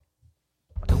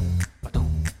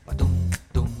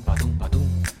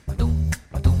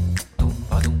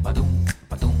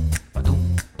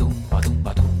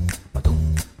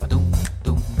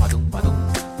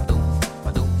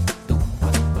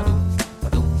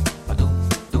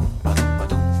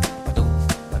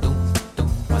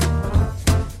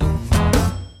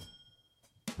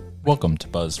Welcome to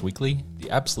Buzz Weekly,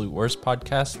 the absolute worst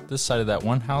podcast this side of that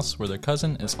one house where their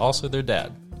cousin is also their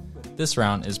dad. This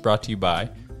round is brought to you by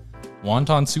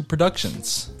Wanton Soup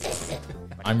Productions.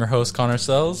 I'm your host, Connor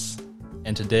Sells,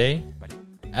 and today,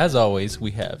 as always, we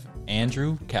have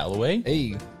Andrew Calloway.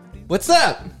 Hey, what's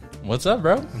up? What's up,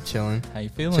 bro? I'm chilling. How you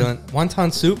feeling? Chilling.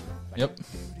 Wonton soup? Yep.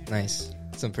 Nice.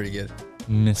 Sounds pretty good.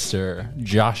 Mr.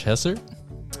 Josh Hesser.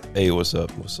 Hey, what's up?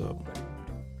 What's up?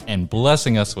 And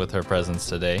blessing us with her presence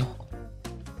today,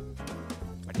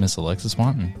 Miss Alexus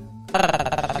Wanton.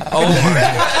 Oh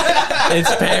my!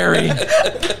 It's Perry.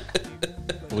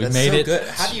 We That's made so it. Good.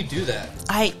 How do you do that?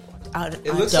 I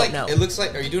looks don't like know. it looks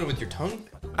like. Are you doing it with your tongue?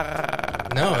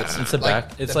 It's No, the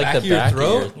back. It's like the of your back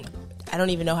throat. of your. I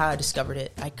don't even know how I discovered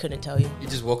it. I couldn't tell you. You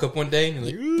just woke up one day and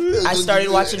you're like, I started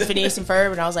watching Phineas and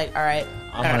Ferb, and I was like, all right,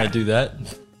 I'm gonna do that.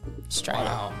 let's try it.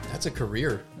 wow, that's a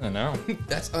career. I know.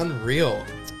 That's unreal.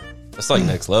 That's like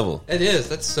next level. It is.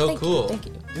 That's so Thank you, cool. thank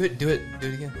you. Do it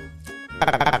again.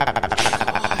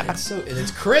 God, it's so and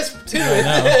it's crisp too.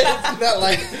 know. It's not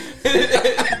like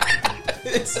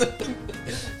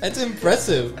that's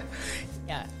impressive.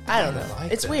 Yeah, I don't know. I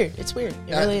like It's that. weird. It's weird.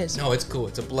 It really is. No, it's cool.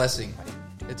 It's a blessing.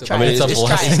 It's a Try I mean, it. it's, It's a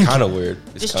blessing. kind of weird.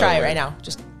 It's Just kinda try it weird. right now.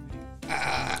 Just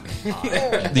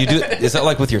Do you do? Is that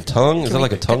like with your tongue? Is that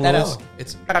like a tongue that noise? out?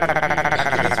 It's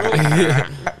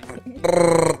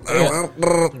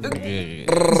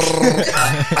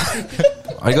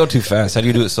I go too fast. How do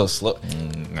you do it so slow? you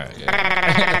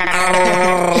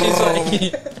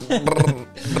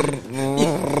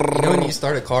know when you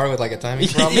start a car with like a timing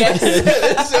problem?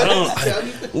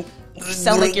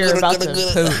 sound like you're about to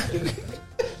poop.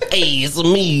 Hey, it's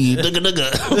me.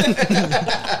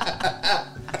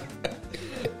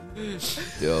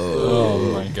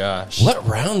 Oh my gosh. What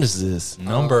round is this,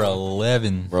 Number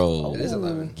 11. bro? It is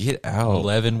 11. Get out.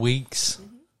 11 weeks.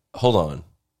 Hold on.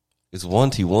 It's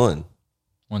 1T1.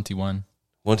 1T1.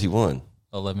 1T1.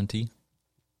 11T.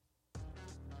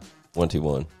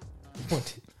 1T1.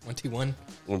 1T1.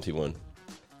 1T1.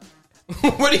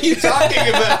 What are you talking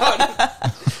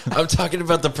about? I'm talking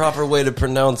about the proper way to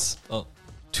pronounce Oh.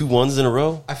 2 1s in a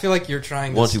row. I feel like you're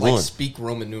trying to 1T1. like speak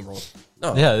Roman numerals.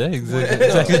 No, Yeah,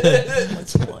 exactly.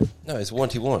 What's the one? no, it's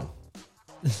 1T1.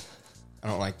 I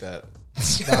don't like that.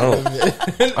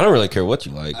 I don't really care what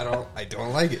you like. I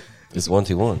don't like it. It's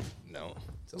 1T1. No.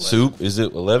 It's 11. Soup, is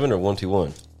it 11 or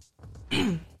 1T1?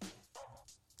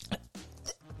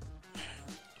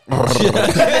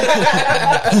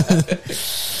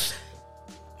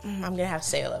 I'm gonna have to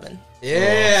say 11.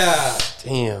 Yeah.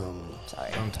 Damn.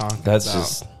 Sorry. I'm talking That's about.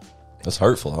 just, that's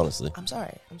hurtful, honestly. I'm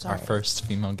sorry. Our first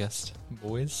female guest,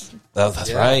 boys. That's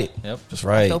Yeah. right. Yep. That's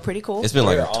right. Feel pretty cool. It's been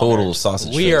like We a are total honored.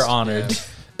 sausage We fest. are honored.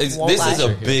 This Won't is a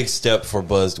lie. big step for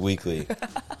Buzzed Weekly.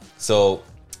 So,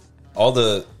 all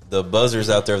the buzzers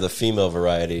out there of the female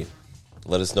variety,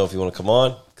 let us know if you want to come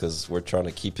on, because we're trying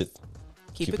to keep it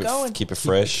going. keep it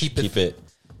fresh, keep keep it- it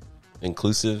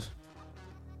inclusive.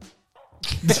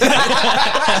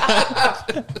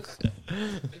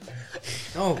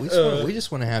 No, we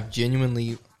just want to have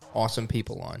genuinely awesome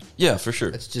people on. Yeah, for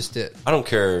sure. That's just it. I don't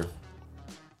care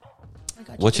I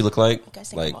got what you look like, You guys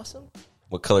think like I'm awesome?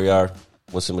 what color you are,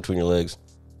 what's in between your legs.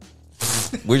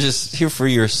 We're just here for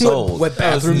your soul. What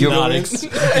bathroom your, you go not in?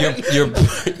 your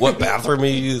what bathroom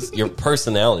you use, your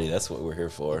personality. That's what we're here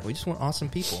for. We just want awesome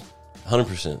people.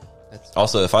 100%. That's-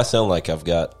 Also, if I sound like I've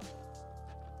got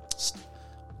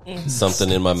something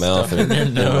in my mouth and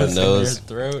in my nose,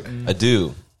 throat. And I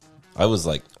do. I was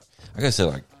like, I gotta say,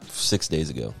 like 6 days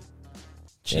ago.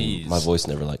 Jeez. And my voice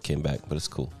never like came back, but it's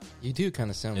cool. You do kind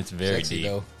of sound. It's very sexy, deep.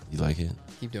 though. You like it?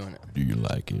 Keep doing it. Do you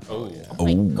like it? Oh, Oh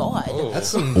my god. That's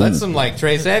some like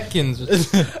Trace Atkins.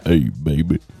 Hey,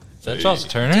 baby. is that Charles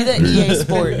Turner? Do the EA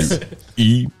Sports.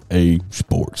 EA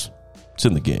Sports. It's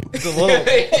in the game.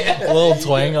 A little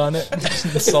twang on it.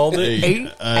 Sold it.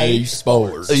 EA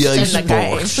Sports. EA In the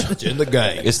game. Sports. In the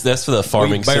game. That's for the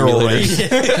farming barrel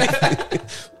simulator.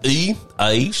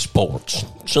 EA Sports.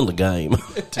 It's in the game.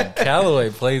 Dude, Calloway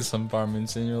plays some farming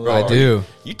simulator. I do.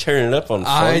 You turn it up on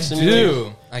I farm simulator?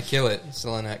 do. I kill it.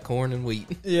 Selling that corn and wheat.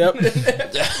 Yep.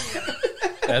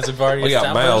 As we've already We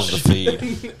got mouths to established,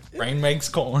 feed. brain makes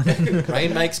corn.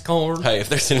 Rain makes corn. Hey, if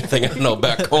there's anything I know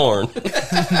about corn,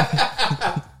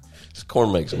 this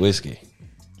corn makes whiskey.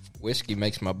 Whiskey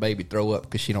makes my baby throw up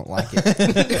because she don't like it.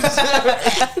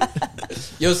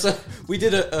 Yo, so we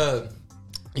did a,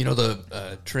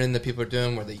 the trend that people are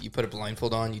doing where you put a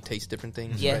blindfold on, you taste different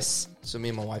things. Yes. Right? So me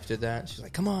and my wife did that. She's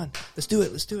like, "Come on, let's do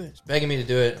it. She's begging me to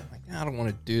do it. I'm like, I don't want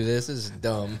to do this. This is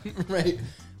dumb, right?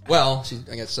 Well,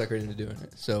 I got suckered into doing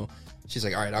it. So she's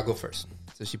like, all right, I'll go first.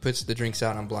 So she puts the drinks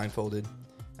out and I'm blindfolded.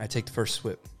 I take the first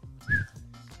sip.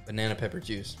 banana pepper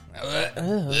juice. Ugh.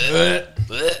 I'm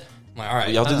like, all right.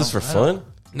 Y'all do this for fun?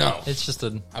 No. It's just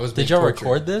a. I was Did being y'all tortured.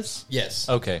 record this? Yes.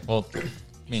 Okay. Well, I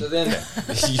mean, So then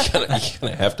you kind of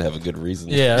have to have a good reason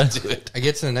Yeah. to do it. I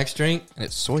get to the next drink, and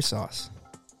it's soy sauce.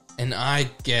 And I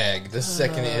gag the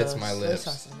second it hits my Soy lips.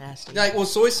 sauce is nasty. Like, well,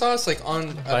 soy sauce, like,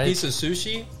 on a Right. piece of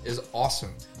sushi is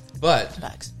awesome. But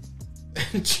Facts.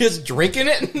 just drinking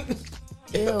it,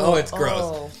 Ew. oh, it's gross.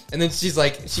 Oh. And then she's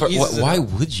like, she For- eats it why up.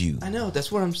 would you? I know, that's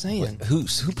what I'm saying. Who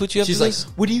put you up She's to like, this?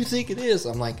 what do you think it is?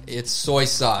 I'm like, it's soy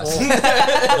sauce.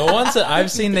 the ones that I've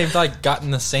seen, they've like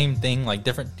gotten the same thing, like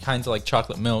different kinds of like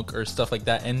chocolate milk or stuff like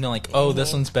that, and they're like, "Oh,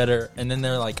 this one's better," and then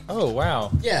they're like, "Oh,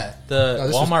 wow, Yeah. the No,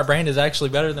 this Walmart brand is actually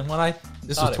better than what I."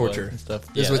 This thought was it torture. and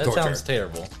stuff. This yeah, was that torture. sounds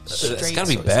terrible. It's got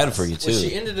to be soy bad sauce. for you too. Well,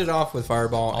 she ended it off with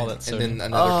Fireball All and, that and soda. then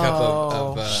another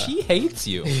cup of She hates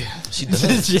you. She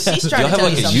does. She's Do trying y'all to have tell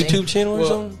like you a something. YouTube channel or well,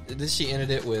 something? then she ended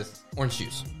it with orange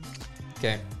juice.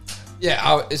 Okay.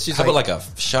 Yeah, she's How about like a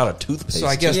shot of toothpaste? so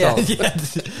I guess Yeah, I'll, yeah.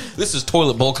 This is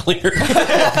toilet bowl cleaner.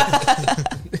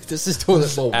 this is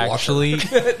toilet bowl water. Actually,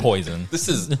 poison. This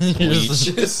is You're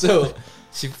just- bleach. So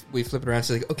we flip it around.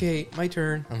 She's like, "Okay, my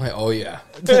turn." I'm like, "Oh yeah,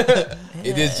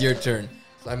 it is your turn."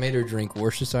 So I made her drink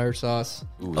Worcestershire sauce.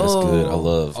 Ooh, that's good. I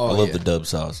love yeah. the dub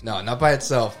sauce. No, not by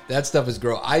itself. That stuff is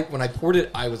gross. When I poured it,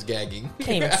 I was gagging.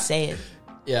 Can't even say it.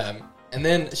 Yeah, and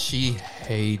then she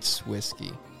hates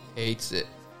whiskey. Hates it.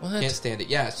 Can't stand it.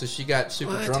 Yeah, so she got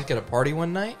super drunk at a party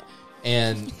one night,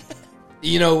 and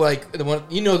like the one,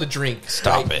 the drink.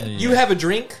 Stop right? it. You have a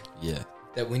drink Yeah,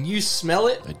 that when you smell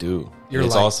it, I do. You're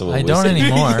It's like- also a I don't whiskey.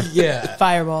 anymore. yeah.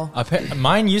 Fireball.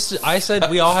 Mine used to. I said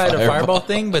we all had a Fireball. fireball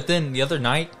thing, but then the other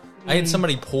night I had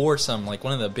somebody pour some, like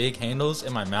one of the big handles,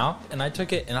 in my mouth, and I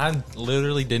took it, and I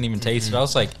literally didn't even taste it. I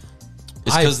was like,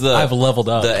 It's because I've leveled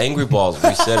up. The Angry Balls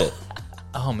reset it.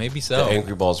 Oh, maybe The so.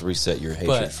 Angry Balls reset your hatred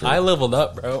But for, I leveled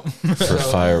up, bro. for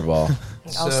Fireball.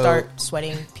 I'll So- start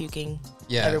sweating, puking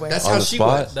Yeah, everywhere. that's On how the she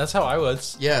spot? was. That's how I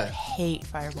was. Yeah, Hate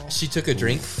Fireball. she took a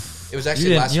drink. It was You actually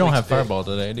didn't. last You don't week's have day. fireball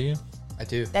today, do you? I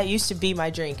do. That used to be my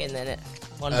drink, and then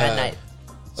one bad night.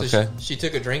 So Okay. she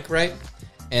took a drink, right?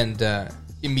 And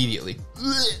immediately.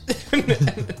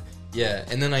 Yeah,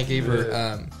 and then I gave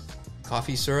her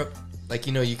coffee syrup. Like,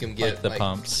 you can get Like the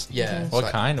pumps. Yeah. What so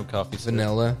I- kind of coffee? syrup?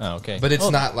 Vanilla. Oh, okay. But it's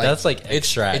Well, not like... that's like it's-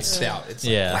 extract. It's stout. It's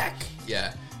Yeah. like whack.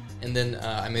 Yeah. And then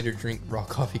I made her drink raw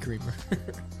coffee creamer.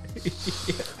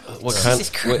 What kind?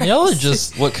 Jesus What, Y'all are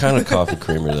just what kind of coffee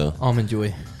creamer though? Almond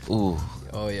Joy. Ooh,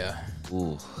 Oh, yeah.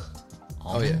 ooh.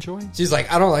 almond yeah. joy. She's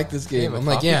like, I don't like this game. have a I'm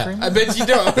like, coffee yeah, creamer? I bet you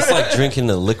don't. It's like drinking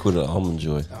the liquid almond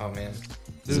joy. Oh, man.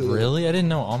 Really? I didn't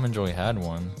know almond joy had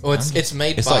one. Oh, it's I'm just-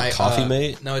 made It's by... like Coffee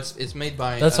Mate? No, it's made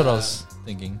by... That's what I was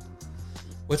thinking.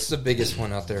 What's the biggest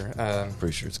one out there?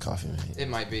 Pretty sure it's Coffee Mate. It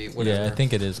might be. Whatever. Yeah, I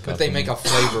think it is. But they make a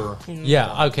flavor.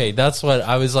 Yeah. Okay, that's what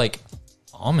I was like.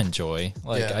 Almond joy.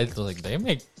 Like Yeah. I was like, they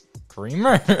make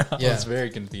creamer. I Yeah. was very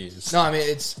confused. No, I mean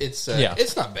it's Yeah.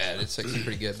 it's not bad. It's actually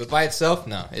pretty good. But by itself,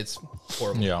 no, it's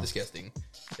horrible, Yeah. disgusting.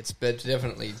 It's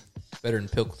definitely better than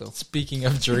Pilk though. Speaking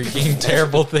of drinking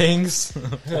terrible things,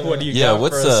 what do you Yeah, got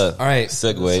what's for us? All right,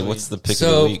 segue? What's the pick of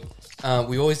so the week?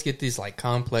 we always get these like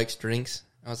complex drinks.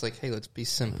 I was like, hey, let's be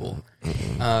simple.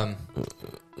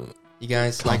 You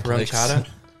guys like rum Complex. chata?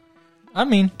 I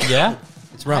mean, yeah,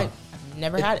 It's rum.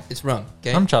 Never had it. It's rum.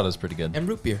 Okay, rum chata's pretty good. and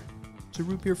root beer. It's a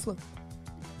root beer float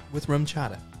with rum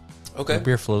chata. Okay,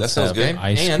 Beer floats that sounds have good.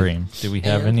 ice And- cream. Do we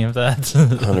have and- any of that?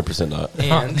 100% not.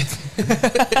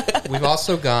 And we've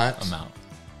also got. I'm out.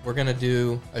 We're gonna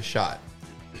do a shot.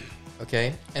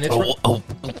 Okay, and it's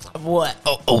What?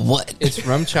 What? it's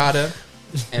rum chata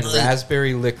and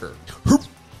raspberry liquor.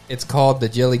 It's called the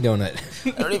jelly donut.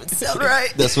 I don't even sound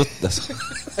right. That's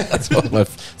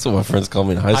what my friends call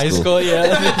me in high High school. school,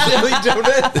 yeah. jelly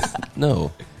donut.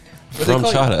 No, they rum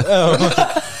call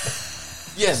chata.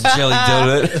 Yes, jelly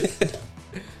donut.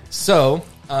 So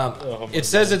it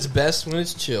says it's best when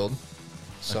it's chilled.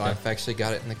 So Okay. I've actually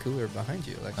got it in the cooler behind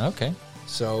you. Like, Okay.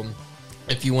 so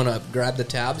if you want to grab the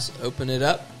tabs, open it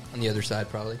up on the other side,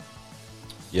 probably.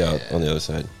 Yeah, on the other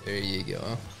side. There you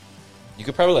go. You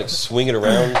could probably like swing it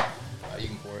around. You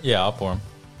can pour it. Yeah, I'll pour them.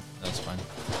 That's fine.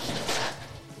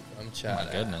 Rum My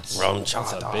chata. goodness. Rum That's a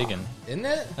chata. big one. Isn't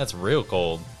it? That's real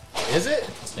cold. Is it?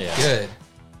 Yeah. Good.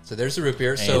 So there's the root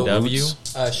beer. So A&W.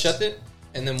 shut it,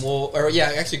 and then we'll. Or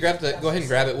yeah, actually grab the. Go ahead and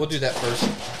grab it. We'll do that first,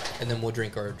 and then we'll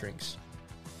drink our drinks.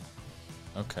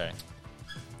 Okay.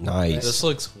 Nice. This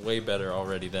looks way better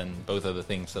already than both of the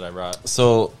things that I brought.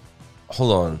 So,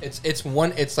 hold on. It's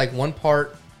one. It's like one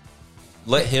part.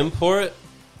 Let him pour it,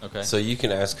 Okay. so you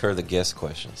can ask her the guest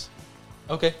questions.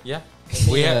 Okay. Yeah.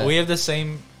 Yeah. We have the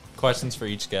same questions for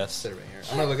each guest. Sit right here.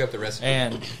 I'm gonna look up the recipe.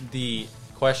 And the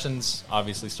questions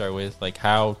obviously start with, like,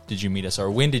 how did you meet us? Or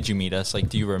when did you meet us? Like,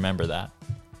 do you remember that?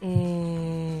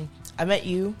 I met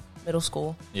you middle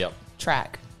school Yep.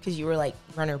 track because you were like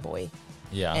runner boy,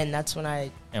 Yeah. and that's when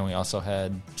I And we also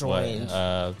had Joined.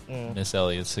 Miss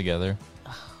Elliott's together.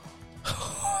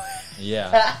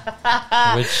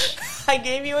 Yeah. Which, I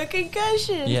gave you a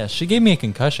concussion. yeah, she gave me a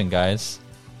concussion, guys.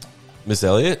 Miss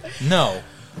Elliott? No.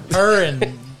 Her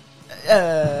and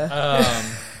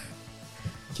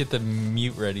get the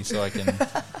mute ready so I can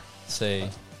say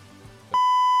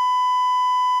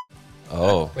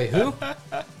Oh. Wait, who?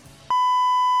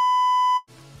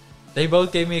 they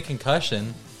both gave me a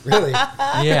concussion. Really?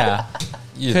 Yeah.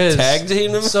 You 'Cause- tag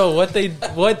teamed him? So what they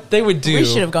would do? We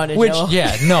should have gone to jail.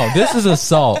 Yeah, no, this is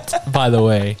assault, by the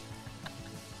way.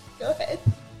 Go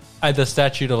ahead. The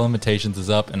statute of limitations is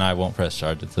up, and I won't press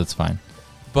charges. That's fine.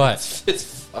 But It's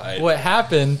fine. what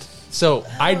happened? So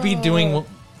I'd be doing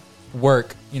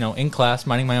work, in class,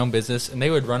 minding my own business, and they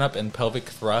would run up and pelvic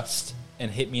thrust and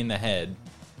hit me in the head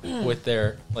with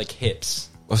their hips.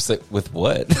 What's that, with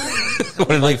what? What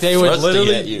are they They would thrusting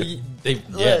at you?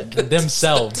 Look.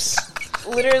 themselves.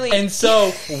 Literally, And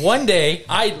so one day,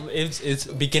 it's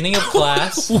beginning of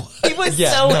class. he was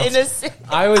yeah, so no. innocent.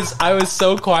 I was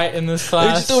so quiet in this They're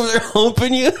class, just over there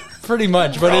humping you? pretty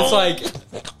much. But it's like,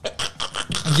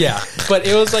 yeah. But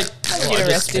it was like, I'm oh, gonna I get just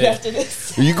arrested spit. after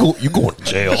this. You going to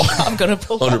jail. I'm gonna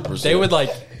pull. 100%. They would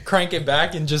crank it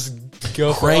back and just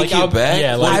go for Crank it. it back?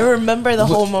 Yeah, What? I like, remember the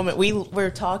whole moment. We were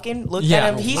talking. Looked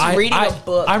at him. He's reading a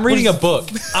book. I'm reading a book.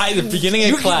 The beginning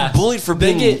You're of class. getting bullied for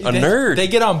being a nerd. They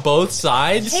get on both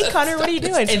sides, Hey Connor, what are you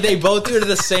doing? and they both do it at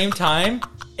the same time,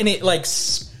 and it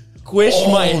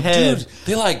squished my head.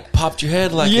 Dude, they popped your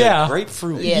head like Yeah. a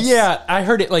grapefruit. Yeah. Yes. Yeah, I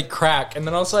heard it crack, and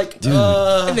then I was like, Dude.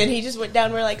 And then he just went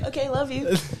down. We're like, okay, love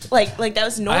you. Like that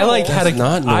was normal. I had a That's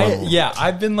not normal.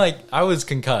 I've been I was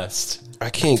concussed.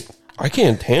 I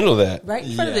can't handle that. right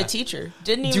in front of Yeah. the teacher.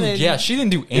 Didn't Dude, even. yeah, she didn't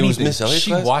do It was anything. Miss Elliott's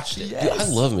She class? watched it. Dude, I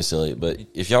love Miss Elliott, but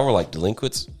if y'all were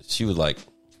delinquents, she would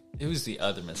It was the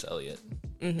other Miss Elliott.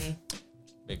 Mm-hmm.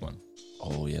 Big one.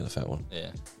 oh yeah, the fat one. Yeah.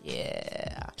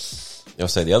 Yeah. Y'all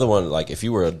say the other one, if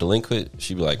you were a delinquent,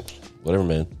 she'd be like, whatever,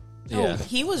 man. No, Yeah.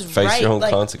 he was Face right, your own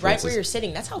right consequences. where you're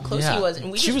sitting. That's how close Yeah. he was, and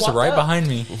we she just was walked right up. behind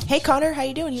me. Hey Connor, how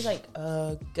you doing? He's like,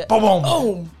 good. Boom, boom.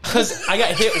 Boom. Because I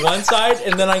got hit one side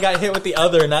and then I got hit with the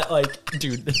other, and that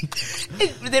dude,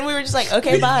 And then we were just like,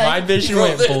 okay, bye. my vision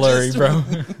went blurry, bro.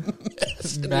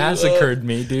 Massacred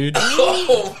me, dude.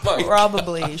 Oh my!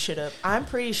 Probably should have. I'm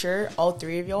pretty sure all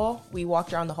three of y'all, we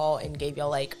walked around the hall and gave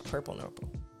y'all purple nopal.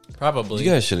 Probably. You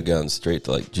guys should have gone straight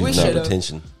to juvenile should've.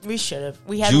 detention. We should have.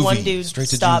 We had Juvie. one dude Straight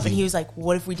to stop, juvie. and he was like,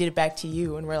 "What if we did it back to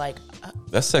you?" And we're like,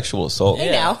 That's sexual assault.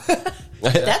 "Hey Yeah.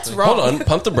 now, that's wrong. Hold on,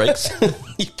 pump the brakes.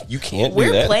 you can't do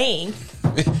We're that. playing."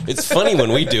 It's funny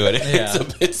when we do it. Yeah.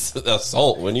 It's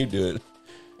assault when you do it.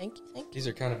 Thank you, thank you. These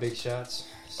are kind of big shots.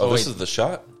 Oh, this wait. is the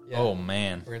shot? Yeah. Oh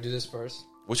man. We're gonna do this first.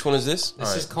 Which one is this? This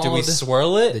All is right. called Do we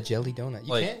swirl it? the jelly donut. You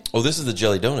Like- can? Oh, this is the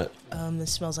jelly donut.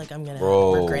 This smells like I'm gonna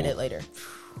Bro. regret it later.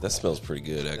 That smells pretty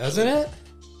good, actually. Doesn't it?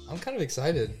 I'm kind of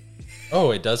excited.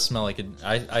 Oh, it does smell like it.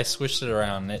 I switched it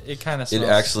around. It kind of It smells.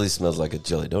 actually smells like a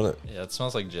jelly donut. Yeah, it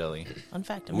smells like jelly. Fun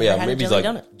fact: I've never Yeah, had maybe a it's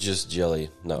jelly donut. just jelly,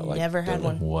 not like Never had donut.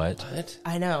 one. What? What?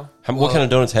 I know. What kind of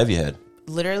donuts have you had?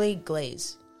 Literally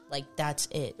glaze. Like that's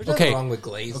it. There's nothing Okay. wrong with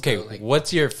glaze. Okay, though. Like,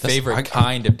 what's your favorite I-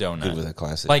 kind of Good with donut? that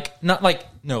classic.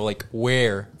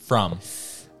 Where from?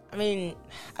 I mean,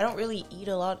 I don't really eat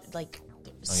a lot.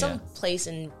 Some yeah. place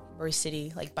in Roy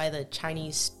City, by the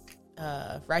Chinese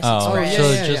rice Oh, and right. spread.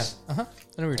 So yeah. just- I know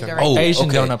what you're talking Like about. a Asian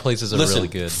donut places are Listen, really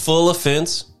good. Full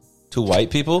offense to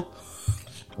white people.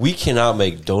 We cannot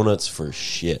make donuts for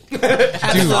shit. Dude,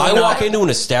 I walk into an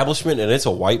establishment and it's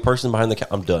a white person behind the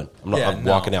counter. I'm done. I'm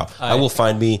no. walking out. I will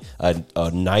find me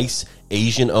a nice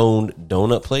Asian-owned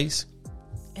donut place.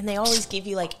 And they always give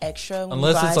you extra. when you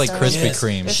Unless buy it's, like, some. Krispy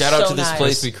Kreme. They're Shout out so to this nice.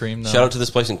 place. Krispy Kreme, though. Shout out to this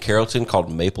place in Carrollton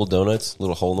called Maple Donuts.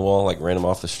 Little hole in the wall, ran them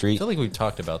off the I street. feel like we've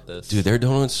talked about this. Dude, their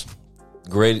donuts,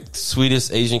 great,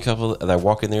 sweetest Asian couple. And I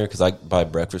walk in there because I buy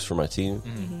breakfast for my team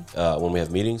when we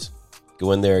have meetings.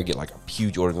 Go in there, get a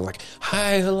huge order. They're like,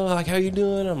 "Hi, hello, how you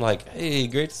doing?" I'm like, "Hey,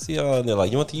 great to see y'all." And they're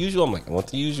like, "You want the usual?" I'm like, "I want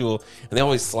the usual." And they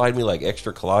always slide me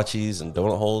extra kolaches and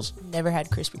donut holes. Never had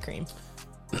Krispy Kreme.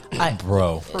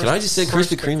 Bro. Can I just say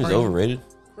Krispy Kreme is overrated?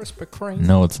 Krispy Kreme.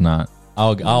 No, it's not.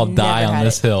 I'll die Never on had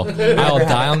this it. hill. I'll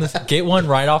die on this. Get one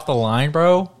right off the line,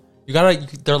 bro. You gotta.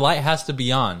 Their light has to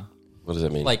be on. What does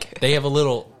that mean? They have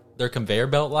their conveyor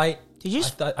belt light. Did you I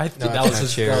just? thought that it's was my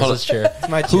his chair. chair. That was his chair. It's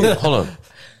my Who, chair. hold on.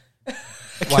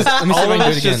 Watch, let me see if I can do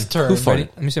it again. Just turned. Who farted?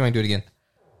 Let me see if I can do it again.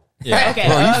 Yeah. Okay.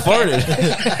 Bro, you okay.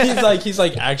 farted. he's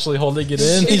like actually holding it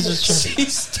in. He's just trying. She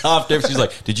stopped there. She's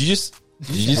like, did you just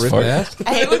Rip fart? ass?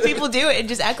 I hate when people do it and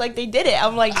just act like they did it.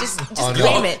 I'm like, just Oh, no.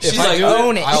 claim it. She's If I like, do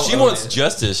own it. I'll She own wants it.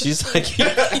 justice. She's like,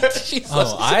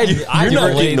 I you're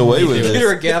not getting away with Give this.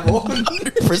 her a gavel.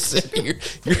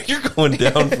 100%. You're going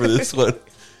down for this one.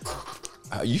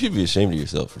 You should be ashamed of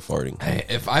yourself for farting. Hey,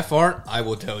 if I fart, I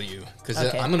will tell you because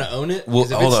Okay. I'm gonna own it. Well,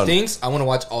 'Cause if hold it on. stinks, I want to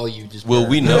watch all you just. Will burn.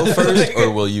 we know first,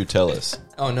 or will you tell us?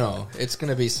 Oh no, it's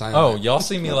gonna be silent. Oh, y'all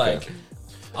see me like?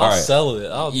 I'll All right. sell it.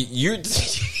 I'll You're,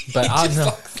 But I just know.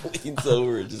 like leans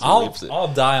over and just whips it.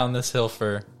 I'll die on this hill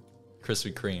for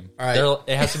Krispy Kreme. All right.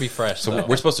 It has to be fresh. So though.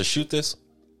 we're supposed to shoot this?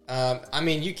 I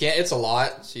mean, you can't. It's a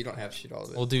lot, so you don't have to shoot all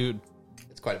of it. We'll do.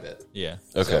 It's quite a bit. Yeah.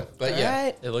 Okay. So, but yeah,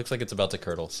 Alright. It looks like it's about to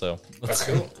curdle. So let's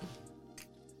that's cool.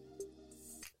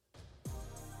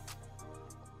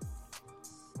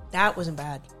 That wasn't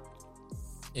bad.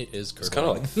 It is It's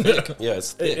curdling. kind of like thick. Yeah,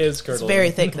 it's thick. It is It's curdling.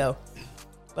 very thick though.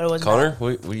 But it wasn't Connor,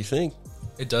 what do you think?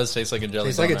 It does taste like a jelly.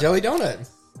 It's like a donut. jelly donut.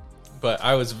 But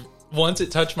I was once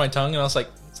it touched my tongue and I was like,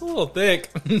 it's a little thick.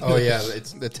 Oh yeah,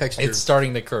 it's the texture. It's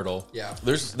starting to curdle. yeah.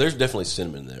 There's definitely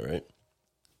cinnamon there, right?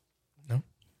 bad.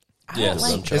 I Yes.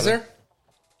 don't like, Is there?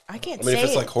 I can't I mean, say if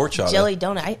it's like horchata. jelly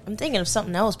donut. I'm thinking of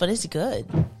something else, but it's good.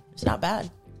 It's not bad.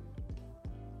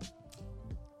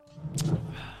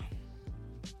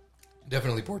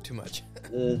 Definitely poured too much.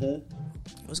 It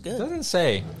was It good. doesn't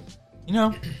say. You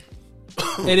know,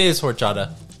 it is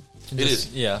horchata. It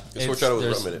is. Yeah. It's horchata with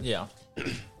there's- rum in it. Yeah.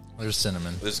 There's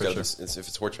cinnamon. It's for got sure. this, if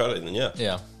it's horchata, then yeah.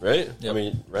 Yeah. Right? I Yep.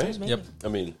 mean, right? Sounds Yep. I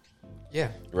mean, Yeah.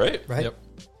 right? Right. Yep.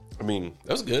 I mean,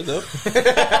 that was good, though.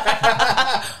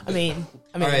 I mean,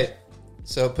 All right.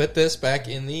 So put this back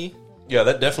in the. Yeah,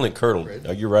 that definitely curdled. Right.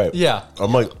 No, you're right. Yeah.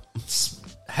 I'm like,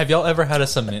 Have y'all ever had a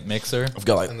cement mixer? I've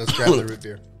got And like, let's grab the root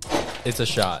beer. It's a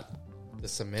shot. The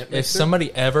cement If mixer.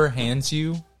 somebody ever hands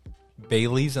you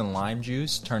Bailey's and lime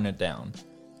juice, turn it down.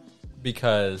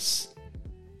 Because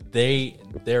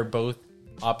they're both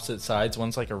opposite sides.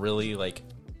 One's like a really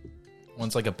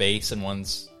one's like a base and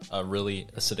one's a really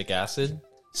acidic acid.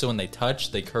 So when they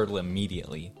touch, they curdle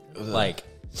immediately. Like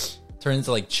turns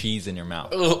into like cheese in your mouth.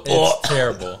 It's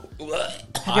terrible.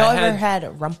 have y'all ever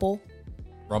had Rumple?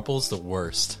 Rumple's the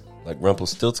worst. like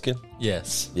Rumpelstiltskin.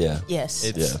 Yes. Yeah. Yes.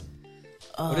 It's Yeah.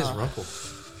 What is rumple?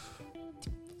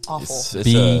 awful. It's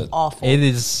the a Awful. It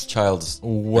is child's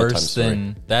bedtime worse story.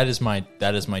 than that is my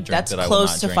drink That's that I will close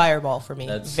not to drink. Fireball for me.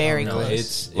 That's Very no, close.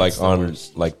 It's like the on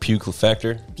worst. like puke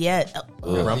factor. Yeah.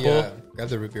 Rumple. Yeah. Grab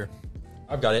the root beer.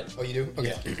 I've got it. Oh, you do?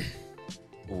 Okay.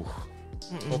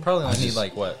 We'll probably only need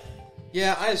like what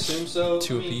Yeah, I assume so.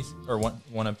 two Let me- apiece or one.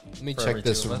 Let me for every check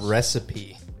this two of us.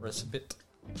 recipe. Recipe.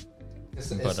 It's,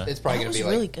 But, it's probably That going to was be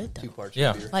like really good, though. 2 parts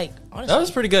Yeah. of beer. Like honestly, That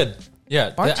was pretty good. Yeah,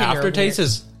 the Bartender over aftertaste here.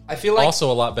 is I feel like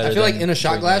also a lot better. I feel like than in a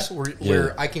shot drinking glass it.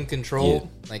 where I can control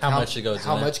like How much it goes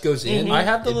how in it. much goes in. I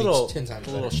have the it makes little 10 times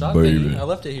the little better. shot Baby. thing. I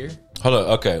left it here. Hold on.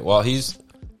 Okay. While he's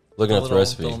looking up the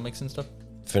recipe, little mixing stuff.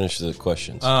 finish the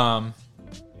questions.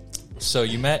 So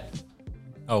you met.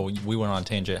 Oh, we went on a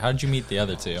tangent. How did you meet the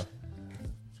other two?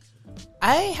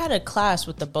 I had a class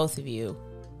with the both of you,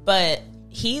 but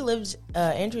he lives.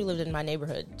 Andrew lived in my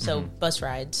neighborhood, so bus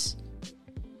rides.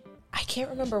 I can't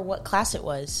remember what class it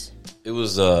was, it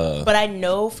was but I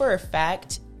know for a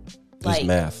fact, like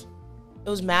math. it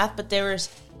was math. But there was,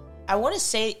 I want to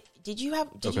say, did you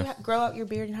Okay. grow out your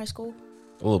beard in high school?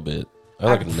 A little bit. I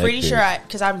like a I'm neck pretty sure beard.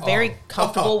 because I'm very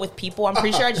comfortable with people. I'm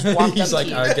pretty sure I just walked He's up like,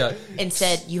 to I you got. and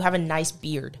said, "You have a nice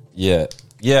beard." Yeah.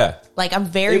 Yeah. Like I'm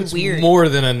very It's weird. more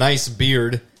than a nice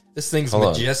beard. This thing's Hold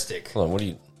on. majestic. Hold on. What do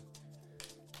you?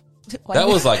 Why That not?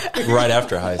 was like right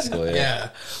after high school. Yeah. Yeah.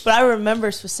 But I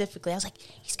remember specifically, I was like,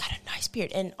 "He's got a nice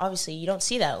beard," and obviously, you don't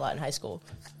see that a lot in high school.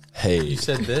 Hey, You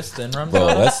said this, then rum. bro,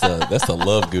 that's the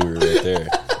love guru right there.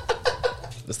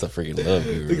 That's the freaking love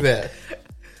guru. Look at that.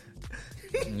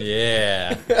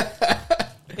 Yeah.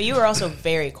 But you were also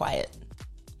very quiet,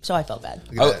 so I felt bad.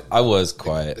 Look at that. I was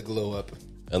quiet. The glow up.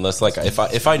 Unless like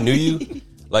if I knew you,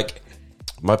 like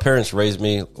my parents raised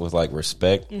me with like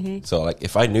respect. So like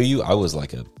if I knew you, I was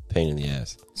like a pain in the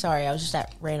ass. Sorry, I was just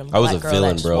that random I was black a girl villain,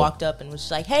 that just bro. walked up and was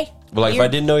just like, "Hey." But like if I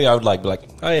didn't know you, I would like be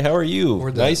like, "Hi, how are you? Or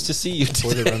the- Nice to see you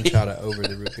Pour the rum today." chata over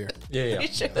the root beer. Yeah, yeah. You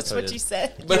sure that's how it what is. you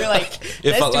said? You were like,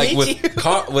 If "Nice I to like meet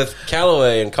you." with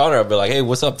Callaway and Connor, I'd be like, "Hey,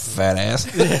 what's up, fat ass?"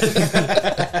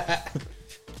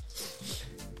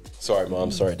 Sorry,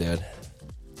 mom. Sorry, dad.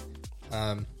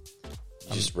 Um,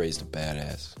 You just raised a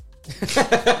badass.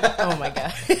 Oh my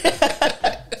god.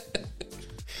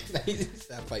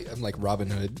 I'm like Robin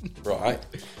Hood. Bro,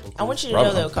 I want you to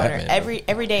Robin, know though, I'm Connor. Batman,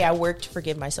 every day I work to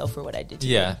forgive myself for what I did to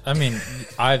you. Yeah, I mean,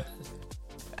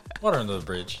 Water under the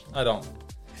bridge.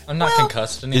 I'm not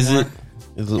concussed anymore.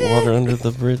 Is it water under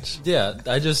the bridge? Yeah,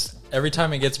 every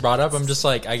time it gets brought up, I'm just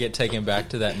like, I get taken back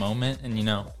to that moment, and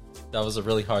that was a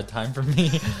really hard time for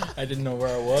me. I didn't know where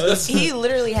I was. He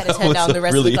literally had his head down the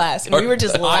rest of the class, and we were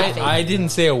just laughing. I didn't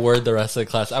say a word the rest of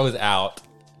the class. I was out.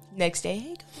 Next day,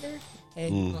 hey, Governor. Hey.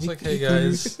 I was like, hey,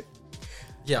 guys.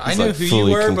 Yeah, I It's knew like who you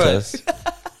fully were, concussed.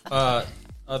 but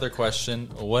other question.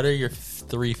 What are your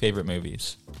 3 favorite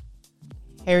movies?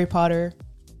 Harry Potter.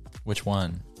 Which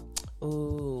one?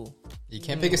 Ooh. You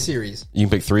can't pick a series. You can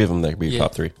pick 3 of them. That could be your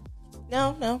top 3.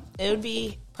 No. It would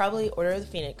be probably Order of the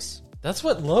Phoenix. That's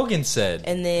what Logan said.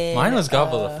 And then... Mine was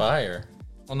Goblet of Fire.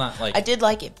 Well, not like... I did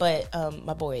like it, but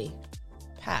my boy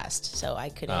passed, so I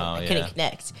couldn't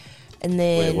connect. And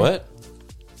then... Wait, what?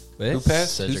 Who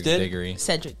passed? Cedric Who's dead? Diggory.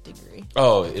 Cedric Diggory.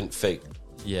 Oh, in fake.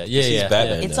 Yeah. He's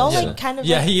Batman. It's now. all Yeah. like kind of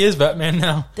Yeah, like he is Batman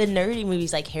now. the nerdy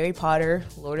movies like Harry Potter,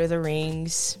 Lord of the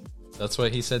Rings, That's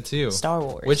what he said too. Star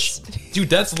Wars. Which, dude,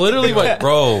 that's literally what...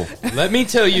 Bro, Let me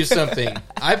tell you something.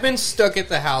 I've been stuck at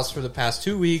the house for the past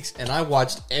 2 weeks, and I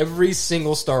watched every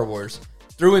single Star Wars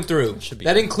through and through. be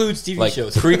That good. includes TV like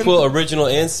shows. prequel, original,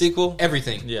 and sequel?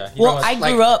 Everything. Yeah. he Well, brought- I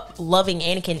like- grew up loving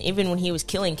Anakin even when he was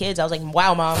killing kids. I was like,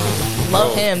 wow, Mom,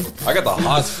 love him. I got the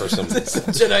hots for some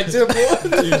Jedi Temple.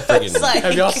 freaking It's like,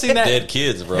 Have y'all seen that? dead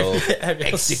kids, bro.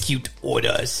 Execute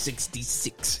Order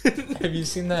 66. Have you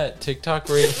seen that TikTok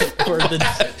where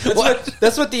the...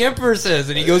 That's what the Emperor says,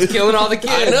 and he goes killing all the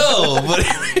kids. I know,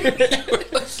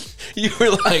 but you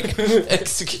were like,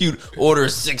 execute Order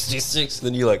 66, and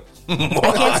then you're like, I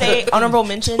can't say honorable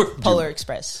mention, Polar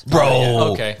Express.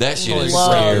 bro, Okay. that shit is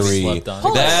Love. scary. Slept on.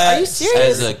 Polar- That, Are you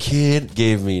serious? as a kid,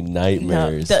 gave me No,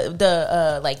 nightmares.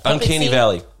 the like puppet Uncanny scene,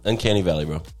 Valley. Uncanny Valley,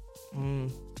 bro.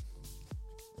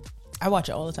 I watch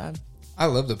it all the time. I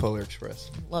love the Polar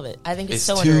Express. Love it. I think it's It's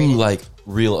so too, underrated. like,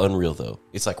 real unreal, though.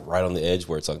 It's, like, right on the edge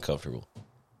where it's uncomfortable.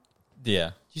 Yeah.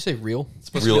 Did you say real?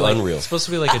 Supposed to Real be like, unreal. It's supposed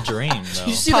to be like a dream, though.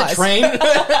 You see Pause. the train?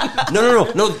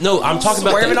 No. I'm talking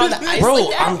about Swerving on the ice bro. like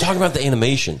that? I'm talking about the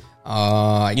animation.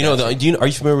 I You know, are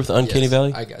you familiar with the Uncanny Yes,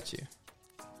 Valley? I got you.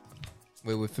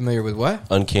 Wait, we're familiar with what?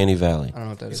 Uncanny Valley. I don't know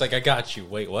what that It's is. like, I got you.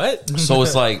 Wait, what? So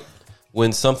it's like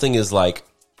when something is like,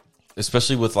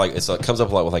 especially with like, it's like comes up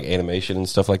a lot with like animation and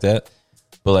stuff like that.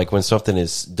 But like when something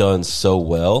is done so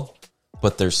well,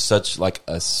 but there's such like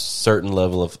a certain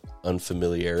level of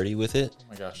unfamiliarity with it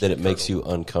my gosh, that it it makes you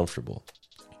uncomfortable.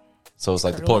 So it's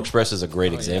like the Polar Express is a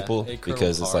great example It because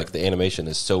curdles it's hard. like the animation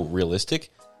is so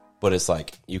realistic, but it's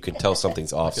like you can tell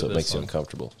something's off, so it this makes you one.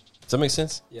 uncomfortable. Does that make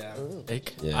sense? Yeah.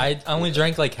 Yeah. I only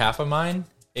drank like half of mine.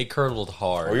 It curdled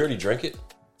hard. Oh, you already drank it?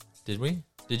 Did we?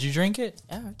 Did you drink it?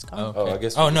 Yeah, it's gone. Oh, Oh, okay. I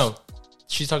guess Oh, we no.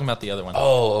 She's talking about the other one.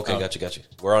 Oh, okay, Oh. gotcha.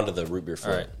 We're on to the root beer All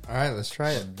float. right. All right, let's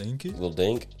try it. Thank you. Little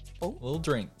dink, Little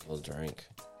drink. little drink.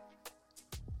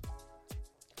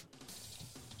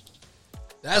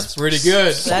 That's pretty good.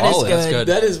 That is Solid. That's good. good.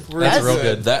 That is really That's real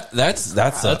good. good. That's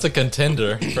That's a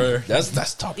contender for.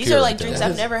 that's top These tier are like right there. drinks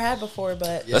I've never had before,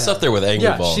 but That's up there with Angry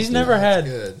Yeah, Balls. she's dude. never had.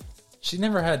 Good. She's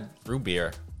never had root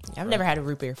beer. I've never had a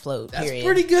root beer float. That's period.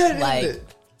 pretty good. Like, Isn't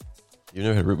it? You've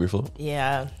never had root beer float?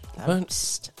 yeah,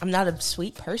 What? I'm not a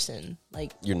sweet person.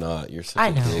 Like, You're not. You're such I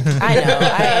a know, dick. I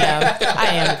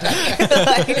am.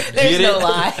 Like, there's Get no it?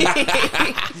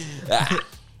 lie.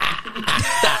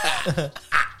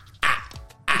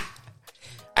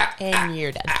 And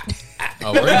you're done.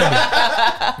 Oh,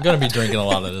 I'm gonna be drinking a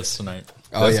lot of this tonight.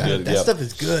 Oh, That's yeah. good, That yeah. stuff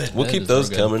is good. We'll That keep is those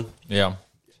real good. coming. Yeah,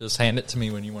 just hand it to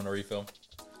me when you want to refill.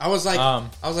 I was like, Um,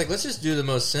 let's just do the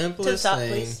most simplest Top,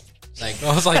 thing. please. Like,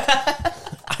 I was like,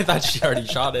 I thought she already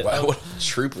shot it. Wow, what a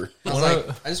trooper. I was like,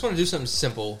 I just want to do something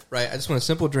simple, right? I just want a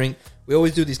simple drink. We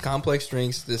always do these complex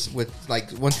drinks. This with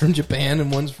like one's from Japan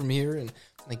and one's from here, and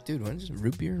like, dude, why just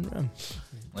root beer and rum?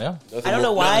 Yeah, I don't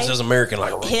know why. This is American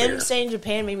like root Him beer. saying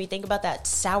Japan made me think about that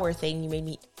sour thing you made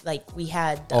me like. We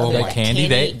had the Oh, other my that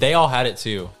candy. They all had it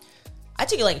too. I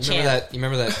took it like a Remember champ. that? You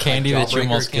remember that Candy like, that you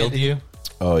almost Jawbreaker killed candy? you.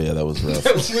 Oh yeah, that was rough.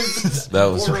 That was That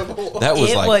was horrible. that was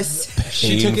It like was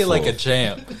She took it like a painful.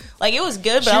 champ. like it was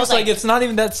good, but She I was was like, "It's not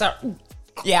even that sour."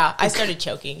 yeah. I started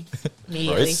choking Bro,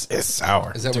 immediately. it's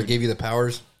sour. Is that what gave you the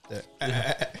powers?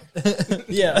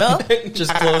 Yeah, Well,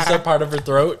 just closed up part of her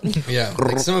throat. Yeah,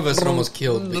 like some of us are almost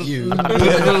killed, but you.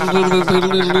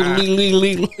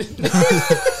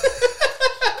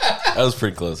 That was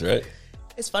pretty close, right?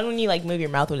 it's fun when you like move your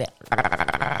mouth with it.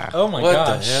 Oh my What the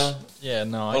gosh! hell? Yeah,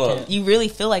 no, I Hold can't. on. You really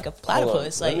feel like a Hold on.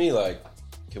 platypus. Let Like me like.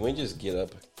 Can we just get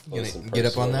up? close and Get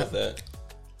up on personal that?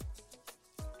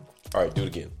 with All right, do it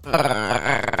again.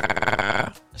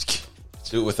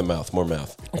 Do it with the mouth. More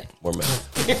mouth. More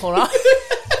mouth. hold on,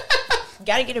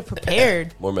 gotta get it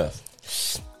prepared. More mouth.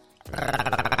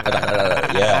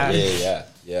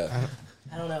 Yeah.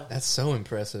 I don't know. That's so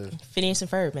impressive. Phineas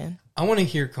and Ferb, man. I want to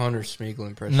hear Connor Smeagol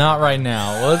impression. Not right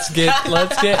now. Let's get it.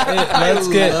 Love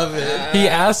it. He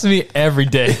asks me every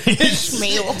day.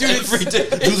 Smeagol. Dude, Every day.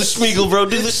 Do the Smeagol, bro.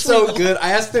 Do the it's so good.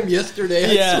 I asked him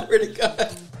yesterday. Yeah. I swear to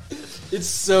God. It's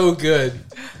so good.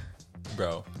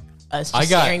 Bro. Us I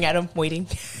just got- staring at him, waiting.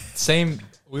 Same.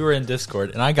 We were in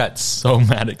Discord, and I got so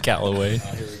mad at Callaway.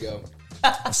 Oh, here we go.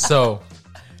 So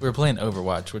we were playing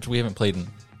Overwatch, which we haven't played in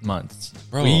months.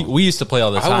 Bro. We used to play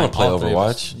all the I time. want to play all three of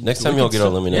us. Overwatch. Next time y'all get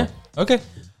on, let me know. Yeah. Okay.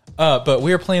 But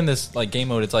we were playing this like game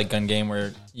mode. It's like gun game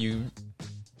where you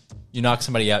knock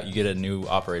somebody out, you get a new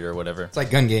operator or whatever. It's like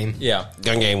gun game. Yeah.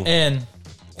 Gun game. And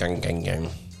Gun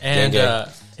game.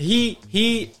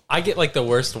 he I get like the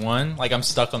worst one. Like I'm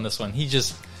stuck on this one.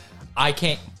 I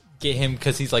can't get him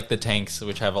because he's like the tanks,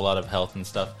 which have a lot of health and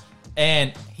stuff.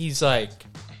 And he's like,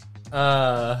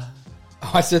 Oh,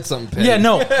 I said something petty. yeah,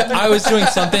 no, I was doing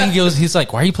something. He's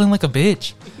like, why are you playing like a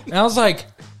bitch? And I was like,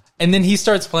 and then he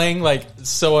starts playing like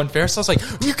so unfair. So I was like,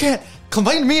 you can't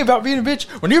complain to me about being a bitch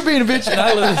when you're being a bitch. And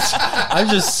I'm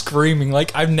just screaming.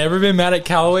 Like I've never been mad at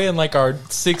Callaway in like our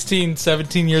 16,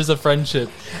 17 years of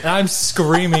friendship. And I'm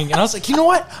screaming. And I was like, you know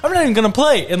what? I'm not even going to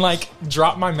play. And like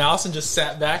dropped my mouse and just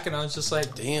sat back. And I was just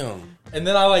like, Damn. and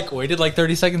then I like waited like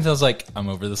 30 seconds. I was like, I'm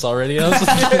over this already. And I was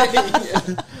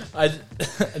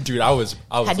like, dude, I was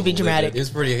Had to be dramatic. It's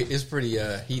pretty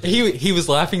heated. He was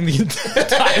laughing the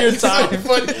entire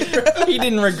time. He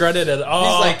didn't regret it at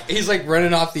all. He's like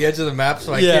running off the edge of the map,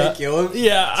 so I can't kill him.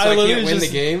 Yeah, so I literally can't win just-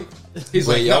 the game. He's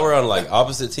Wait, like, y'all no. were on like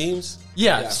opposite teams?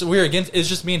 yeah, Yeah. so we were against. It's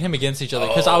just me and him against each other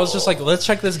because I was just like, let's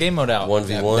check this game mode out. 1v1.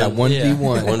 That 1v1.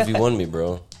 1v1 me,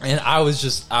 bro. And I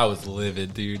was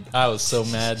livid, dude. I was so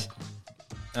mad.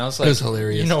 And I was like, It was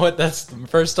hilarious. You know what? That's the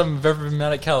first time I've ever been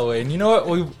mad at Callaway. And you know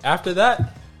what? After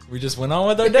that, we just went on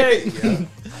with our day.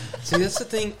 See, that's the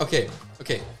thing. Okay.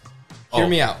 Hear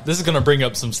me out. This is gonna bring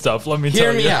up some stuff. Let me Hear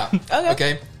tell me you. out.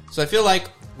 Okay. So I feel like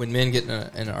when men get in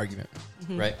an argument,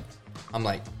 Mm-hmm. right? I'm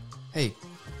like, hey,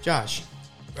 Josh,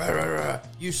 rah, rah, rah,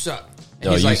 you suck. And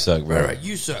No, he's you like, suck, bro. Rah, rah,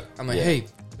 you suck. I'm like, Yeah. hey,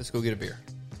 let's go get a beer.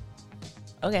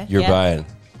 Okay. You're yeah, buying.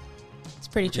 It's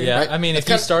pretty true. Yeah, Right? I mean, It's if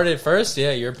you kinda- started first,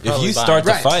 yeah, you're probably If you buying. start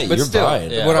the Right, fight, but you're still,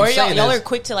 buying. Yeah. What Or I'm saying y'all is, are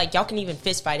quick to like, y'all can even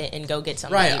fist fight it and go get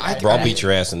something. Right, to eat, I- Bro, I'll beat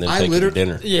your ass and then I take you to literally-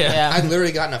 dinner. Yeah. Yeah. I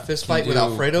literally got in a fist fight with do-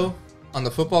 Alfredo on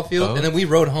the football field, Oh. and then we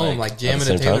rode home Like, like jamming at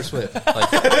to the same Taylor time? Swift.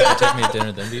 Like, you take me to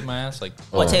dinner, then beat my ass. Like,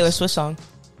 What Oh. Taylor Swift song?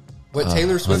 What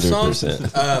Taylor Swift song?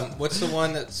 100%. What's the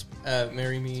one that's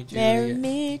 "Marry Me, Julia"? Marry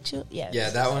me, yeah. Yeah,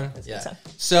 that one. That's a good Yeah. song.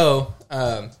 So,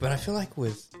 but I feel like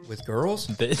with girls,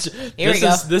 bitch. Here we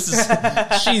go. This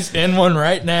is. She's in one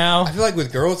right now. I feel like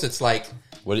with girls, it's like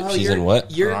What? oh, She's you're- in what?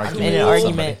 You're An I argument. mean, In an with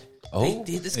argument. Oh,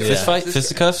 this Yeah. fist fight, this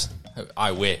fisticuffs.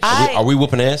 I wish Are we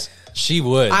whooping ass? she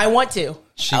would. I want to.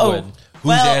 She Oh. would. Whose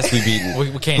Well- ass we beating?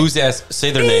 We can't. Whose ass?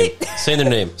 Say their name. Say their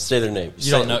name. Say their name.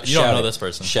 You don't know- you don't shout know it. this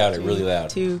person. Shout it really loud.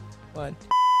 2, 1.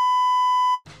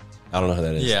 I don't know who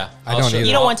that is. Yeah, I don't show either.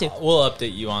 You don't want to. We'll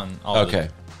update you on all Okay.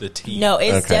 the tea. No,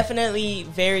 it's Okay. definitely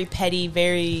very petty,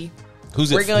 very.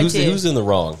 Who's We're it? going Who's, to- who's in the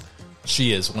wrong?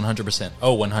 she is 100%.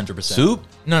 Oh, 100%. Soup?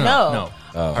 No. No.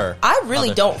 Oh. Her. I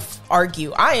really Other- don't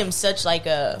argue. I am such like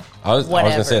a I was whatever.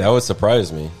 gonna say that would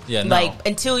surprise me. Yeah, no. Like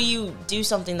until you do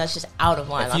something that's just out of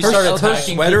line. If Like, you started okay. her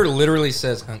talking- sweater literally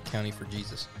says Hunt County for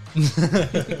Jesus.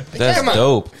 That's Come on.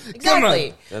 dope.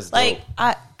 Exactly. That's like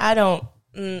dope. I don't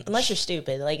unless you're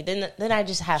stupid. Like then I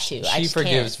just have to. I she just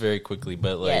forgives can't. very quickly,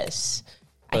 but like, Yes.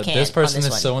 I but can't. this person on is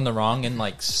one. so in the wrong and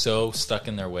like so stuck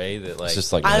in their way that like, It's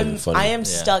just like not even funny. I am Yeah.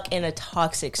 stuck in a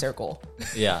toxic circle.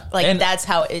 yeah, Like and, that's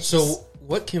how it's. So,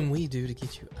 what can we do to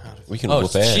get you out of it? we can Oh,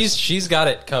 whoop ass. she's got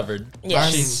it covered. Yeah.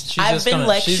 she's I've just been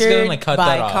gonna, she's lectured gonna cut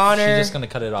by that off. Connor, She's just gonna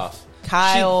cut it off.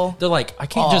 Kyle. They're like, I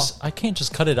can't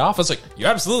just cut it off. I was like, you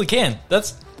absolutely can.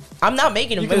 That's I'm not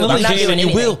making a You move. can I'm literally not can doing and you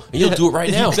anything. will. And you'll do it right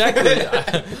now. exactly.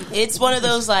 It's one of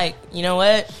those like, you know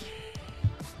what?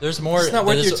 There's more. It's not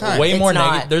worth there's your time. Way It's more not.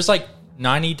 negative. There's like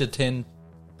 90 to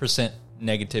 10%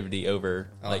 negativity over.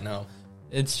 Oh, like no.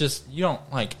 It's just you don't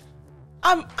like.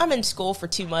 I'm in school for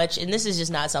too much, and this is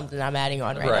just not something I'm adding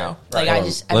on right Right, now. right. Like I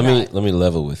just I'm let me not. let me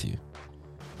level with you.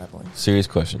 Serious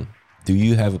question. Do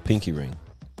you have a pinky ring?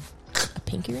 A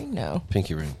pinky ring? No.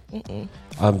 Pinky ring.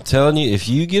 I'm telling you, if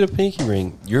you get a pinky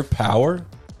ring, your power,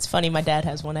 It's funny. My dad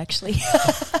has one actually.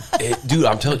 dude.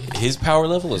 I'm telling you, his power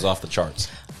level is off the charts.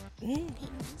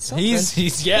 Something.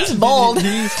 He's yeah. He's bold.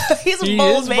 He's a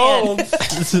bold man.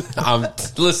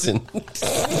 Listen,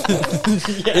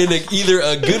 in either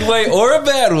a good way or a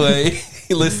bad way.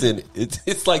 Listen,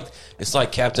 it's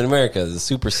like Captain America, the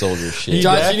super soldier shit.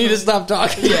 Josh, you need to stop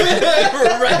talking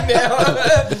right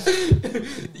now.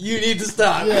 You need to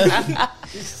stop.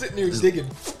 You're sitting there digging.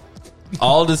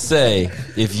 All to say,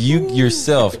 if you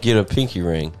yourself get a pinky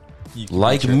ring, You can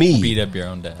like me, beat up your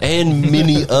own dad. and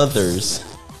many others,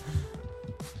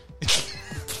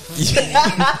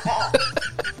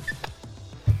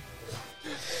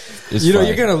 it's You know, fine.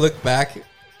 you're gonna look back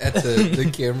at the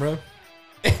camera,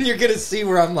 and you're gonna see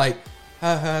where I'm like,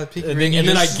 ha ha, pinky And ring, then and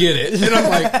you then I just- get it, and I'm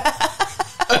like,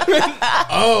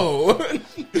 oh,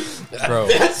 Bro,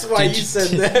 that's why did you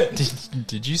said that.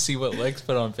 Did you see what Lex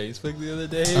put on Facebook the other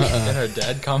day? And her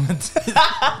dad commented.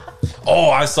 Oh,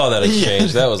 I saw that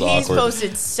exchange. That was He's awkward.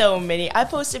 posted so many. I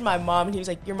posted my mom, and he was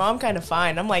like, "Your mom kind of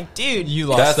fine." I'm like, "Dude," You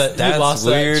lost That's that. You lost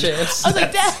weird. that chance. I was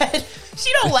like, "Dad,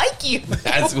 she don't like you."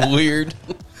 That's weird.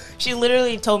 She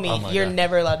literally told me, Oh my "You're God.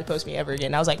 never allowed to post me ever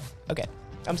again." I was like, "Okay,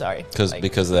 I'm sorry." Like,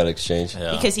 Because of that exchange.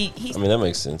 Yeah. because he I mean, that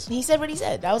makes sense. he said what he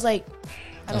said. I was like,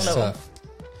 I don't That's know. tough.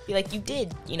 Be like, you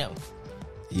did, date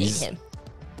He's him.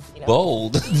 You know?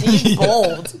 bold. He's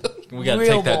bold. we got to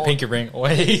Real take that bold. pinky ring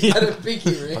away. Had a pinky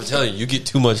ring. I'm telling you, you get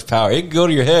too much power. It can go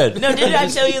to your head. No, didn't I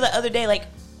tell you the other day? Like,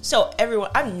 so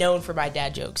everyone, I'm known for my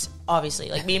dad jokes. Obviously,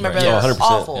 like me and my Right. brother Yeah, are 100%.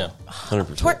 awful. Yeah.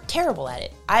 100%. Terrible at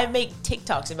it. I make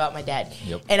TikToks about my dad,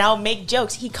 Yep. and I'll make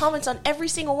jokes. He comments on every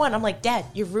single one. I'm like, Dad,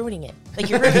 you're ruining it. Like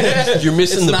you're ruining it. You're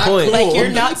missing It's the not point. cool. Like you're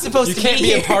not supposed You to can't be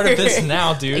here. a part of this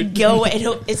now, dude. And go.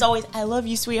 And it's always, I love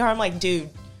you, sweetheart. I'm like, dude,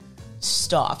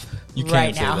 stop. You can't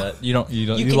right say now. that. You don't.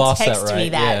 You You can lost text that right. me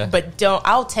that, Yeah. but don't.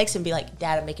 I'll text and be like,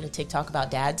 Dad, I'm making a TikTok about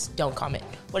dads. Don't comment.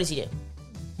 What does he do?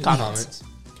 Comments.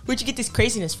 Where'd you get this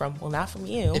craziness from? Well, not from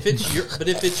you. If it's your,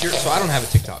 so I don't have a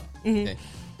TikTok. Okay.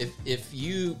 If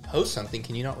you post something,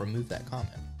 can you not remove that comment?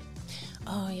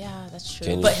 Oh yeah, that's true.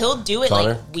 Can you? But he'll do it Connor,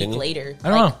 like can week you? later. I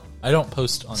don't Like, know. I don't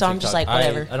post on So TikTok. I'm just like,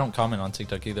 whatever. I don't comment on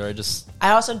TikTok either. I just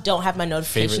I also don't have my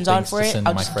notifications on things for to it. send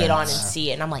I'll my just get on and friends. see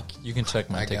it, and I'm like, you can check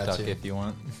my I got TikTok you. if you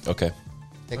want. Okay.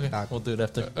 Okay, TikTok. we'll do it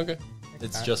after. Okay.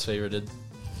 It's just favorited.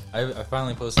 I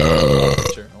finally posted a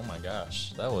picture. Oh my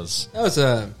gosh, that was That was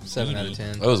a 7 out of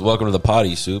 10. That was welcome to the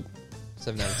potty soup.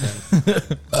 7 out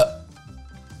of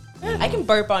 10. I can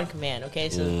burp on command. Okay,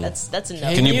 so that's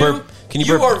enough. Can you burp? Can you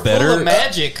burp are better? full of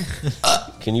magic.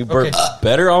 Can you burp Okay.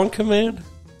 better on command?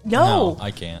 No,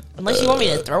 I can't. unless you want me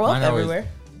to throw up Mine always- everywhere.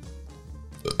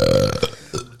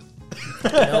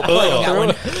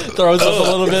 Throws up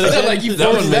a little bit. Again. Like you That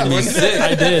one forced made that me one. sick.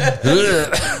 I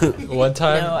did. One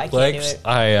time, No, I can't Lex, do it.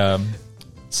 I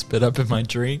spit up in my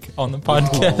drink on the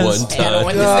podcast. One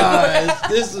time. Guys,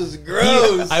 this is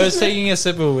gross. I was taking a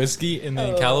sip of whiskey, and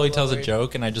then Oh, Calloway tells a Lord.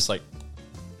 joke, and I just like.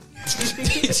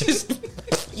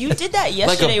 You did that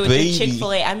yesterday with your baby.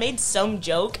 Chick-fil-A. I made some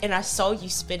joke, and I saw you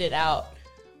spit it out.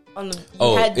 On the, you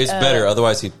Oh, had, it's better.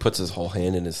 Otherwise, he puts his whole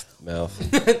hand in his mouth.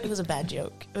 It was a bad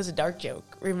joke. It was a dark joke.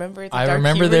 Remember? The I dark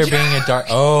remember humor there joke? being a dark.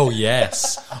 Oh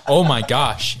yes. Oh my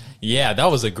gosh. Yeah, that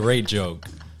was a great joke.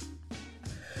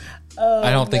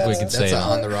 I don't think we can say That's that.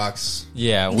 on the rocks.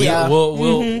 Yeah, Yeah.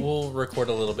 we'll record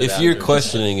a little bit. If you're after.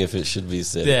 questioning if it should be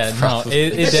said, Yeah, no,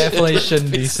 it definitely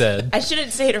shouldn't be said. I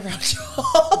shouldn't say it around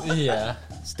y'all. Yeah.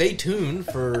 Stay tuned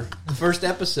for the first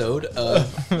episode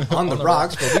of On the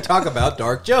Rocks, where we talk about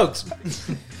dark jokes.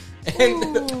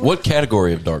 And what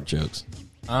category of dark jokes?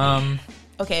 Okay,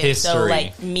 so History.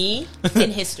 like me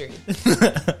in history.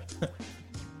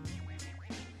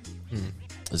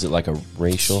 Is it like a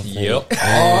racial thing? Yep.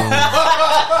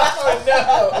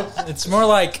 It's more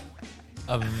like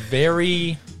a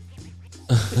very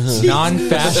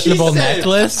non-fashionable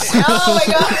necklace. Oh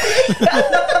my god!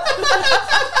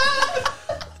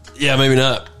 Yeah, maybe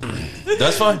not.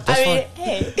 That's fine. That's I mean, fine.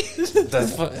 hey,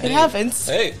 That's fine. it happens.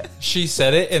 Hey, She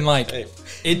said it, and like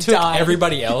it took Died.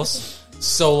 everybody else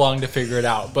so long to figure it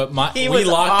out. But He we was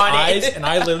locked on it. eyes, and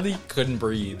I literally couldn't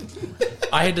breathe.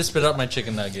 I had to spit out my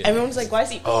chicken nugget. Everyone's like, "Why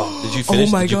is he?" did you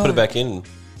finish? my Did you put God. it back in?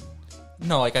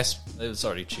 No, like it was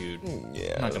already chewed.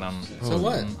 Yeah. I'm not gonna. So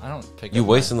what? I don't pick. You up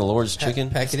wasting the Lord's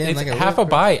chicken? pack it in It's like a half a real-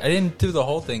 bite. I didn't do the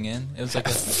whole thing in. It was like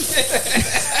a,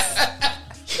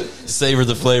 Savor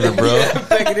the flavor, bro.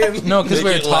 Pack it in. no, because we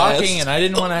Make were it last. talking, and I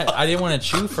didn't want to. I didn't want to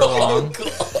chew for long.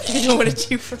 You don't want to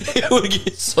chew for. It would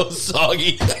get so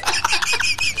soggy.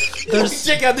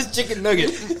 Check out this chicken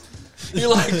nugget. You're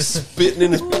like spitting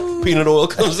and his peanut oil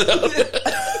comes out.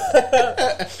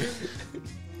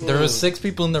 There was 6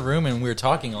 people in the room, and we were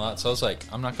talking a lot. So I was like,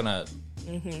 I'm not gonna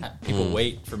have people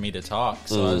wait for me to talk.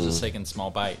 So I was just taking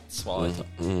small bites while I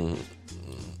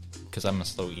because I'm a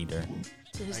slow eater.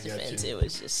 to his I got defense, you. it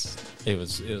was just It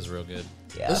was real good.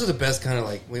 yeah. Those are the best kind of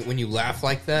like when you laugh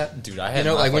like that. Dude, I had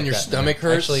like laughed when your that, stomach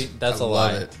man. hurts. Actually, that's I a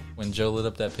love lie. it. When Joe lit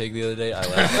up that pig the other day, I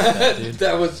laughed like that, dude.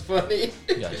 That was funny.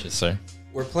 Gotcha, sir.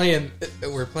 We're playing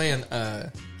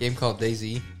a game called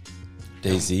DayZ.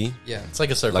 Daisy, Yeah. It's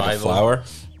like a survival. like a flower.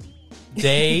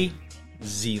 Day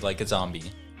Z, like a zombie.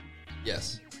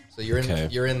 Yes. So you're in Okay.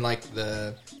 you're in like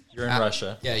the You're in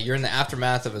Russia. Yeah, you're in the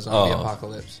aftermath of a zombie Oh.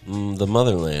 apocalypse, The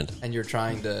motherland. and you're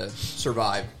trying to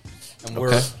survive. And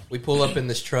Okay. we pull up in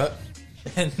this truck.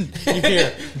 And you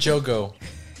hear Joe go,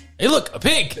 "Hey, look, a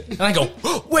pig!" And I go,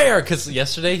 "Where?" Because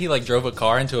yesterday he like drove a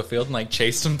car into a field and like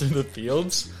chased him through the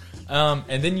fields.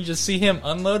 And then you just see him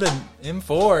unload an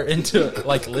M4 into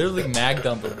like literally mag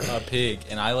dump a pig,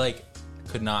 and I like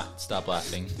could not stop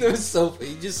laughing. It was so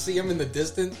you just see him in the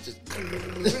distance, just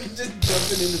jumping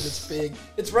into this pig.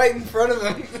 It's right in front of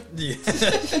him. Yeah.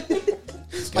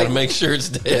 Gotta make sure it's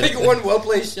dead. Like one well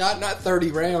placed shot, not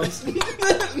 30 rounds.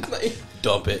 Like,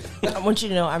 Dump it. I want you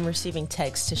to know I'm receiving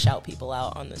texts to shout people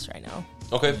out on this right now.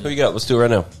 Okay, who you got? Let's do it right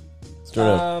now. Let's do it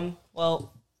now.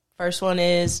 Well, first one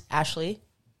is Ashley.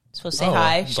 Supposed to say Oh,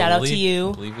 hi. Shout out to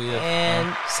you. believe we have-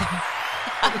 And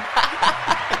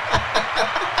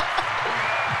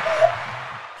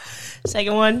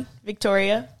second one,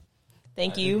 Victoria.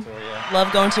 Thank you. Victoria.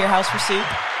 Love going to your house for soup.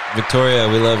 Victoria,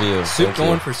 we love you. soup Thank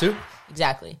going you. for soup?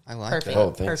 Exactly. I like Perfect. that.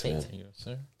 Oh, thanks, Perfect. man. There you go,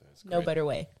 sir. No better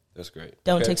way. That's great.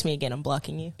 Don't Okay. text me again. I'm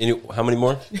blocking you. How many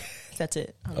more? That's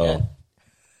it. I'm Oh. done.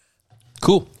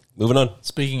 Cool. Moving on.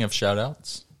 Speaking of shout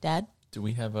outs, Dad? do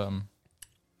we have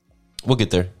We'll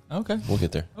get there. Okay. We'll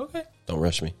get there. Okay. Don't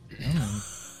rush me.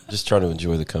 Just try to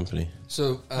enjoy the company.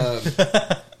 So,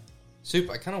 soup.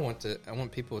 I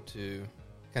want people to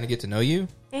kind of get to know you,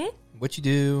 what you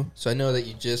do. So I know that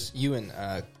you and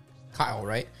Kyle,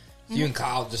 right? So you and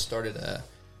Kyle just started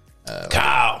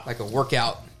like a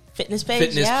workout Fitness page?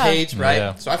 fitness Yeah. page, right?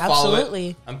 Yeah. So I follow Absolutely.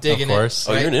 it. I'm digging Of course.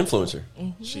 Oh, it. you're right? an influencer.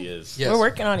 She is. Yes. We're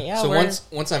working on it. Yeah. So we're-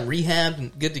 once I'm rehabbed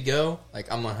and good to go, like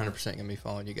I'm 100% gonna be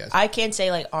following you guys. I can say,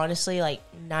 like, honestly, like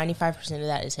 95% of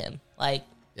that is him. Like,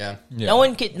 Yeah. Yeah. no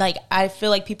one could, like, I feel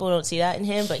like people don't see that in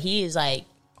him, but he is, like,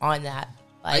 on that.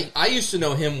 Like, I used to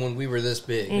know him when we were this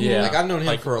big. Yeah. Like I've known him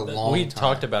Like, for a long we time.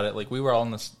 talked about it. Like we were all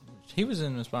in this. He was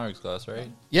in Miss Myers' class, right?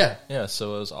 Yeah. Yeah.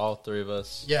 So it was all three of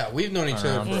us. Yeah, we've known each other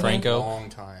Around for Franco. a long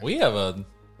time. We have a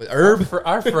With Herb? for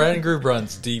our friend group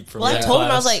runs deep from. well, I that told him,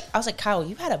 class. I was like, Kyle,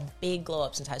 you've had a big glow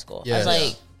up since high school. Yeah. I was like,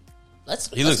 Yeah. let's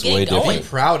He let's looks get way it going. different. I'm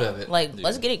proud of it. Like,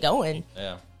 let's get it going.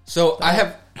 Yeah. So I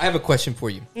have a question for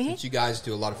you. Since you guys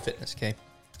do a lot of fitness, okay?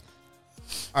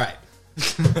 All right.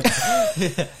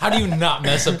 How do you not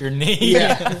mess up your knee?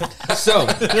 Yeah. So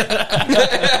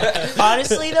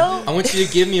Honestly, though, I want you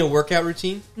to give me a workout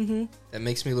routine that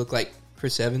makes me look like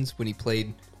Chris Evans when he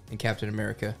played in Captain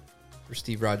America for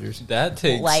Steve Rogers. That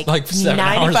takes like, like 7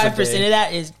 hours a 95% day. of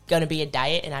that is going to be a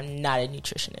diet, and I'm not a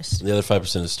nutritionist. The other 5%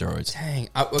 is steroids. Dang.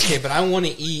 Okay, but I want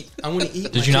to eat. Did my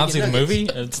you not see chicken the nuggets. movie?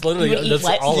 It's literally You would eat that's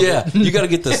what? all of Yeah, it. you got to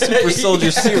get the super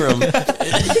soldier serum.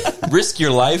 Risk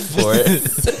your life for it.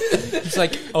 It's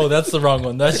like, oh, that's the wrong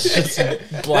one. That's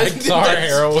just black tar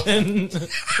heroin.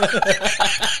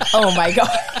 Oh, my God.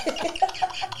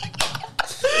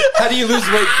 How do you lose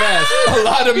weight fast? A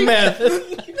lot of meth.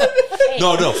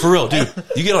 No, for real, dude.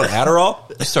 You get on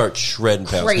Adderall, you start shredding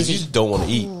pounds because Crazy. you just don't want to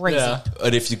eat. Crazy. Yeah.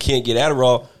 And if you can't get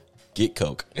Adderall, get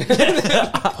Coke.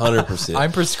 100%.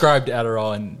 I'm prescribed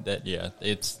Adderall, and that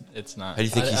it's not. How do you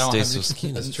think I he don't stays have so the-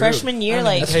 skinny? That's true. Freshman year,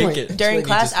 like, take it. during That's why you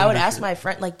class, just I would don't ask make my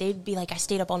friend, like, they'd be like, I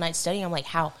stayed up all night studying. I'm like,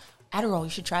 how? Adderall, you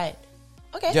should try it.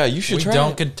 Okay. Yeah, you should We try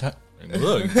don't it.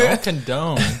 don't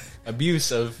condone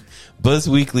abuse of. Buzz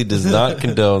Weekly does not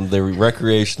condone the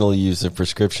recreational use of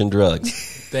prescription drugs.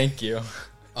 Thank you.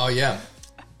 Oh yeah,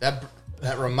 that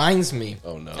reminds me.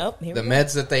 Oh, no. Oh, here The we go.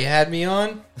 meds that they had me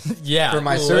on Yeah, for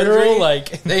my literal, surgery,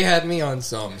 like they had me on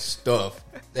some stuff.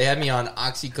 They had me on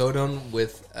oxycodone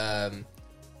with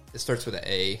it starts with an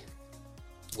A,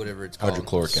 whatever it's called.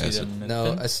 Hydrochloric acid. No,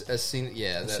 yeah, that stuff.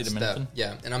 Acetaminophen?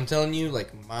 Yeah, and I'm telling you,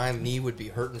 like my knee would be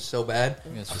hurting so bad.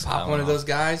 It's I just pop one of Tylenol. those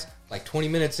guys. Like 20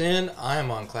 minutes in, I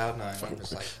am on cloud nine. I'm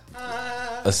just like,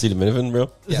 Acetaminophen,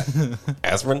 bro? yeah,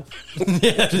 Aspirin?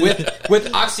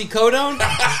 with oxycodone.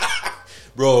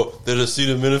 Bro, that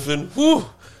acetaminophen, whew.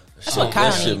 That's what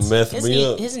Kyle That shit needs. messed His me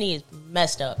knee, up. his knee is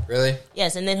messed up. Really?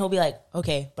 Yes, and then he'll be like,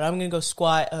 okay, but I'm going to go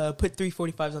squat, put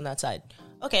 345s on that side.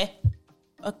 Okay.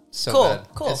 So Cool, bad.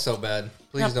 cool. It's so bad.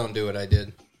 Please Yeah. don't do what I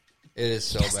did. It is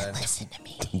so bad. Listen to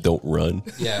me. Don't run.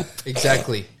 Yeah,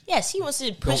 exactly. Yes, he wants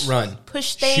to push, run.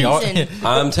 push things, Y'all- and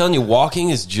I'm telling you, walking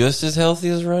is just as healthy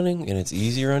as running, and it's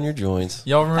easier on your joints.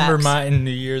 Y'all remember Facts. my New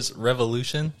Year's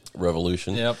revolution?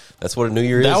 Revolution. Yep. That's what a New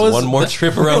Year is. That was- One more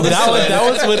trip around the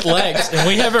That was with Lex, and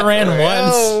we haven't ran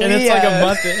once, and it's like a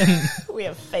month in. we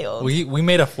have failed. We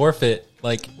made a forfeit.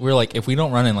 Like, we're like, if we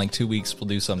don't run in like 2 weeks, we'll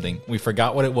do something. We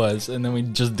forgot what it was, and then we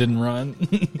just didn't run.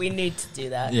 We need to do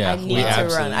that. Yeah, I we need to run.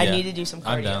 absolutely- I yeah. need to do some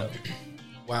cardio. I'm down.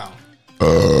 Wow.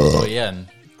 Oh yeah, and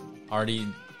already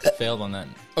failed on that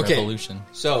Okay. revolution.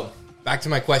 So, back to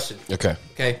my question. Okay.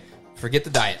 Okay. Forget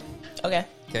the diet. Okay.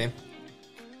 Okay.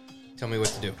 Tell me what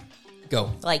to do.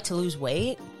 Go. Like to lose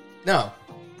weight? No.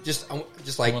 Just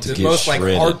like Want the to get most like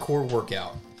shredded. hardcore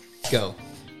workout. Go.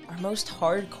 Our most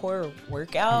hardcore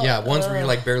workout? Yeah, ones where you're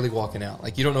like barely walking out.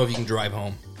 Like you don't know if you can drive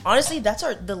home. Honestly, that's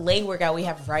the leg workout we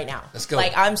have right now. Let's go.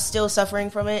 Like I'm still suffering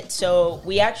from it. So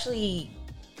we actually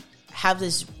have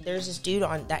there's this dude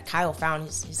on that Kyle found.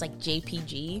 He's like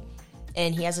JPG,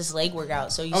 and he has this leg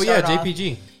workout. So you Oh yeah, start off-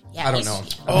 JPG. Yeah, I don't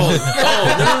he's- know.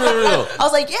 No. I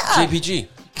was like, yeah. JPG.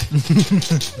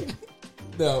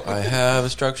 No. I have a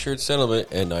structured settlement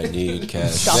and I need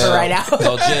cash. Stop it right now.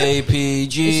 Call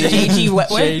JPG. JG what?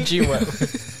 JG, what?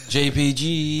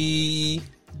 JPG.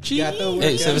 Got the workout.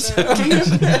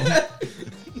 877.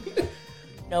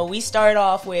 No, we start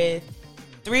off with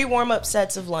 3 warm-up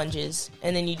sets of lunges,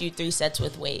 and then you do 3 sets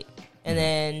with weight. And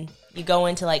then you go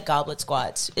into, like, goblet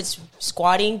squats. It's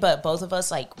squatting, but both of us,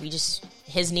 like,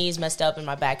 his knee is messed up and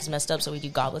my back is messed up, so we do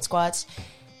goblet squats.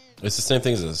 It's the same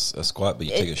thing as a squat, but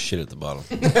you take a shit at the bottom.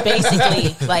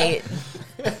 Basically, like,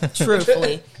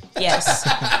 truthfully, yes.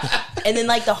 And then,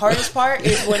 like, the hardest part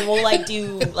is when we'll, like,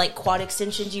 do, like, quad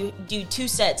extensions. You do 2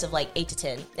 sets of, like, 8 to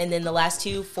 10, and then the last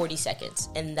 2, 40 seconds.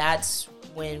 And that's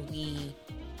when we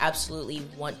absolutely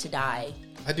want to die,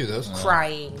 I do those.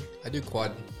 crying, I do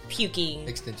quad puking.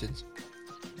 extensions.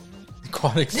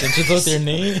 Quad extensions with your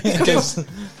knee.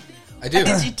 I do.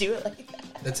 Did you do it like that?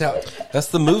 That's how. That's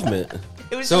the movement.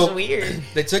 It was So- just weird.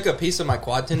 They took a piece of my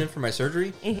quad tendon for my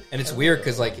surgery, and it's weird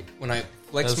because like when I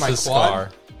flex That's my his quad,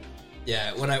 scar.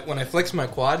 yeah, when I flex my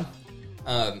quad,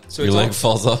 so Your it's leg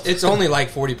falls off. It's only like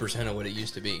 40% of what it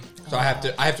used to be, so I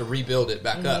have to rebuild it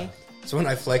back up. So when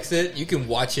I flex it, you can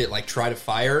watch it like try to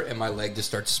fire, and my leg just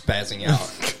starts spazzing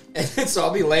out. And so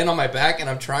I'll be laying on my back, and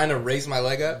I'm trying to raise my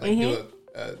leg up, like do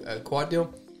a quad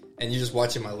deal, and you're just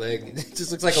watching my leg. It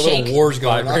just looks like a Shake. little war's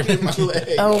going on Vibrating. in my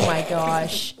leg. Oh my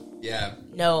gosh. Yeah.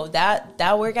 No,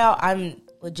 that workout, I'm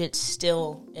legit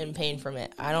still in pain from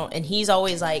it. And he's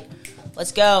always like,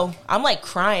 let's go. I'm like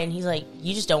crying. He's like,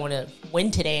 you just don't want to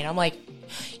win today. And I'm like,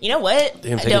 you know what?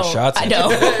 Damn, I taking don't. shots I at know.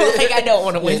 Like, I don't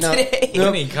want to win no. today.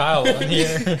 We need Kyle on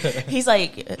here. He's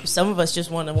like, some of us just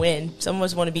want to win. Some of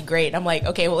us want to be great. I'm like,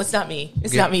 okay, well, it's not me.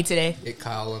 It's Yeah. not me today. Get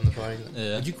Kyle on the phone. He's like,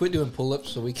 Yeah. Would you quit doing pull-ups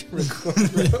so we can record?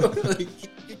 Bro? Like,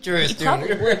 get your ass down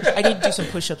Probably here. would. I need to do some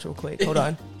push-ups real quick. Hold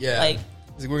on. Yeah. Like,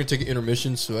 He's like, we're gonna take an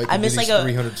intermission so I I can miss do like these a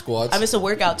 300 squats. I miss a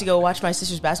workout to go watch my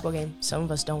sister's basketball game. Some of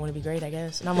us don't want to be great, I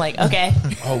guess. And I'm like, okay.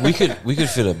 Oh, we could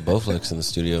fit a Bowflex in the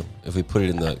studio if we put it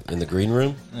in the green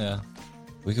room. Yeah.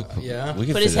 We could Yeah. we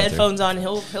could Put fit his it out there. headphones on.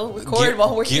 He'll record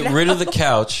while working Get rid out. of the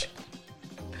couch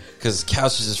because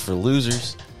couch is just for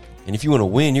losers. And if you want to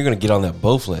win, you're going to get on that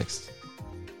Bowflex.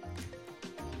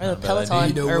 Or the bad Peloton idea.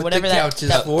 You know or what whatever the that. couch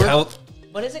is for?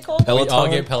 What is it called? Pel- We all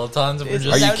Peloton? get Pelotons and we're Is- Are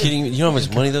just... you that- kidding me? You know how much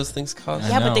money those things cost?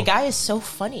 Yeah, I but the know. guy is so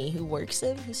funny who works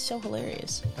them. He's so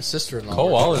hilarious. My sister-in-law. Cole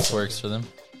works- Wallace works for them.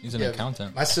 He's an Yeah,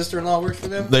 accountant. My sister-in-law works for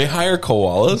them. They hire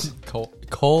koalas.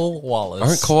 Cole Wallace.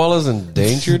 Aren't koalas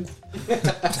endangered?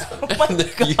 Oh my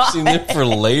They're using them for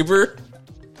labor?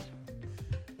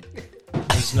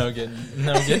 There's no getting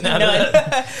out of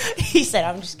that. He said,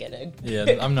 I'm just gonna. Yeah,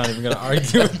 I'm not even going to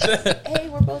argue with that. Hey,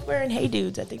 we're both wearing hey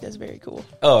dudes. I think that's very cool.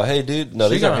 Oh, hey, dude. No,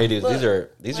 these She's aren't on- hey dudes.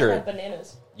 These Mine are have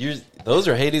bananas. those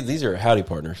are hey dudes. These are howdy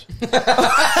partners.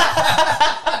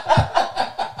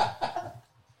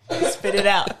 Spit it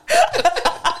out.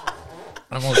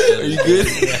 I'm almost dead. Are you good?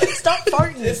 Stop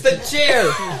farting. It's the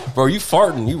chair. Bro, you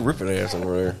farting. You ripping ass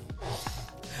over there.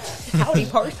 Howdy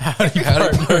part. Howdy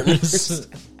partners.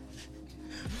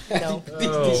 No.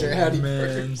 These are howdy man.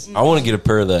 partners. I want to get a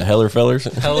pair of the Heller fellers.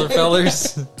 Heller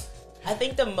fellers. I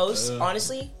think the most,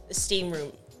 honestly, the steam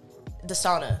room, the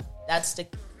sauna. That's the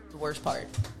worst part.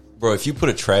 Bro, if you put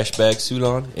a trash bag suit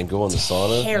on and go in the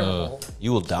sauna, Terrible.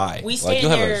 you will die. We Like, stayed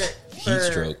you'll have there a heat for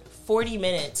stroke. 40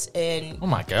 minutes, and Oh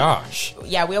my gosh.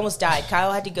 yeah, we almost died.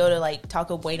 Kyle had to go to like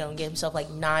Taco Bueno and get himself like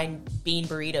 9 bean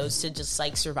burritos to just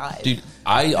like survive. Dude,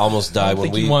 I almost died I when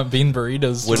think we you want bean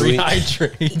burritos to when we-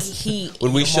 rehydrate. He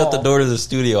when we ate shut the them door to the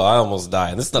studio. I almost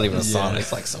died, and it's not even a sauna. Yeah.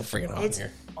 It's like so freaking all. hot It's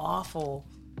here. awful.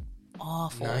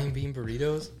 9 bean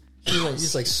burritos. He You was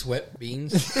just like sweat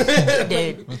beans.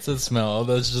 dude. What's that smell? Oh,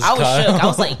 that's just I was Kyle. shook. I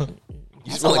was like, You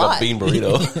that's smell a like lot. a bean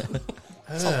burrito.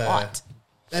 That's a lot.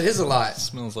 That is a lot.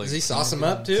 Smells like Does he sauce them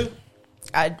up too?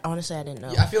 I honestly I didn't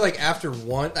know. I feel like after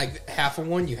one, like half of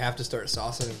one, you have to start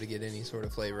saucing them to get any sort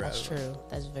of flavor That's out of them. true.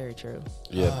 That's very true.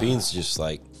 Yeah, beans just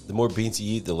like the more beans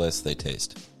you eat, the less they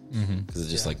taste because it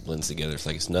just like blends together. It's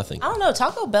like it's nothing. I don't know.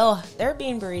 Taco Bell, their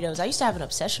bean burritos. I used to have an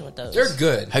obsession with those. They're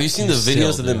good. Have you seen the Still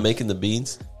videos of them do. making the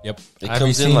beans? Yep. It Have you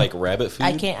comes in seen- like rabbit food.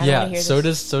 I can't. I don't Yeah. want to hear So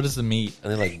this. does the meat.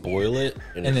 and they like boil it,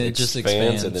 and And it then it just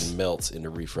expands and expands. then melts into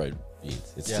refried beans.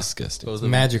 It's Yeah. disgusting. Goes It's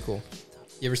in- magical.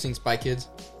 You ever seen Spy Kids?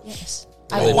 Yes,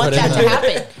 Oh, I want put it that in to the-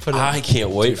 happen. Put it- I can't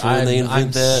wait for when they invent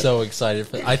I'm that. so excited.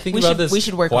 I think We about should- this we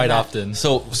should work on quite that. often.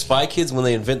 So Spy Kids, when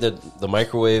they invent the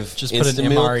microwave Just put an Instant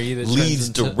Meal, MRE that turns leads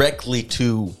into- directly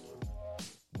to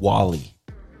Wally.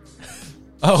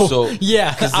 Oh, So-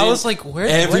 yeah. 'cause I then was like, where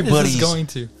is everybody's this going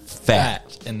to?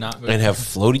 Fat And not and have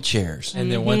floaty chairs.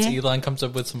 And then once Elon comes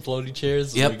up with some floaty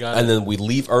chairs, we Yep. got And it. then we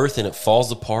leave Earth and it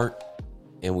falls apart,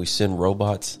 and we send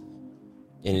robots.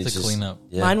 And it's To just clean up.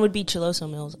 Yeah. Mine would be Chiloso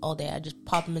meals all day. I just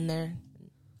pop them in there.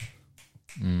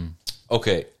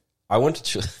 Okay, I went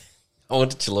to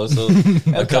Chiloso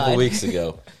a couple God. weeks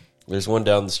ago. There's one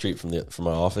down the street from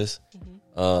my office,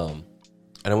 and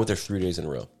I went there 3 days in a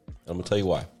row. I'm gonna tell you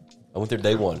why. I went there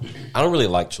day one. I don't really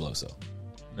like Chiloso.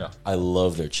 Yeah. I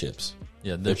love their chips.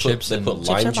 Yeah, They the chips They and, put Chips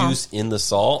lime are bomb. juice in the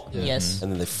salt, Yes.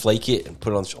 and then they flake it and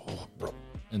put it on. Oh, bro,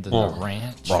 and then the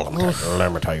ranch.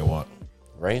 let me tell you what.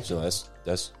 Ranch? No,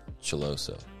 that's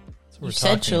Chiloso. You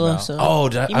said Chiloso. Oh,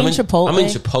 did I, You mean in, Chipotle? I'm in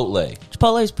Chipotle.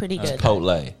 Chipotle is pretty good.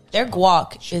 Chipotle. Their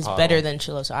guac is better than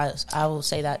Chiloso. I will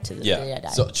say that to the day I die.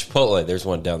 So Chipotle, there's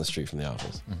one down the street from the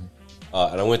office,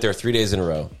 and I went there 3 days in a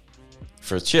row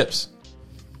for chips.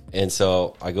 And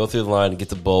so I go through the line and get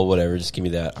the bowl, whatever. Just give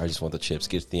me that. I just want the chips.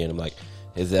 Get to the end. I'm like,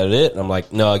 is that it? And I'm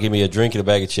like, no, give me a drink and a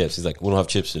bag of chips. He's like, we don't have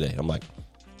chips today. I'm like,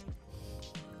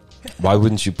 why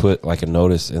wouldn't you put like a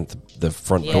notice at the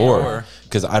front Yeah. door?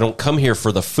 Because I don't come here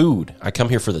for the food. I come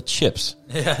here for the chips.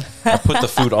 Yeah. I put the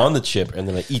food on the chip and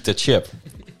then I eat the chip.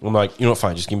 I'm like, you know what,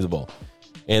 fine, just give me the bowl.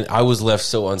 And I was left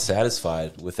so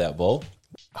unsatisfied with that bowl.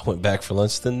 I went back for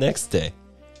lunch the next day.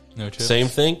 No chips. Same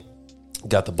thing.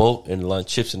 Got the bowl and lunch,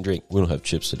 chips and drink. We don't have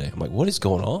chips today. I'm like, what is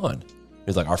going on?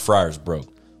 He's like, our fryer's broke.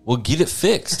 Well, get it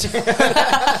fixed.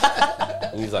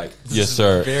 And he's like, yes,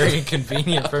 sir. Very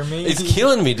inconvenient for me. It's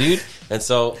killing me, dude. And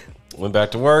so went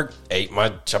back to work, ate my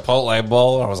Chipotle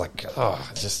bowl. I was like, oh,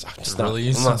 I'm just Really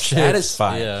not, some I'm not chips.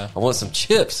 satisfied. Yeah. I want some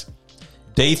chips.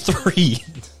 Day 3,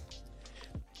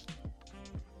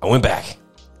 I went back,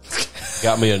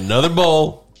 got me another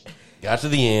bowl. Got to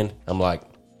the end. I'm like,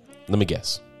 let me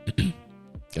guess.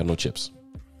 Got no chips.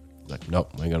 He's like,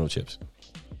 nope, I ain't got no chips.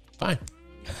 Fine.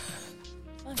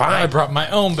 I Fine. brought my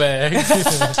own bag.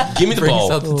 Give me the Brings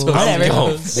bowl. out the I'm Whatever.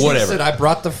 gone. He Whatever. said, I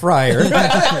brought the fryer. Make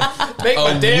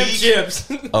my A damn week-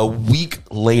 chips. A week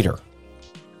later,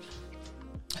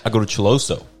 I go to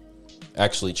Chiloso.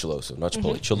 Actually, Chiloso, not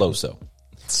Chipotle. Chiloso.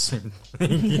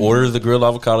 Order the grilled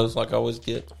avocados like I always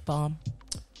get. Bomb.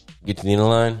 Get to the end of the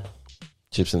line,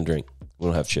 chips and a drink. We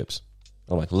don't have chips.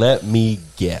 I'm like, let me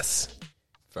guess.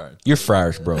 Fried. Your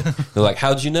fryer's broke. They're like,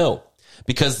 how'd you know?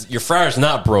 Because your fryer's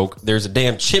not broke. There's a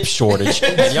damn chip shortage.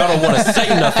 And y'all don't want to say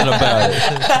nothing about it.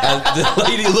 And the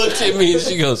lady looked at me and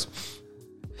she goes,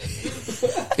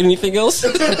 anything else?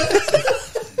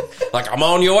 Like, I'm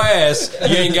on your ass.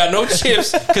 You ain't got no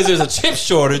chips because there's a chip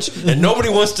shortage and nobody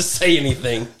wants to say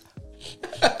anything.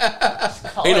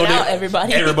 Call it out,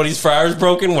 everybody. Everybody's fryer's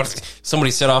broken. What?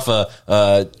 Somebody set off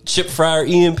a chip fryer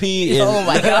EMP. And Oh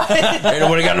my god. ain't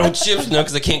nobody got no chips now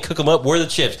because they can't cook them up. Where are the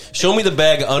chips? Show me the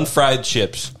bag of unfried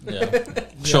chips. Yeah.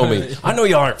 Show me. I know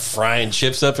y'all aren't frying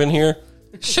chips up in here.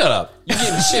 Shut up. You're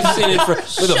getting chips in it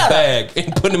with a bag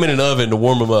and putting them in an oven to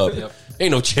warm them up. Yep.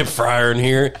 Ain't no chip fryer in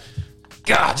here.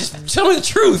 God, just tell me the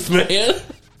truth, man.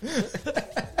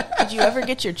 Did you ever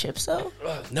get your chips though?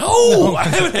 No, I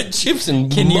haven't had chips in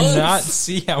Can you months. not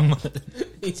see how much?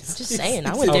 Just saying.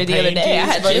 I went there the other day. I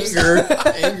had chips.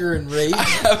 Anger and rage. I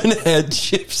haven't had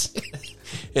chips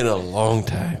in a long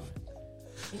time.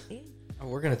 Oh,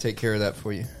 we're going to take care of that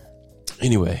for you.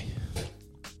 Anyway.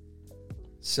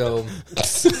 So,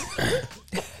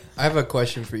 I have a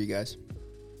question for you guys.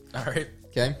 All right.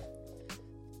 Okay.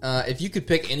 If you could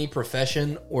pick any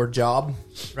profession or job,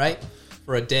 right,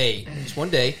 for a day, just one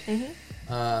day,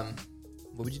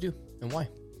 what would you do and why?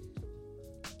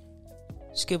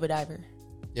 Scuba diver.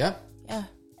 Yeah? Yeah.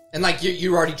 And like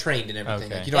you're already trained and everything.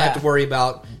 Okay. Like, you don't have to worry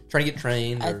about trying to get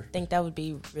trained. I Or... think that would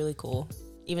be really cool.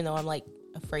 Even though I'm like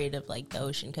afraid of like the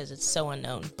ocean because it's so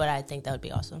unknown, but I think that would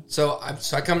be awesome. So I'm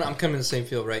coming in the same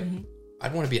field, right?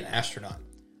 I'd want to be an astronaut.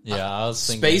 Yeah, I was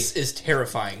thinking. Space is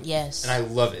terrifying. Yes. And I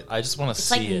love it. I just want to It's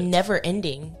see like it. never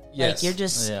ending. Yes. Like you're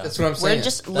just Yeah. That's what I'm saying. we're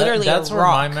just literally That's a where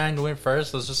my rock. mind went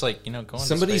first. I was just like, going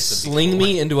Somebody to space would be sling cool.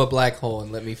 me into a black hole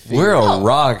and let me figure We're it a out.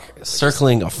 rock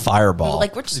circling a fireball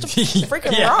Like we're just a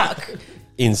freaking Yeah. rock.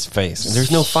 in space. And there's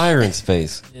no fire in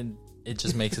space. And it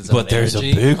just makes its But own there's a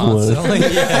energy big one. constantly.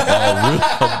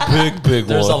 Yeah. A big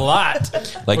There's a one. lot.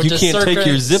 Like We're you just can't take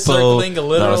your Zippo, circling a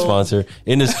little. not a sponsor,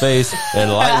 into space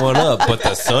and light one up, but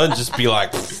the sun just be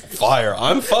like, fire,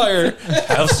 I'm fire.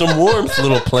 Have some warmth,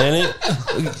 little planet.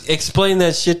 Explain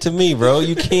that shit to me, bro.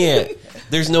 You can't.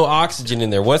 There's no oxygen in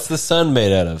there. What's the sun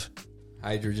made out of?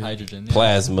 Hydrogen, Hydrogen. Yeah.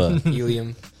 Plasma.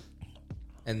 helium,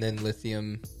 and then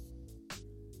lithium,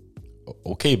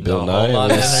 Okay, Bill No, a whole lot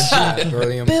Nye. of energy.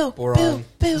 beryllium, Bill, boron.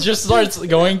 Bill. Just starts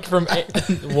going from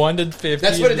 1 to 50.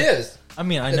 That's what it is. I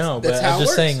mean, I That's- know, that's but how I'm it just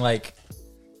works. saying, like,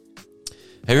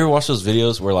 Have you ever watched those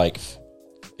videos where like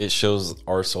it shows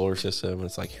our solar system and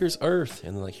it's like here's Earth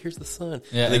and then like here's the sun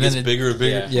Yeah, and it and gets then it- bigger and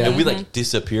bigger yeah. and we like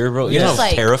disappear, bro. You Yeah. know It's how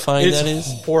like- terrifying It's that is.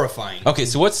 horrifying. Okay,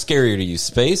 so what's scarier to you,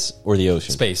 space or the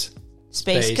ocean? space.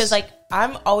 Space, Space. because like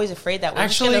I'm always afraid that we're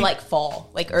Actually- just gonna like fall.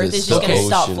 Like Earth The is just gonna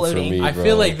stop ocean for floating. me. I bro.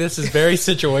 feel like this is very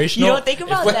situational. You don't think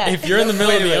about that. If you're in the middle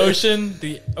of Wait a the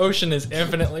minute. ocean is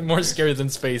infinitely more scary than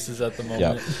space is at the Yeah,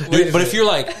 moment. dude, but if you're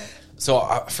like, so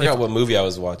I forgot what movie I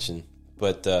was watching,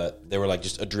 but they were like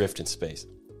just adrift in space.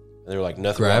 And they were like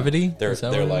nothing. Gravity? They're Is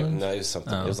that they're what it like was? no, it was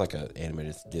something. Oh. It was like an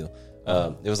animated deal.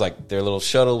 It was like their little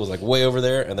shuttle was like way over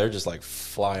there, and they're just like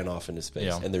flying off into space,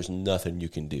 Yeah. and there's nothing you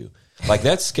can do. Like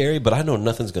that's scary, but I know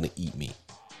nothing's gonna eat me.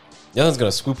 Nothing's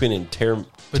gonna swoop in and tear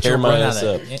But tear you'll my run ass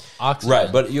out up. of oxygen.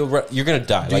 Right, but you're gonna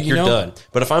die. Like you you're know- done.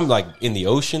 But if I'm like in the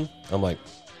ocean, I'm like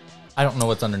I don't know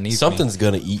what's underneath. something's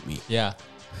gonna eat me. Yeah.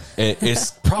 And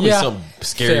it's probably Yeah. something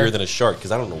scarier Fair. than a shark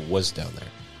because I don't know what's down there.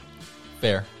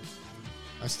 Fair.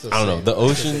 I still I don't say know. it. The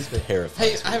ocean's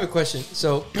terrifying. Hey, I have a question.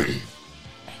 So,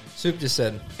 Soup just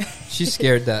said she's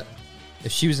scared that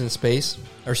if she was in space,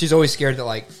 or she's always scared that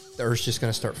like the Earth's just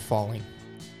gonna start falling.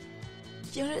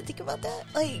 Do you want to think about that?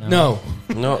 Like No,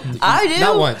 No, I do.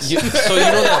 not once. so you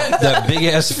know that big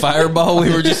ass fireball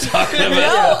we were just talking about.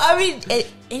 No, I mean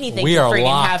anything We can are freaking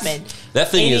locked. happen. That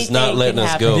thing is Anything not letting can us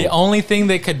happen. go. The only thing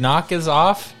that could knock us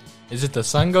off is if the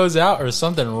sun goes out or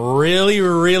something really,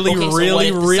 really, Okay, so what really,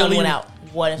 if the sun really. went out?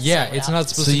 What if the Yeah, sun went it's out? not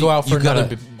supposed So to go out you for another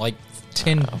gotta- like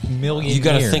 10 million. You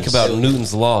got to years. think about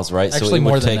Newton's laws, right? Actually, so it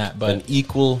more would than take that, but- an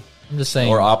equal I'm just saying.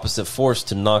 or opposite force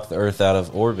to knock the Earth out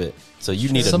of orbit. So you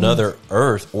need Some- another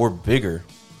Earth or bigger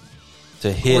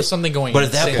to hit Or something going But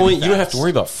at that insanely point, you don't have fast. to worry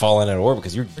about falling out of orbit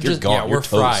because you're Just- gone. Yeah, You're we're toast.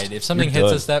 fried. If something You're hits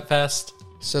done. us that fast,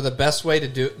 So the best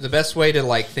way to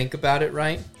like think about it,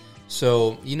 right?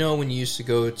 So you know when you used to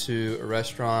go to a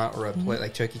restaurant or a place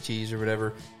like Chuck E. Cheese or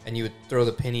whatever, and you would throw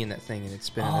the penny in that thing and it'd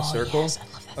spin in a circle. yes,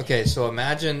 I love that. Okay, so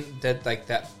imagine that like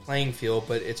that playing field,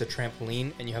 but it's a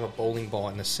trampoline, and you have a bowling ball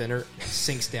in the center. It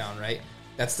sinks down, right?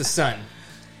 That's the sun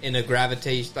in a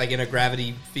gravitation, like in a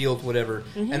gravity field, whatever.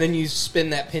 Mm-hmm. And then you spin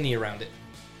that penny around it,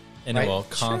 and Right. it will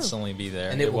constantly be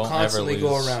there. and it will won't constantly ever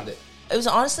go lose. around it. It was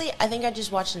honestly, I think I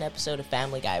just watched an episode of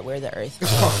Family Guy where the Earth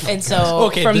fell. And so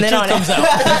Okay, from the then truth on comes out.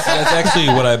 That's actually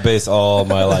what I base all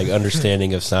my like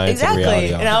understanding of science and reality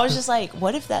exactly. on. And I was just like,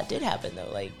 what if that did happen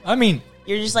though? Like I mean,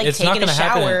 you're just like It's not taking a gonna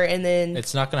happen. shower and then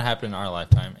it's not going to happen in our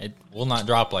lifetime. It will not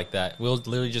drop like that. We'll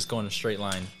literally just go in a straight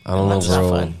line. I don't know, That's not bro.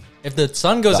 fun. If the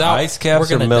sun goes The out, ice caps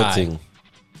we're are gonna melting. Die.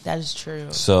 that is true.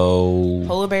 So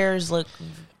Polar bears look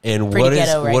and pretty what is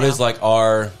ghetto right what now. is like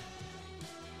our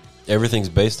everything's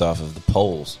based off of the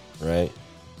poles, right?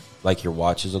 Like your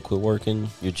watches will quit working,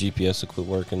 your GPS will quit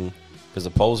working because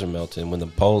the poles are melting.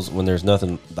 When there's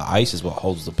nothing, the ice is what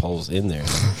holds the poles in there.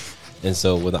 And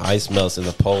so when the ice melts and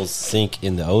the poles sink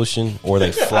in the ocean or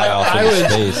they fly off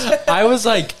into space. I was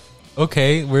like,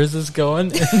 okay, where's this going?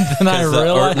 And then I 'Cause the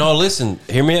realized Earth- no, listen,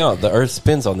 hear me out. The Earth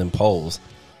spins on them poles,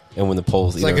 and when the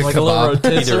poles like either a like a little kebab.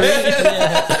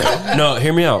 rotisserie. no,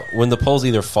 hear me out. When the poles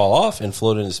either fall off and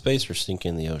float into space or sink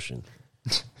in the ocean,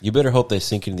 you better hope they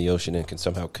sink in the ocean and can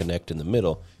somehow connect in the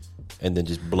middle, and then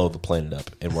just blow the planet up,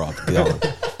 and we're all gone.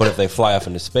 But if they fly off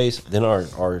into space, then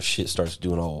our shit starts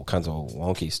doing all kinds of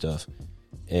wonky stuff,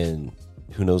 and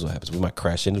who knows what happens? We might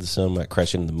crash into the sun, might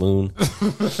crash into the moon.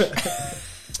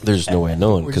 There's just no way of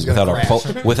knowing We're because just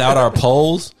gonna without our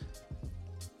poles,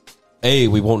 A,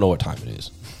 we won't know what time it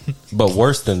is. But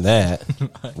worse than that,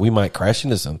 we might crash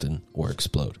into something or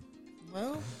explode.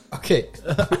 Well, Okay.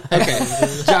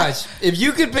 Josh, if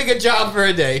you could pick a job for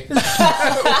a day,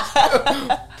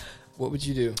 what would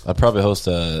you do? I'd probably host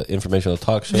a informational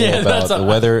talk show Yeah, about that's the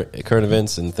weather, current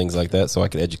events, and things like that, so I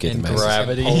could educate And the masses.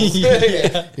 gravity.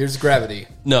 Here's gravity.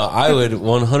 No, I would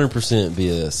 100% be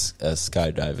a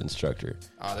skydive instructor.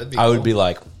 Oh, that'd be I would cool. be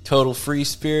like total free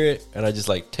spirit, and I just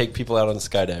like take people out on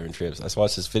skydiving trips. I just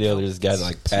watched this video. There's this guy that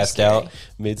like passed out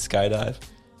mid skydive,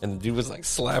 and the dude was like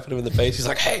slapping him in the face. He's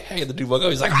like, "Hey, hey!" And the dude woke up.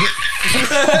 He's like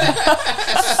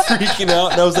freaking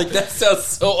out, and I was like, "That sounds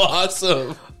so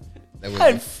awesome." That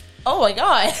would be. oh my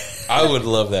god. I would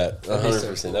love that. That'd be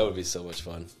so 100%. cool. That would be so much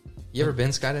fun. You ever been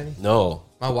skydiving? No,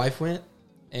 My wife went,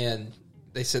 and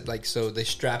they said like, so they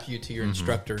strap you to your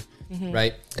instructor,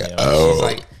 right? Yeah. She's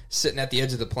like sitting at the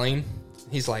edge of the plane.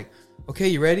 He's like, "Okay,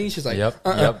 you ready?" She's like, Yep.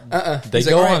 Yep. They He's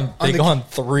go like, "All on. right, They the- go on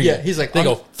 3. Yeah, he's like, they on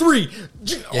go the- 3.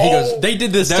 Yeah, he goes, They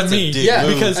did this That's to a me. dick Yeah,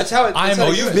 move. because that's how it- that's how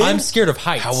you've been? I'm scared of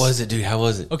heights. How was it, dude? How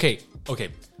was it? Okay.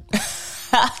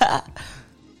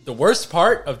 The worst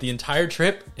part of the entire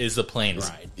trip is the plane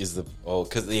ride. Is the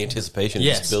because the anticipation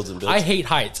Yes, just builds and builds. I hate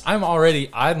heights. I'm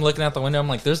looking out the window. I'm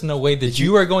like, there's no way that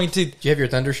you are going to. "Do you have your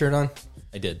Thunder shirt on?"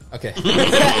 I did. Okay. So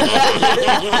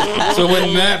it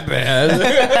wasn't that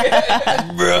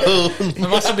bad. bro.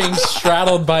 I'm also being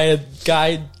straddled by a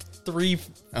guy 3-4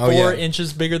 yeah.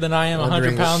 inches bigger than I am, 100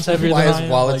 Wondering pounds heavier why than his I am.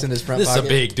 wallet's in his front This is pocket. a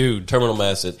big dude. Terminal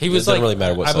mass. He was it doesn't like- really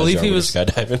matter what I size believe you are he when was- you're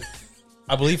skydiving.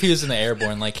 I believe he was in the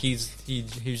airborne. Like he was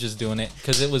just doing it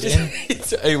because it was in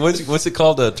Hey, what's it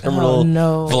called? A terminal Oh,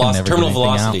 no. Never terminal do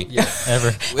anything velocity. out.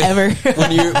 Ever. Ever.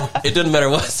 When you, it doesn't matter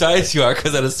what size you are,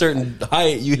 because at a certain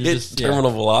height you hit just- yeah.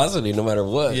 terminal velocity no matter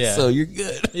what. Yeah. So you're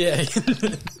good. Yeah.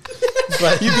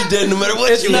 But you'd be dead no matter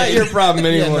what. It's you not hit. your problem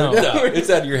anymore. no. No, it's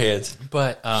out of your hands.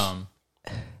 But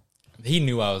he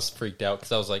knew I was freaked out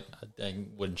because I was like, I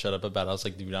wouldn't shut up about it. I was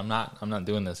like, dude, I'm not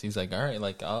doing this. He's like, all right,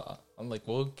 like I'm like,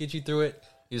 we'll get you through it.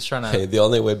 He was trying to. Hey, the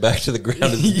only way back to the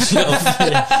ground is the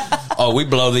jump. Oh, we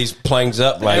blow these planes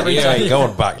up like Every you time. ain't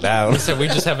going back down. He said we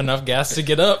just have enough gas to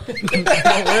get up. Don't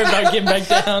worry about getting back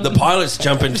down. The pilot's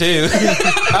jumping too.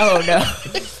 Oh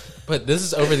no. But this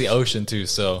is over the ocean too.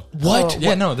 So What?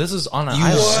 Yeah, no, this is on an You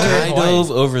island.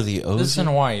 skydove over the This is in ocean?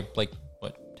 Hawaii. Like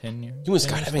what? 10 years? You went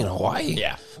 10 years? skydiving in Hawaii?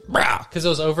 Yeah, Brah. because it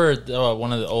was over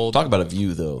one of the old. Talk about a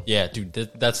view, though. Yeah, dude,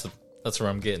 that's where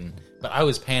I'm getting. But I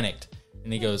was panicked,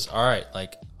 and he goes, "All right,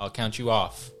 like I'll count you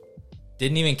off."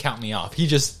 Didn't even count me off. He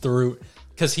just threw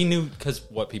because he knew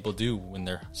what people do when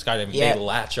they're skydiving. Yeah. They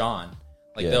latch on,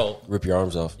 like Yeah. they'll Rip your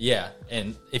arms off. yeah.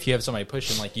 And if you have somebody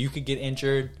pushing, like you could get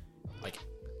injured. Like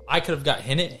I could have got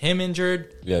him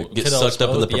injured. Yeah, get Could have sucked up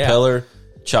in the both, yeah. propeller,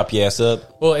 chop your ass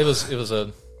up. Well, it was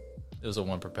a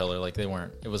one propeller. Like it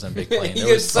wasn't a big plane. You There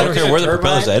get was, I don't care where the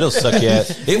propeller's at. It'll suck your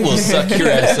ass. It will suck your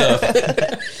ass up.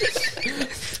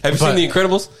 Have you seen The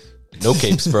Incredibles? No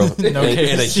capes, bro. No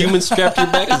capes. And a human strapped to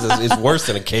your back is worse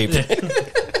than a cape.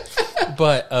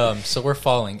 But so we're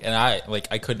falling, and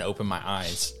I couldn't open my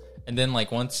eyes. And then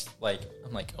once I'm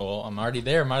like, oh, I'm already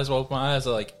there. Might as well open my eyes.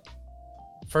 I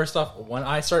first off, one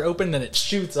eye start open, then it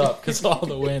shoots up because of all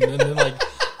the wind, and then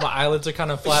my eyelids are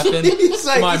kind of flapping.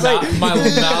 My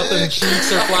mouth and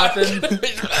cheeks are flapping.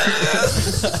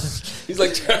 He's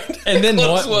like trying to And then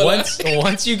close one eye.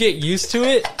 once you get used to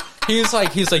it, he's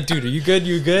like, dude, are you good?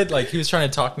 You good? Like he was trying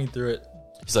to talk me through it.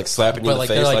 He's like slapping you But in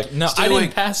the they're face. like, no, stay I didn't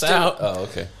awake, pass stay out. awake. Oh,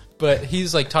 okay. But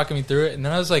he's talking me through it, and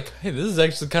then I was like, hey, this is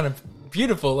actually kind of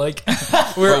beautiful. Like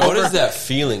Bro, what is that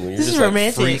feeling when you're This just is like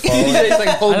romantic. free He's falling? like,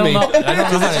 hold I don't me. know. I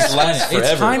don't know how to explain it. It's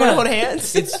forever. kind Hold of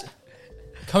hands. it's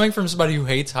coming from somebody who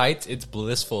hates heights. It's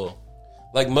blissful.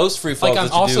 Like most free falls I'm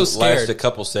that you also do scared. last a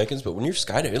couple seconds, but when you're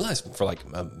skydiving, it lasts for like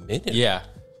a minute. Yeah,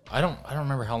 I don't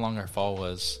remember how long our fall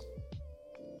was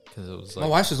because it was My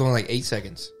wife's was only 8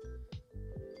 seconds.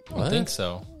 I don't think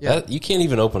so. That, you can't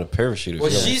even open a parachute. If Well,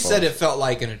 you're she on said fall. it felt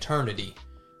like an eternity,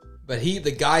 but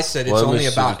the guy said it's One, only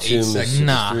Mississippi about 8 two, seconds. Mississippi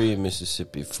Nah. 3,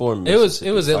 Mississippi 4, It was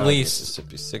Mississippi at 5, least-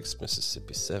 Mississippi 6,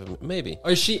 Mississippi 7, maybe.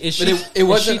 Or is she? it Is she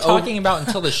wasn't talking about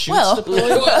until the shoots Well.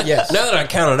 deployed? Yes. Now that I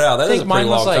count it out, that I is think a pretty mine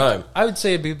was long time. I would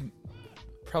say it'd be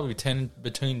probably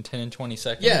between 10 and 20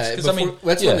 seconds. Yeah, because I mean,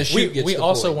 that's when the shoot gets we deployed.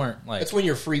 also weren't That's when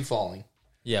you're free falling.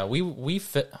 yeah, we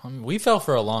fell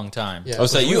for a long time. Yeah. I would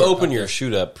say we you were open up your there.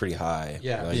 chute up pretty high.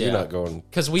 Yeah. Like, Yeah. You're not going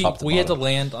Because we top to had to bottom.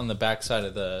 land on the backside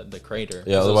of the crater.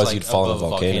 Yeah, 'Cause it was, otherwise you'd fall in a above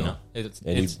volcano. It's,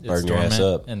 And you'd it's burn your ass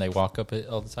dormant, up. and they walk up it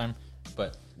all the time.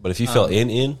 But But if you fell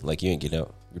in, like you ain't getting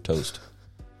out. You're toast.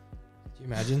 you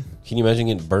imagine? Can you imagine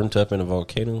getting burnt up in a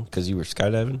volcano because you were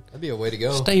skydiving? That'd be a way to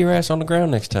go. Stay your ass on the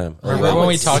ground next time. Remember that when would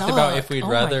we talked suck. about if we'd Oh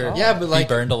my rather God. Yeah, but like-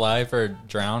 be burned alive or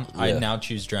drown? I Yeah. now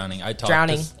choose drowning.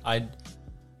 Drowning.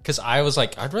 Because I was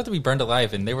like, I'd rather be burned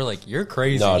alive, and they were like, "You're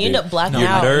crazy." No, You end dude. up blacking Your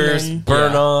out. nerves and then-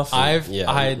 burn Yeah. off. and-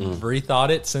 I had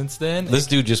rethought it since then. This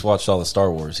dude just watched all the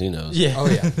Star Wars. He knows. yeah, Oh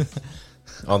yeah.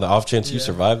 On the off chance you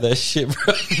survive that shit,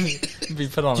 bro, be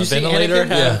put on Do a you see ventilator. Anakin?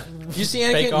 have- You see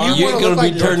Fake Anakin? arm. you wanna ain't gonna look be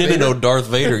like Darth turned into Vader? no Darth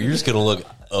Vader. You're just gonna look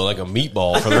like a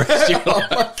meatball for the rest of your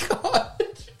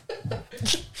life.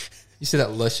 You see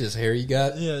that luscious hair you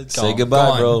got? Yeah, it's Say gone. goodbye,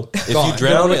 Gone. bro. If Gone. you You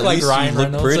drown, look at like least Ryan you look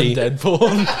Reynolds pretty. in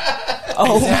Deadpool.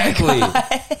 Oh Exactly. my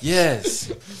God.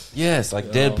 Yes, like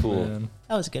Deadpool. Man.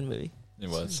 That was a good movie. It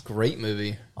was. Great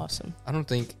movie. Awesome. I don't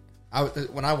think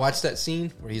when I watched that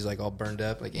scene where he's like all burned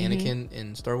up, like Anakin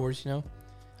in Star Wars, you know,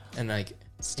 and like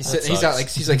he's out like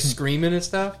he's like screaming and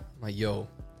stuff. I'm like, yo,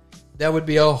 that would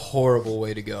be a horrible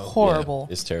way to go. Horrible.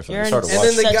 Yeah, it's terrifying. You're It's in hard to And watch.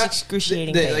 then the such guy,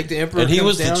 excruciating the, pain. like the emperor, And he comes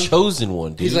was down, the chosen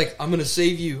one, dude. He's like, I'm gonna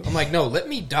save you. I'm like, no, let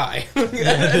me die.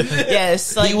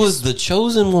 Yes. Like, he was the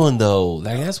chosen one, though.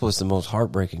 Like, that's what's the most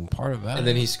heartbreaking part about it. And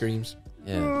then he screams.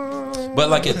 Yeah. But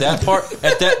like at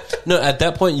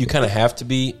that point, you kind of have to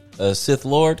be a Sith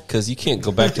Lord because you can't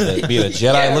go back to being a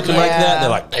Jedi looking like that. They're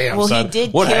like, damn, well, son, he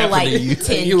did what kill happened like to you?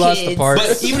 10 You lost the kids. part.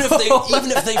 But even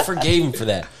if they forgave him for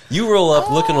that, you roll up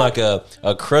looking like a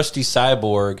crusty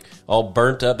cyborg, all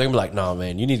burnt up. They're gonna be like, "No,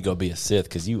 man, you need to go be a Sith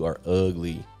because you are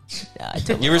ugly." Nah, I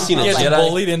totally- You ever seen a He Jedi? gets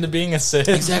bullied into being a Sith.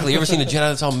 Exactly. You ever seen a Jedi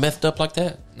that's all messed up like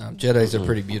that, No, Jedis are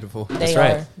pretty beautiful, they That's are.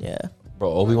 right. Yeah.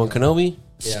 bro? Obi-Wan Kenobi,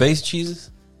 Yeah. space Jesus,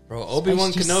 bro.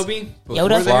 Obi-Wan Just- Kenobi, before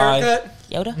Yoda. the Fly. haircut.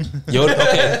 Yoda. Yoda.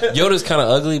 Okay, Yoda's kind of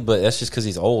ugly, but that's just because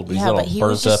he's old. But he's not all he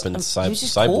burnt was just, up and he was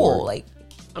just cyborg. cool. Like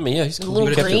I mean, yeah, he's a cool. little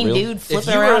He kept it green real. dude If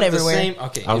flipping you were around of the everywhere. same,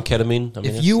 okay, On ketamine. I mean, if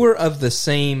that's- you were of the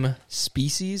same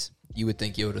species, you would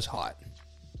think Yoda's hot.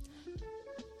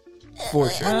 For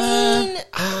sure.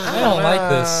 I don't like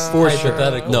this. For sure.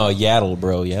 Hypothetical. no, Yaddle,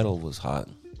 bro. Yaddle was hot.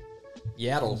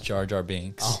 Yaddle. Jar Jar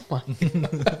Binks. Oh my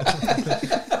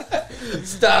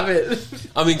Stop it.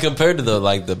 I mean, compared to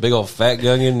the big old fat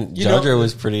gungan, You Jar know- Jar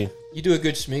was pretty. You do a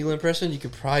good Smeagol impression, you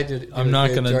could probably do I'm a not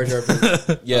good gonna- Jar Jar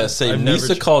Binks. Yeah, say I've never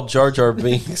Misa tr- called Jar Jar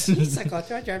Binks. He's like, oh,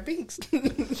 Jar Jar Binks.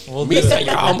 We'll do Misa, it.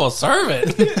 your humble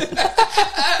servant.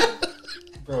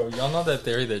 Bro, y'all know that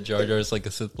theory that Jar Jar is like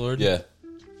a Sith Lord? Yeah.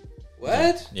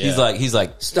 What? Yeah. He's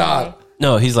like, Stop.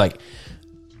 no, he's like,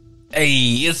 hey,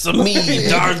 it's a me,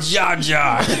 Jar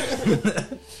Jar.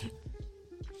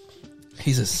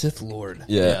 He's a Sith Lord.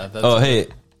 Yeah. Yeah, that's Oh, what- hey,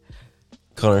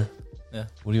 Connor. Yeah.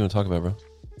 What do you want to talk about, bro?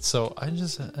 So I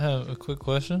just have a quick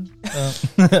question.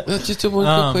 Just one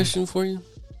quick question for you.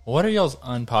 What are y'all's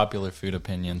unpopular food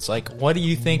opinions? Like, what do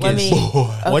you think Let is? me-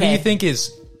 What do you okay. think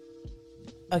is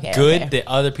Okay. good okay. that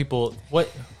other people?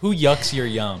 Who yucks your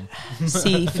yum?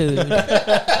 Seafood.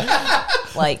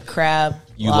 Like crab.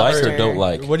 You like or lobster. don't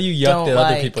like? What do you yuck Don't that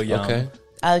other like. people yum? Okay.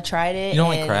 I tried it. You don't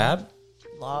like and crab?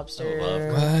 Lobster. I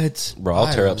love What? Bro,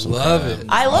 I'll tear up some love crab. it.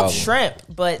 I love Wow. shrimp,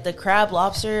 but the crab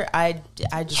lobster, I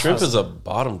just Shrimp is a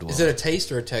bottom dweller. Is it a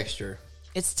taste or a texture?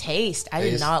 it's taste. I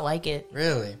did Taste? not like it.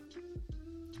 Really?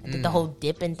 I did the whole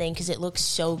dipping thing because it looks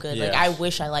so good. Like Yeah. I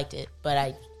wish I liked it, but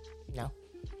I no.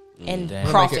 And Damn.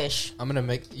 crawfish, I'm gonna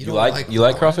make you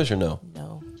like crawfish or no?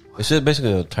 no. It's just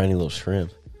basically a tiny little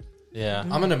shrimp. Yeah.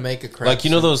 I'm gonna make a crab. Like, you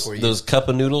know soup those for you. those cup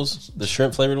of noodles, the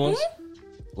shrimp flavored ones?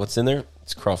 What's in there?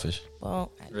 It's crawfish.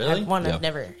 Well, Really? Yeah. I've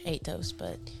never ate those,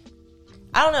 but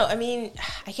I don't know. I mean,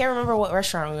 I can't remember what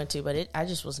restaurant we went to, but I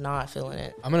just was not feeling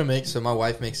it. I'm gonna make. So my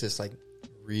wife makes this like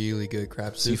really good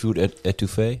crab soup. Seafood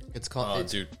etouffee. It's called. Oh,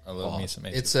 it's, dude, I love me some.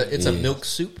 It's a Yeah. milk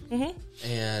soup,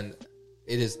 and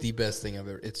it is the best thing I've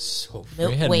ever. It's so.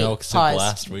 Milk, We had wait, milk soup pause.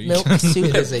 last week. Milk It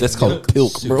soup. is a That's called milk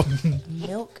pilk, soup. bro.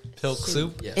 Milk Pilk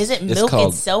soup? Yes. Is it It's milk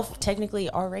called- itself technically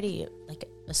already like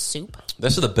a soup?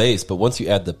 That's the base, but once you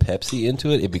add the Pepsi into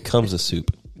it, it becomes a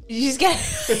soup. You just got.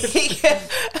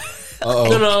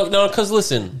 No, because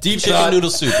listen, deep chicken thought. noodle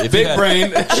soup. If Big you had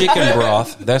brain. chicken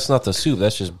broth, that's not the soup.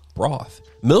 That's just broth.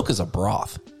 Milk is a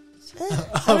broth.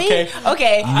 I mean,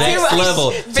 okay. Next Too much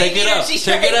level. Take it up. energy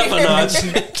Take it up a right notch.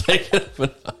 here. Take it up a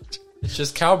notch. It's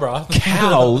just cow broth.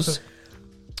 Cows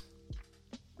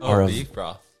Or are beef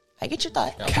broth. I get your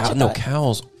thought.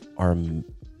 cows are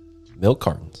milk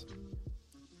cartons,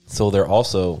 so they're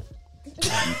also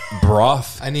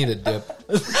broth I need a dip.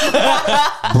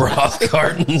 broth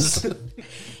cartons.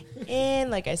 And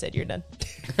like I said, you're done.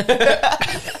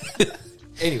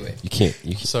 Anyway, You can't.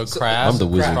 So crab, I'm the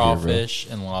wizard here, bro. crawfish,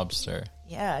 and lobster.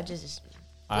 Yeah, I just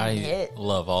I hit.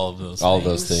 love all of those. All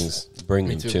things. those things. Bring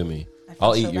Me them too. to me.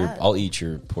 I'll so eat your bad. I'll eat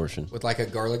your portion. with like a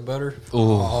garlic butter.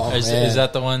 Ooh. Oh, Is man.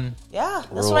 that the one? Yeah,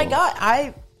 that's what I got.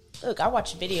 I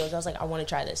watched videos. I was like, I want to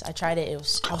try this. I tried it. I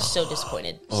was so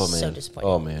disappointed. Oh man. So disappointed.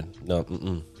 Oh man. No.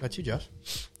 What about you, Josh?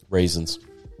 Raisins.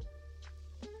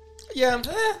 Yeah,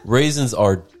 Raisins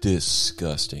are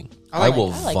disgusting. I will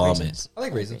like vomit. raisins. I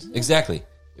like raisins. Exactly.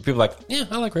 If people are like, yeah,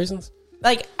 I like raisins.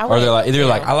 Like, I Or they're like, either you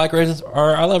like, know, I like raisins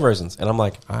or I love raisins. And I'm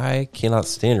like, I cannot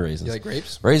stand raisins. You like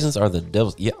grapes? Raisins are the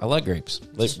devil's. Yeah, I like grapes.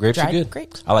 Like, grapes are dried good.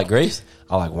 grapes. I like grapes.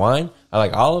 I like wine. I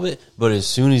like all of it. But as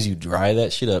soon as you dry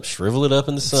that shit up, shrivel it up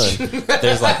in the sun,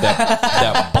 there's like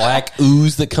that black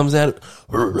ooze that comes out.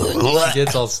 It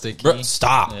gets all sticky. Bro,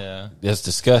 stop. Yeah. That's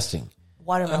disgusting.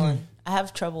 watermelon. I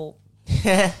have trouble.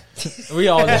 We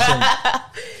all just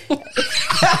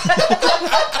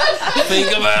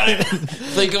Think about it.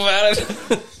 Think about it.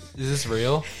 Is this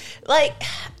real? Like,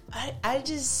 I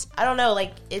don't know.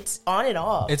 Like, it's on and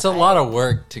off. It's a lot of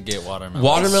work to get watermelon.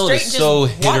 Watermelon is Straight so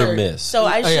just hit or water. miss. So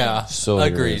I Oh, should. yeah. So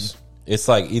hit or agreed. miss. It's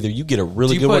like either you get a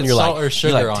really Do you good one, put you're salt like, or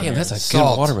sugar you're like, on damn, yours? that's a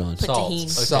Salt. good watermelon. Put Salt. tahini. Okay.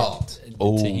 Salt.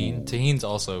 Oh. Tahini's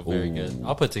also very Ooh. good.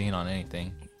 I'll put tahini on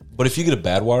anything. But if you get a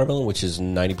bad watermelon, which is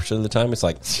 90% of the time, it's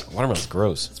like, watermelon's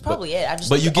gross. That's probably it. I just.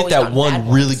 But you get always that gotten one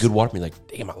bad really ones. good watermelon, like,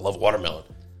 damn, I love watermelon.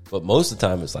 But most of the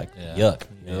time, it's like, Yeah. yuck.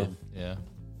 You know? Yeah.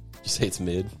 You say it's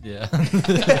mid. Yeah.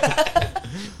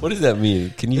 What does that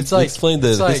mean? Can you It's like- explain the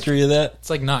it's like- history of that? It's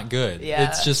like not good. Yeah.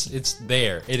 It's just it's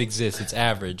there. It exists. It's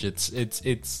average.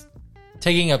 It's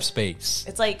taking up space.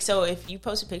 It's like, so if you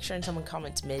post a picture and someone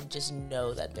comments mid, just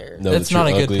know that they're No, That's that you're not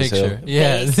a good ugly as hell. picture.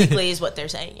 Yeah. basically is what they're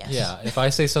saying. Yes. Yeah. If I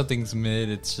say something's mid,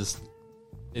 it's just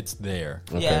it's there.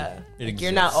 Okay. Yeah. It Like,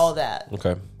 you're not exists. all that.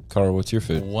 Okay. Connor, what's your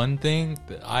food? One thing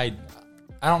that I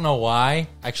don't know why.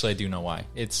 Actually, I do know why.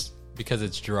 It's because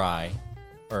it's dry,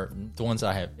 or the ones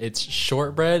I have. It's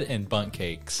shortbread and bundt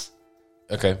cakes.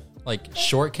 Okay. Like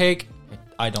shortcake,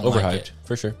 I don't like Overhyped, it.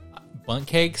 for sure. Bundt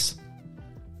cakes,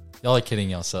 y'all are kidding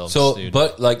yourselves. So, dude.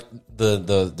 but like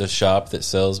the shop that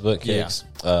sells butt cakes,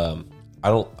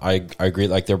 I agree.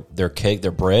 Like their cake,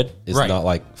 their bread is Right. not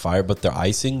like fire, but their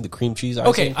icing, the cream cheese icing,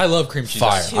 okay, I love cream cheese.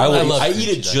 fire. icing. I love eat cream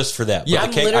it cheese just for that. Yeah. But I'm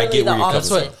the cake, I literally get the where you're coming That's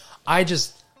from. what I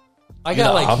just. I You're got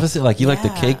the like opposite. Like you like the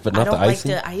Yeah. cake, but not I the don't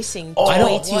icing. like the icing. I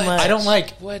don't. way too much. I don't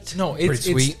like what. No, it's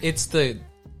Pretty sweet.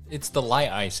 it's the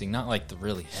light icing, not like the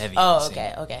really heavy. Oh,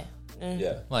 icing. okay.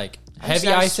 Yeah. Like I'm heavy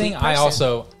not a icing. sweet I person.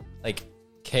 also like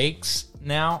cakes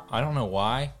now. I don't know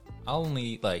why. I'll only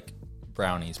eat like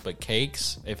brownies, but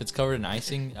cakes, if it's covered in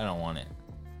icing, I don't want it.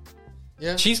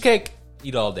 Yeah. Cheesecake,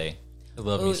 eat all day. I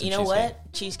love me Ooh, some you know cheesecake.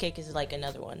 what? Cheesecake is like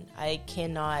another one. I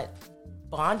cannot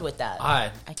bond with that.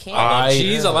 I can't. I love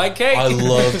cheese. I like cake. I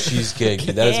love cheesecake.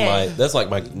 That is Yeah. that's like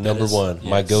my number is- one,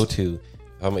 my yes. go-to.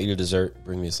 If I'm gonna eat a dessert,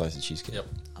 bring me a slice of cheesecake. Yep.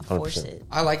 I'll force 100%. it.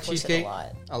 I like Force it cheesecake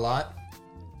a lot.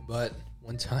 but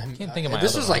one time Can't think of my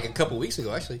this other was one. like a couple weeks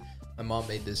ago. Actually, my mom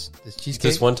made this cheesecake,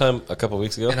 This one time a couple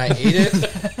weeks ago, and I ate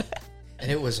it,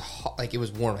 and it was hot, like it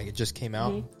was warm, like it just came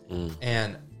out, Mm-hmm.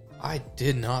 and I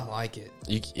did not like it.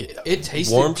 it It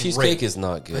tasted warm great, cheesecake is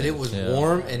not good. but it was Yeah.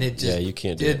 warm, and it just Yeah, you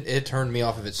can't do it turned me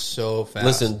off of it so fast.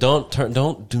 Listen,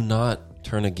 do not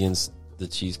turn against the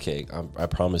cheesecake. I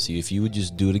promise you, if you would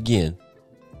just do it again,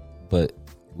 but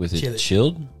with Chill it it.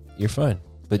 chilled, you're fine.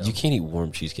 But you can't eat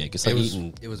warm cheesecake. It's like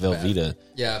eating it was Velveeta.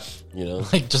 yeah, You know,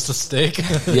 like just a steak.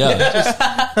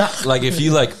 yeah. Like if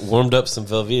you like warmed up some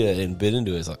Velveeta and bit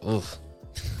into it, it's like oof.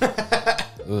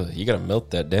 Ugh, you gotta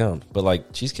melt that down. But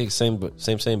like cheesecake, same but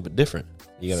different.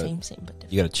 You gotta Same, but different.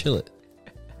 you gotta chill it.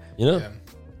 You know,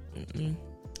 yeah.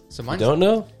 So you mine's don't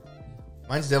know.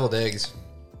 deviled eggs.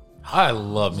 I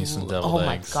love me some deviled Oh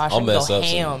my eggs. gosh, I'll I'm mess go up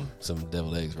ham. some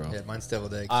deviled eggs, bro. Yeah, mine's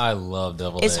deviled eggs. I love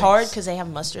deviled It's eggs. hard because they have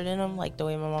mustard in them, like the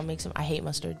way my mom makes them. I hate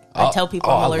mustard. Oh, I tell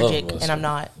people oh, I'm I love allergic, mustard. and I'm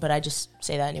not, but I just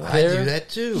say that anyway. I do that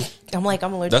too. I'm like,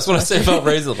 I'm allergic. That's to what I say mustard. about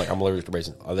raisins. Like, I'm allergic to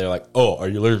raisins. They're like, oh, are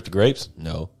you allergic to grapes?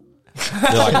 No.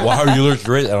 They're like, why are you allergic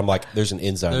to raisins? And I'm like, there's an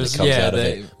enzyme There's- that comes yeah, out of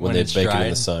they- it when when they it's bake it in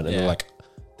dried. the sun. And Yeah. they're like,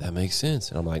 that makes sense.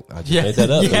 And I'm like, I just Yeah. made that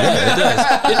up. But Yeah. yeah, it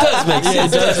does. It does make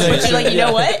sense. it does make But you're like, you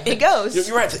know what? It goes.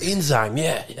 You're right. The enzyme.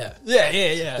 Yeah. Yeah.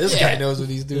 Yeah. This guy knows what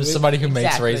he's doing. There's somebody who makes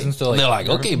Exactly. raisins. They're They're like,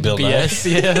 okay, Bill Nye.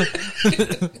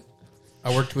 BS. Yeah.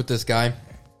 I worked with this guy,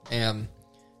 and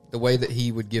the way that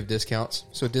he would give discounts,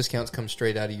 so discounts come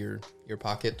straight out of your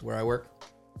pocket where I work,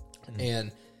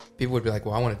 and people would be like,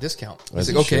 "Well, I want a discount." As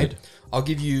He's you like, "Okay, should. I'll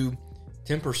give you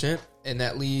 10%," and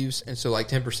that leaves, and so like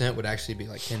 10% would actually be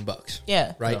like $10,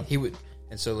 Yeah. right? Yeah. He would,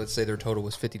 and so let's say their total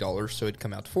was $50, so it'd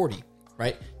come out to 40,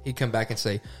 right? He'd come back and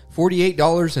say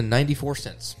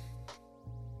 $48.94,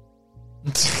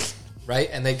 right?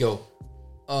 And they go,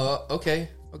 okay,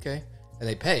 and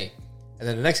they pay. And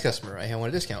then the next customer, hey, I want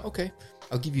a discount. Okay.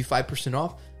 I'll give you 5%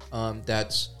 off.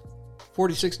 That's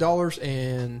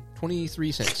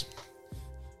 $46.23.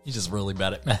 He's just really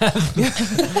bad at math.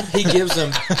 He gives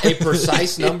them a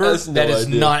precise number has no that is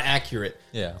idea. not accurate.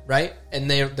 Yeah. Right? And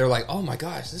they're like, oh my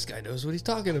gosh, this guy knows what he's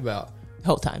talking about.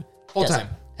 Whole time. Whole Doesn't. time.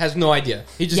 Has no idea.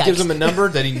 He just Yikes. gives them a number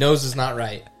that he knows is not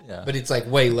right. Yeah. But it's like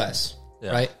way less.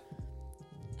 Yeah. Right?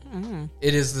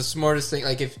 It is the smartest thing.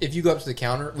 Like if you go up to the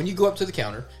counter, when you go up to the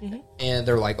counter and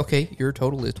they're like, okay, your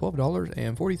total is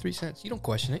 $12.43. You don't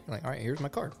question it. You're like, all right, here's my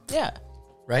card. Yeah.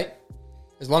 Right?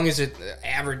 As long as it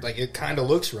average, like it kind of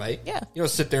looks right. Yeah. You don't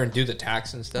sit there and do the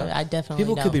tax and stuff. I definitely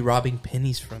People don't. could be robbing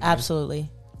pennies from you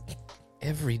Absolutely.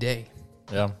 every day.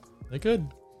 Yeah. They could.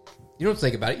 You don't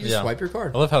think about it. You just Yeah. swipe your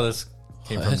card. I love how this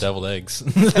came from deviled eggs.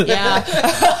 Yeah.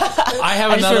 I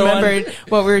have I just another one. remembered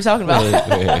what we were talking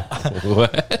about.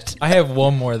 What? I have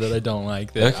one more that I don't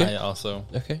like that Okay. I also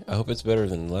Okay, I hope it's better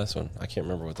than the last one. I can't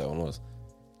remember what that one was.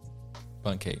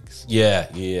 bun cakes.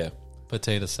 Yeah.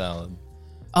 Potato salad.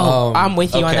 Oh, I'm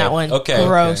with you on okay, that one. okay.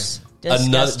 Gross. Another,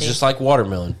 Disgusting. just like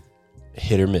watermelon,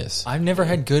 hit or miss. I've never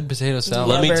had good potato salad.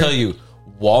 Let me Never. tell you,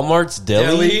 Walmart's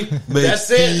deli, Deli? makes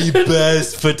That's it. the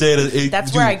best potato.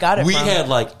 That's where I got it We from. had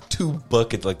like 2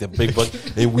 buckets, like the big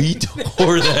bucket, and we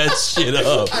tore that shit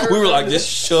up. We were like just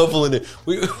shoveling it.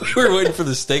 We were waiting for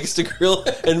the steaks to grill,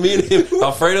 and me and him,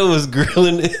 Alfredo was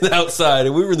grilling outside,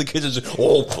 and we were in the kitchen just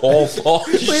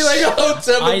We like a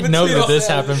hotel. I know that this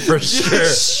happened for sure.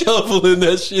 just shoveling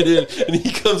that shit in, and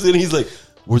he comes in, he's like,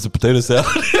 "Where's the potato salad?"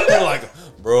 We're like,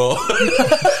 "Bro."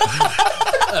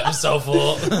 I'm so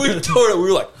full. We tore it. We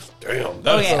were like, damn,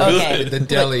 that's Okay, good. okay. The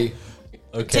deli.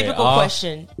 Okay. Typical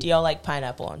question. Do y'all like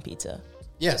pineapple on pizza?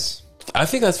 Yes. I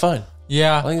think that's fine.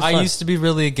 Yeah, think it's I fine. used to be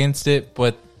really against it,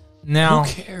 but now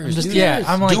Who cares? I'm just, Who yeah, cares?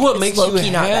 I'm like, do what it's makes you low-key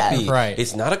not bad. happy. Right.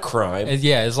 It's not a crime.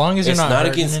 yeah, as long as you're It's not, not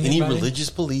hurting against any anybody. religious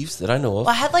beliefs that I know of.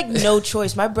 Well, I had like no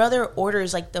choice. My brother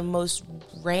orders like the most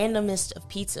randomest of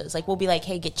pizzas. Like we'll be like,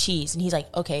 "Hey, get cheese," and he's like,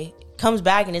 "Okay." Comes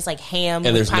back and it's like ham And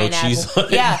with there's no pineapple. cheese on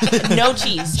it. Yeah, no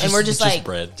cheese. And we're just like,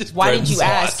 bread. Just why bread did and you sauce.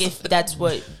 ask if that's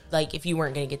what, like, if you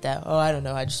weren't going to get that? Oh, I don't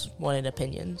know. I just wanted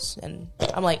opinions. And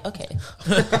I'm like, okay.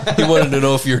 He wanted to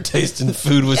know if your taste in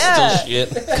food was Yeah. still shit.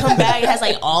 Come back, it has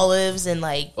like olives and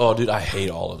like, Oh, dude, I hate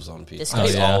olives on pizza. Oh, I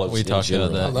hate yeah, olives we in talked about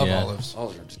general. that. I love Yeah. olives.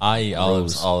 Olives are just I eat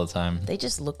olives gross. all the time. they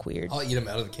just look weird. I'll eat them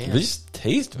out of the can. They just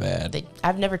taste bad.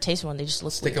 I've never tasted one. They just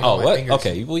look Stick weird. them Oh, on my what? fingers.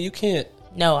 Okay, well, you can't.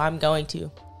 No, I'm going to.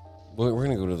 We're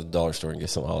going to go to the dollar store and get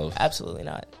some olives. Absolutely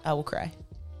not. I will cry.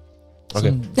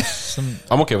 Okay. Some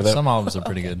I'm okay with that. some olives are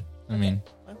pretty good. I mean,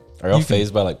 Are y'all you can-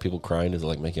 phased by like people crying? Does it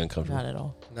like make you uncomfortable? Not at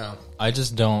all. No. I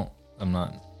just don't. I'm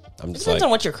not. I'm just Depends like, on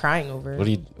what you're crying over. what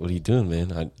are you doing,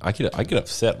 man? I get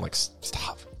upset. I'm like,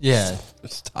 stop. Yeah,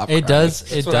 Stop. it crying. does.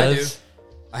 It That's what I does.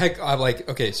 I'm like,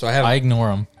 okay, so I have. I ignore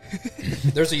them.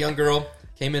 There's a young girl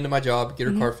came into my job, get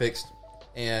her car fixed,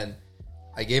 and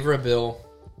I gave her a bill,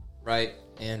 right?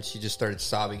 And she just started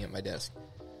sobbing at my desk.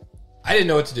 I didn't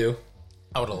know what to do.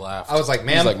 I would have laughed. I was like, He's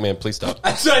ma'am. like, man, please stop.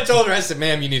 So I told her, I said,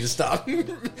 ma'am, you need to stop.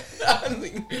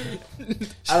 That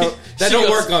She don't goes-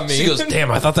 work on me. She goes,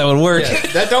 damn, I thought that would work. Yeah,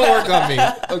 that don't work on me.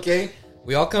 Okay?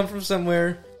 We all come from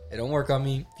somewhere. It don't work on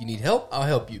me. If you need help, I'll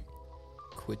help you.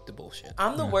 Quit the bullshit.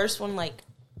 I'm the worst one, like,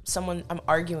 I'm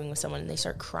arguing with someone and they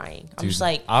start crying. I'm Dude, just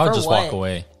like, I'll for just what? walk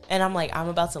away. And I'm like, I'm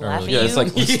about to laugh at Yeah, you. it's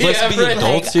like, let's Yeah, be right.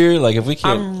 adults Like, here. Like, if we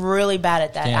can't. I'm really bad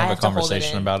at that. Can't I have a have to hold it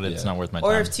conversation in. about it. It's Yeah. not worth my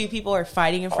Or time. if two people are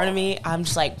fighting in front of me, I'm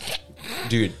just like,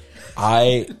 Dude,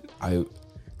 I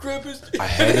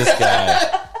had this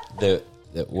guy that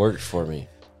worked for me,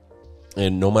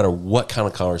 and no matter what kind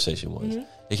of conversation it was,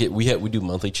 we do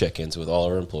monthly check-ins with all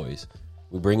our employees.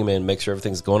 We bring them in, make sure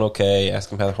everything's going okay, ask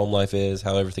them how their home life is,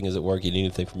 how everything is at work, you need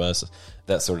anything from us,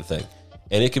 that sort of thing.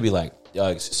 And it could be like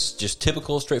just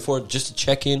typical, straightforward, just to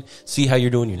check in, see how you're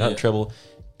doing, you're not in trouble.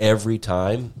 Every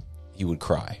time he would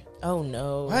cry, oh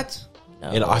no. What?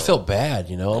 No. and I felt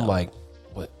bad. I'm like,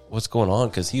 what's going on?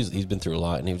 Because he's been through a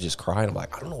lot, and he was just crying. I'm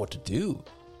like, I don't know what to do.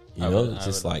 It's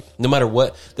just like no matter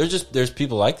what. There's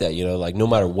people like that. Like no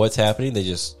matter what's happening, they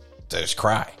just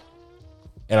cry.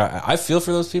 And I feel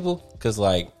for those people because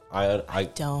like I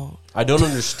Don't. don't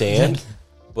understand,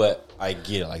 but I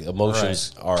get it. Like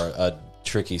emotions are a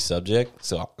tricky subject,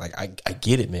 so like I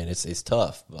get it, man. It's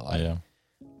tough, but like, Yeah.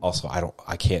 also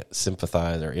I can't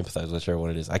sympathize or empathize, whichever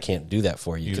one it is. I can't do that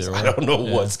for you because Either I way. don't know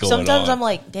Yeah. what's going on. Sometimes I'm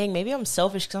like, dang, maybe I'm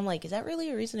selfish because I'm like, is that really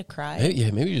a reason to cry? Maybe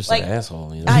you're just Like, an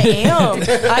asshole. I am.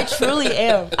 I truly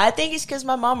am. I think it's because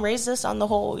my mom raised us on the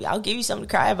whole, I'll give you something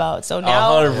to cry about. So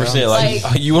now 100%. Like,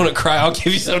 Like- you want to cry? I'll give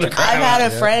you something to cry I've about.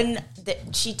 had a friend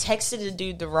that she texted a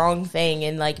dude the wrong thing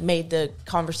and like made the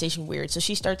conversation weird. So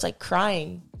she starts like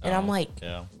crying. And I'm like,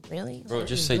 Yeah. really? Bro,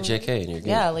 just say JK and you're good.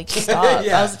 Yeah, like stop.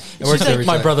 Yeah. It works every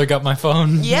My time. brother got my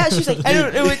phone. Yeah, she's like, I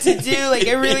don't know what to do. Like,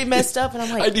 I really messed up, and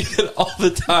I'm I like, do that all the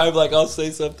time. Like, I'll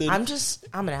say something. I'm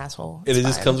an asshole. and it It's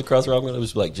just fine. comes across wrong. I'll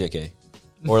just be like JK.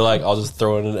 Or like, I'll just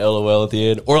throw in an LOL at the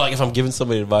end. Or like, if I'm giving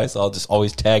somebody advice, I'll just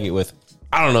always tag it with,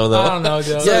 I don't know though. I don't know,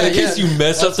 dude. So Yeah, in case you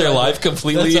mess up their life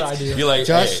completely, That's what I do. you're like,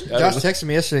 Josh hey, I don't know. texted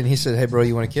me yesterday and he said, "Hey, bro,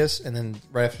 you want to kiss?" And then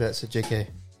right after that said, "JK."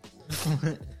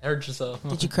 Hurt yourself.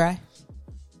 Did you cry?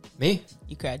 Me?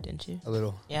 You cried, didn't you? A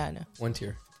little. Yeah, I know. 1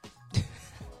 tear.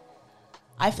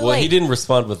 I feel Well, like he didn't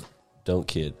respond with, don't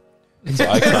kid. So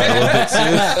I cried a little bit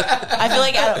too. I feel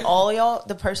like out of all y'all,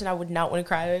 the person I would not want to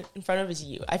cry in front of is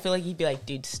you. I feel like you'd be like,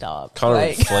 dude, stop. Connor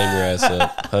Like, would flame your ass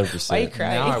up, 100%. why you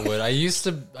crying? Now I would. I used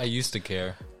to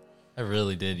care. I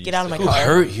really did. Get out of my Who car.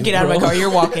 hurt you, Get out of my bro? car.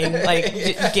 You're walking. Like,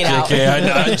 get out. JK, I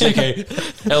know,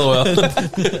 JK. LOL.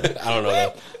 I don't know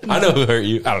that. I know who hurt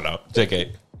you. I don't know.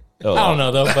 JK. LOL. I don't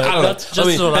know though, but I don't know. that's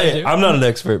just what I hey, do. I'm not an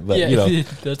expert, but yeah, you know.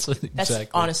 that's That's exactly.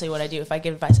 honestly what I do if I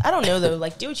give advice. I don't know though.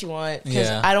 Like, do what you want because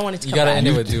Yeah. I don't want it to You come gotta back. end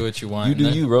it with do what you want. You do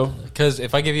you, bro. Because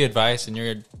if I give you advice and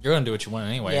you're gonna do what you want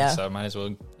anyway, Yeah. so I might as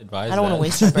well advise. I don't want wanna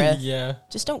waste my breath. Yeah.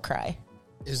 Just don't cry.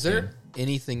 Is there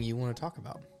anything you want to talk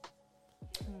about?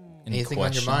 Any Anything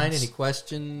on your mind? Any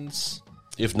questions? questions?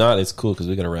 If not, it's cool because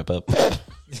we got to wrap up.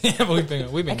 Yeah, but we've been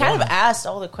I kind going. of asked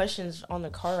all the questions on the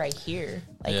car right here,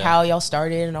 like Yeah. how y'all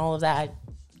started and all of that.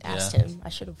 I asked Yeah. him. I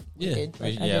should have. Yeah. Did, but I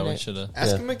we didn't. should have.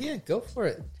 Ask Yeah. him again. Go for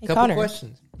it. Hey, Couple Connor.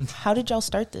 questions. How did y'all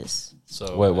start this?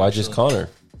 So Wait, why just actually- Connor?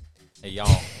 Hey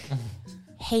y'all.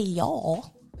 Hey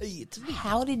y'all.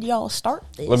 How did y'all start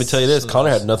this? Let me tell you this: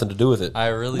 Connor had nothing to do with it. I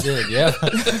really did. Yeah.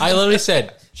 I literally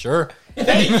said sure.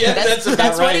 That's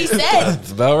what he said.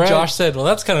 That's about right. Josh said, "Well,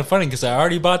 that's kind of funny because I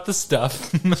already bought the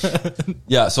stuff."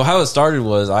 Yeah. So how it started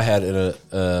was I had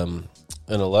an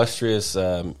illustrious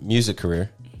music career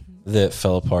that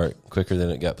fell apart quicker than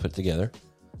it got put together,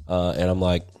 and I'm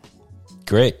like,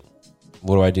 great.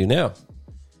 What do I do now?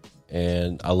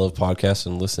 And I love podcasts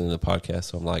and listening to podcasts,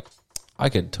 so I'm like, I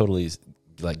could totally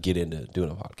like get into doing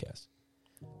a podcast.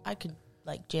 I could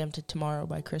like jam to Tomorrow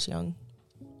by Chris Young.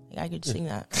 Like, I could sing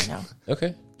that right now.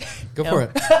 Okay. Go No. for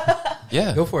it.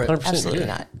 Yeah. Go for it. 100%, Absolutely yeah.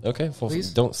 not. Okay. Well,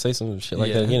 Please. don't say some shit like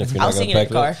Yeah. that again if you're I'll not going sing to it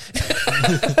in back the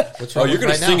it car. up. What's Oh, wrong you're with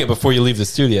going to right sing now? it before you leave the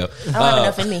studio. I don't have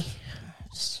enough in me.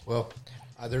 Well,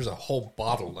 there's a whole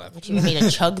bottle left. Would you want me to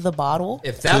chug the bottle?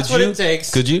 If that's Could what you? it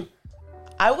takes. Could you?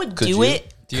 I would Could do you?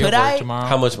 it. Do you Could have work I? tomorrow?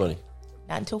 How much money?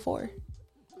 Not until 4.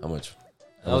 How much?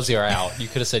 That was your out. You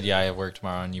could have said, "Yeah, I have work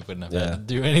tomorrow," and you wouldn't have Yeah. had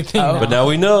to do anything. Oh. But now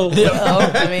we know.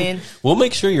 Oh, I mean, We'll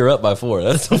make sure you're up by 4.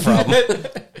 That's no problem.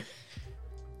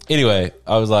 Anyway,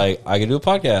 I was like, I can do a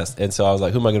podcast. And so I was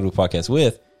like, who am I going to do a podcast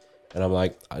with? And I'm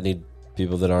like, I need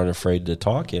people that aren't afraid to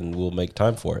talk and we'll make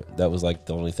time for it. That was like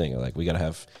the only thing. Like, we got to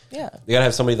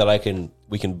have somebody that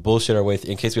we can bullshit our way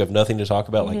through in case we have nothing to talk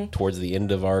about, like towards the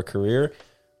end of our career.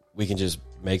 We can just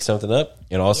make something up.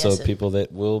 And also Yes, people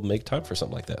that will make time for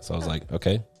something like that. So I was like,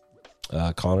 okay,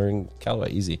 Connor and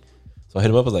Callaway, easy. So I hit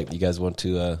him up. I was like, you guys want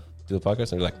to do a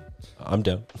podcast? And they're like, I'm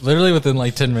down. Literally within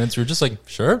like 10 minutes, we were just like,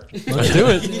 "Sure, let's do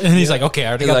it." And he's like, "Okay, I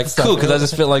already He's got like, the stuff." cool, because I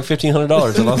just spent like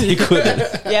 $1,500 on all the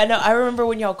equipment. yeah, no, I remember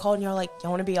when y'all called and y'all were like,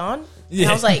 y'all want to be on? And Yeah.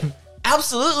 I was like,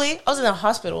 absolutely. I was in the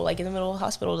hospital, like in the middle of the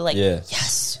hospital. Like, Yeah.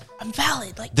 yes, I'm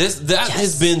valid. Like, That Yes.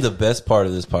 has been the best part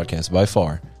of this podcast by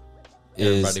far.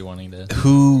 Everybody Is wanting to.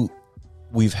 who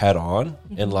we've had on,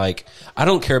 and like, I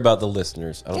don't care about the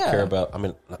listeners. I don't Yeah. care about. I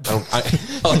mean,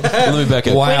 let me back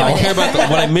up. Wow. I care about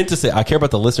what I meant to say. I care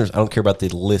about the listeners. I don't care about the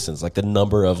listens, like the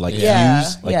number of like Yeah.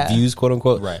 views, like Yeah. views, quote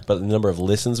unquote. Right. But the number of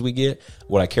listens we get.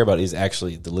 What I care about is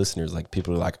actually the listeners. Like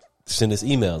people are like, send us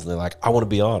emails and they're like, I want to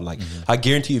be on. Like, I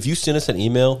guarantee you, if you send us an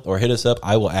email or hit us up,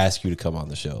 I will ask you to come on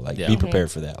the show. Like, Yeah. be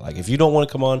prepared for that. Like, if you don't want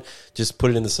to come on, just put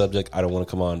it in the subject. I don't want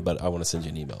to come on, but I want to send you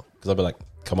an email because I'll be like,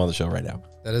 come on the show right now.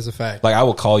 That is a fact. Like, I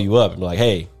will call you up and be like,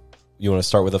 hey, you want to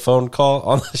start with a phone call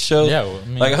on the show? Yeah, well, I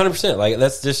mean- like 100%. Like,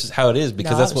 that's just how it is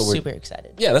because no, that's I was what we're super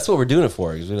excited. yeah, that's what we're doing it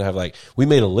for. Because we have like we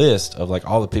made a list of like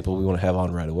all the people we want to have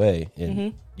on right away,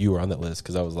 and you were on that list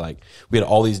because I was like, we had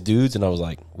all these dudes, and I was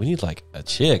like, we need like a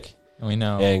chick, We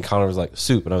know. and Connor was like,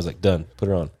 soup, and I was like, done, put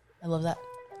her on. I love that.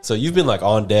 So you've been like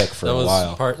on deck for that a was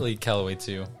while, partly Callaway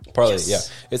too. partly, Yes.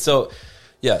 yeah. It's so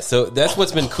yeah, so that's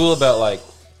what's been cool about like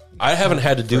I haven't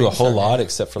had to do a whole lot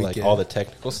except for like all the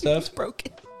technical stuff,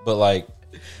 Broken. but like.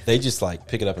 They just like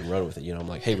pick it up and run with it. You know, I'm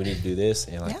like, hey, we need to do this.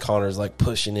 And like Yeah. Connor's like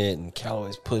pushing it and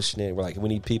Callaway's pushing it. We're like, we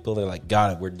need people. They're like,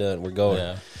 got it. We're done. We're going.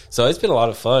 Yeah. So it's been a lot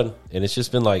of fun. And it's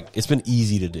just been like, it's been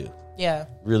easy to do. Yeah.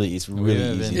 Really, it's really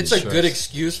haven't- easy. It's to a Sure. good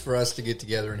excuse for us to get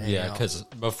together and hang Yeah, out. because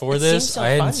before It this, seems so I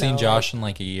hadn't fun, seen though. Josh in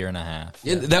like a year and a half.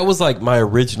 Yeah, that was like my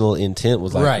original intent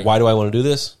was like, Right. why do I want to do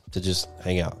this? To just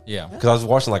hang out. Yeah. Because I was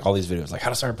watching like all these videos, like how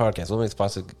to start a podcast, what makes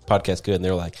a podcast good, and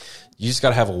they're like, you just got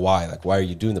to have a why. Like, why are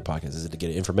you doing the podcast? Is it to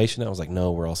get information? I was like,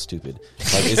 no, we're all stupid.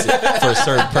 Like, is it for a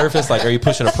certain purpose? Like, are you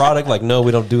pushing a product? Like, no,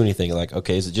 we don't do anything. Like,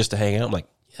 okay, is it just to hang out? I'm like,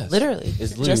 yes, Literally.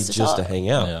 it's literally Just just, to to talk. hang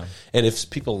out. Yeah. And if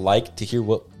people like to hear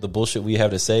what the bullshit we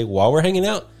have to say while we're hanging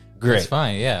out, great. It's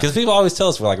fine, yeah. Because people always tell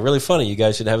us we're like really funny. You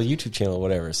guys should have a YouTube channel or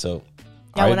whatever. So,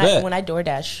 Yeah, I bet. when I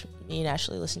DoorDash, me and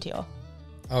Ashley listen to y'all.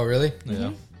 Oh, really?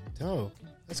 Yeah. Oh,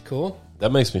 that's cool.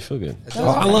 That makes me feel good. That I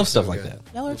does make love me stuff feel like good.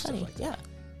 that. Y'all are funny. Yeah.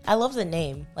 I love the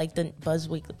name, like the Buzz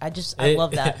Weekly. I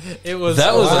love that. It was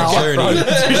That was wow. a journey.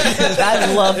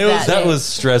 I love that. That name. was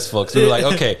stressful because we were like,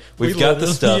 okay, we've got the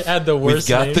literally stuff, had the we've worst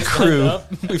got the names crew, lined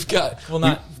up. we've got Well,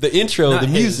 not- the intro, not the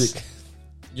his. music.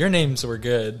 Your names were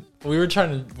good. We were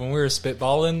trying to, when we were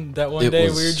spitballing that one It day,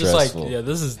 was we were just stressful. like, yeah,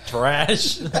 this is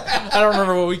trash. I don't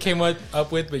remember what we came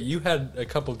up with, but you had a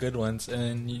couple good ones,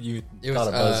 and you It thought was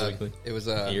of Buzz Weekly. it was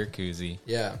Ear koozie.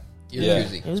 yeah, Yeah.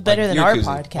 koozie. It was better Like than our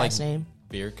Yakuza. podcast Like- name.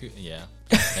 Beer koozie? Yeah.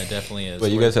 It definitely is. Wait,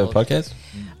 you We're guys have a called- podcast?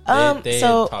 They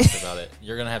So had talked about it.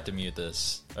 You're going to have to mute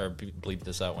this, or bleep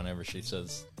this out whenever she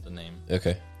says the name.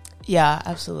 Okay. yeah,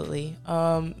 absolutely.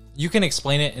 You can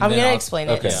explain it, and I'm then gonna I'll- explain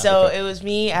it. okay. So Okay. it was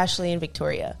me, Ashley, and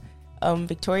Victoria.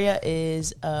 Victoria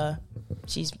is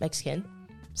she's Mexican.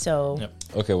 So Yep.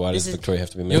 Okay, why does This is- Victoria have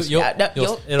to be You'll, Mexican? you'll,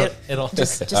 Yeah, no, it'll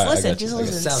just All right, I listen, got you. just I got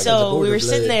listen. you. Sounds like So the we were border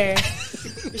sitting blade.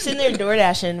 there, we're sitting there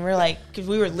DoorDashing. We're like, because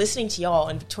we were listening to y'all,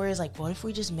 and Victoria's like, "What if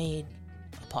we just made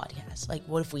a podcast? Like,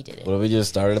 what if we did it?" What if we just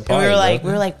started a podcast? And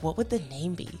we were like, what would the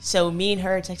name be? So me and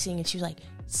her are texting, and she was like,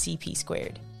 CP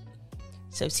squared.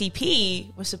 So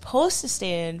CP was supposed to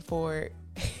stand for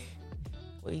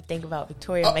what do you think about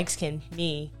Victoria, Mexican,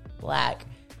 me, black.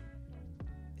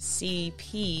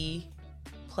 CP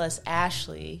plus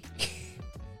Ashley.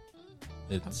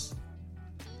 It's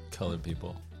colored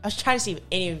people. I was trying to see if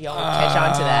any of y'all would catch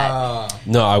on to that.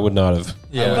 No, I would not have.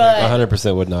 Yeah. But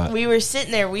 100% would not. we were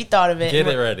sitting there, we thought of it. Get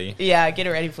and it ready. Yeah, get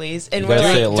it ready, please. And You we're gotta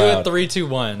like, say it Do loud. it 3, 2,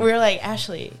 1. we were like,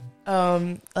 Ashley,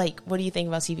 like, what do you think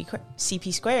about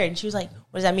CP squared? And she was like,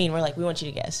 what does that mean? We're like, we want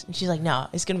you to guess. And she's like, no,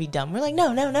 it's going to be dumb. We're like, no.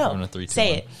 On a 3, 2, Say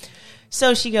 1. it.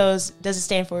 So she goes, does it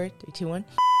stand for 3, 2, 1?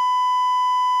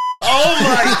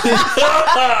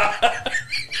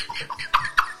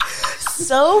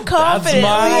 So confidently.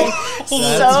 That's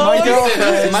so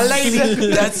girlfriend. My lady.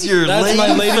 That's your That's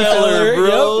my lady feller,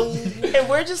 bro. And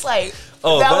we're just like,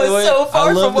 Oh, that by the was way, so far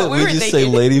I love from what that we were just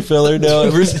thinking. say lady feller now.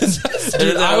 Ever since I said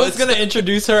Dude, it, I was going to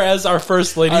introduce her as our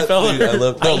first lady feller. Dude, I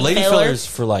love no Lady lady feller? fellers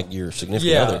for like your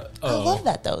significant Yeah. other. I love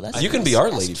that though. That's You can be our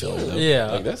that's lady cute. feller though.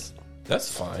 Yeah. like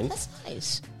that's fine. That's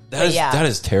nice. That is yeah. that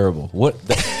is terrible. What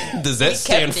does that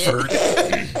stand kept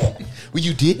for? Well,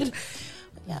 you did.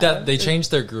 Yeah. That they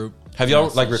changed their group. Have y'all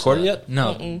message like recorded that. yet?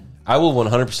 No. I will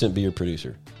 100% be your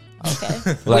producer.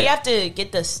 Okay. Like- we have to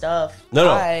get the stuff. No,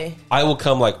 I I will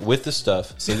come like with the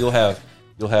stuff. So you'll have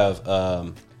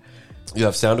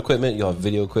sound equipment, you'll have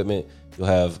video equipment, you'll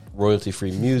have royalty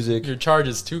free music. Your charge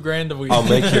is $2,000 a week. I'll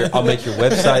make your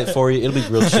website for you. It'll be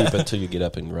real cheap until you get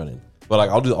up and running. But like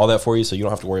I'll do all that for you, so you don't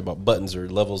have to worry about buttons or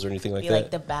levels or anything like be that.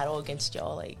 like the battle against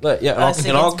y'all. Like, But yeah, us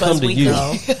and I'll against come Buzz to you.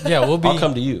 Weekly. Yeah, we'll be. I'll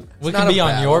come to you. We not can be a on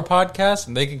battle. your podcast,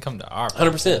 and they can come to our.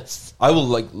 100%. I will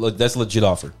like that's a legit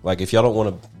offer. Like if y'all don't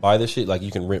want to buy this shit, like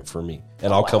you can rent for me,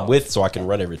 and I'll come wow. with so I can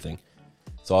run everything.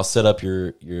 So I'll set up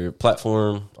your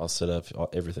platform. I'll set up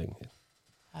everything.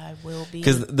 I will be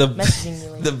Because messaging you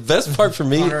later. the best part for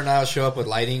me, Connor and I will show up with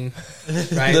lighting.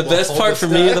 Right? the We'll best hold part for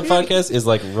me of the stuff. podcast is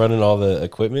like running all the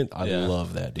equipment. I Yeah.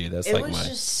 love that, dude. That's It like was my.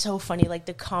 just so funny, like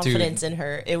the confidence in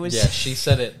her. It was Yeah, she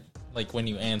said it like when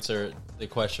you answer the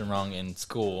question wrong in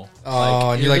school.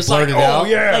 Oh, and you like just blurted like, out. Oh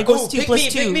yeah. like, what's 2 pick plus me,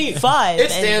 2? pick me. 5.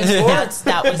 It stands for-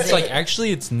 that was It's it. like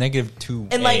actually it's -2.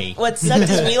 And like what sucked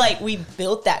is we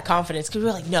built that confidence because we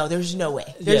were like, no, there's no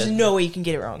way. There's Yeah. no way you can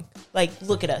get it wrong. Like,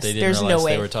 look at us. They didn't There's realize no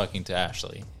way. they were talking to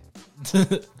Ashley.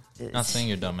 Not saying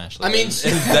you're dumb, Ashley. I mean,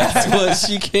 That's what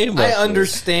she came up I with.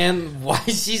 understand why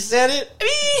she said it,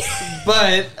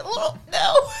 but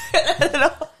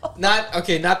no.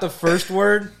 not the first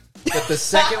word, but the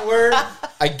second word,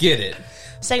 I get it.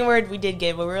 Second word we did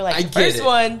get, but we were like, I the get first it.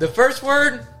 one, The first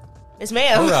word, Miss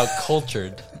Ma'am. we're out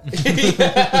cultured.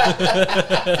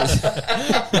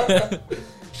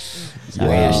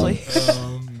 Sorry, Ashley.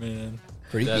 Oh man,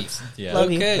 creepy. that's yeah.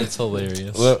 Love you. Okay, it's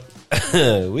hilarious. Well,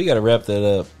 we got to wrap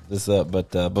this up.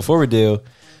 But before we do,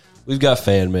 we've got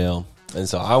fan mail, and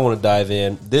so I want to dive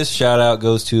in. This shout out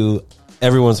goes to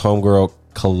everyone's homegirl,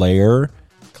 Claire.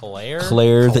 Claire?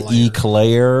 Claire the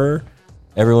Eclair,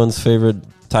 everyone's favorite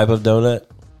type of donut.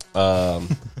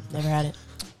 Never had it.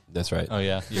 That's right. Oh,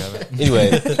 yeah. You have it.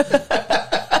 Anyway,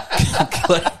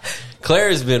 Claire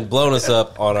has been blowing us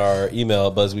up on our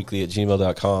email,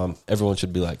 buzzweekly@gmail.com. Everyone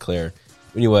should be like Claire.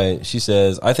 Anyway, she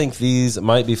says, I think these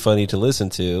might be funny to listen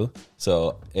to.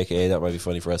 So, AKA, that might be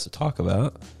funny for us to talk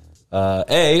about.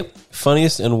 A,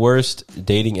 funniest and worst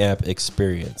dating app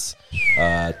experience.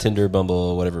 Tinder,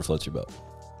 Bumble, whatever floats your boat.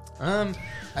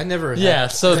 I never. Yeah,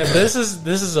 so this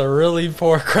is a really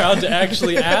poor crowd to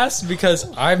actually ask because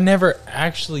I've never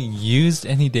actually used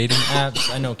any dating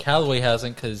apps. I know Callaway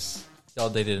hasn't because y'all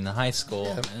dated in high school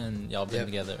and y'all been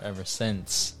together ever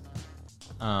since.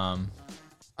 I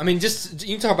mean, just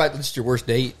you can talk about just your worst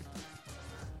date.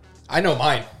 I know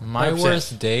mine. My 100%.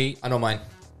 worst date. I know mine.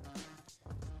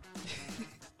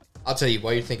 I'll tell you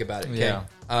while you think about it. Okay? Yeah.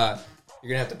 You're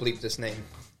gonna have to bleep this name.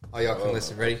 All y'all can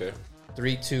listen. Ready? Okay.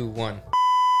 3, 2, 1.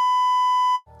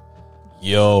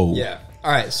 Yo. Yeah.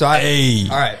 All right. So I. Hey.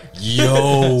 All right.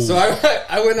 Yo. So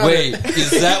I went on. Wait,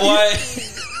 is that why?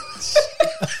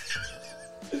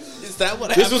 Is that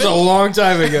what happened? This was a long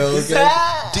time ago. Okay.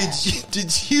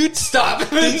 Did you Stop.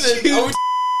 Did you?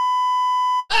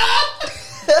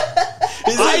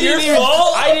 Is I it your didn't even-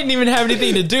 fault? I didn't even have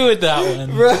anything to do with that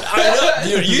one. I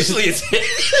know. Dude, usually it's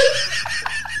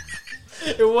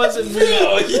It wasn't me.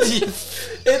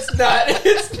 It's not.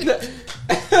 It's not.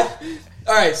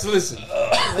 All right. So listen.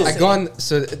 I gone.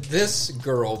 So this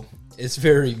girl is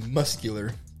very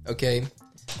muscular. Okay.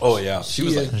 Oh yeah, she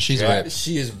was like She's jacked. ripped.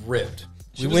 She is ripped.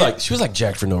 She was like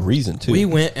jacked for no reason too. We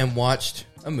went and watched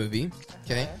a movie.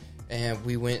 Okay. And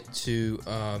we went to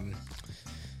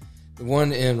the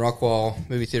one in Rockwall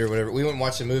movie theater, or whatever. We went and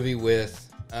watched a movie with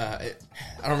I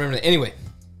don't remember that. Anyway,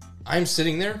 I'm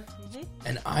sitting there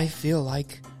and I feel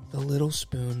like the little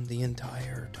spoon the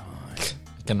entire time.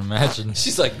 I can imagine.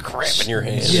 She's like grabbing your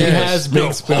hand. She has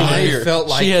big spoon I energy. felt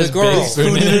like She has the girl. big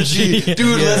spoon energy. Dude,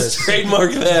 Yes. let's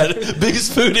trademark that. Big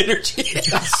spoon energy.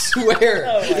 I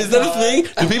swear. Is that a thing?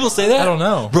 Do people say that? I don't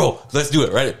know. Bro, let's do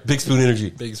it, right? Big spoon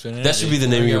energy. Big spoon energy. That should be the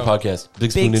name of There your we go. podcast.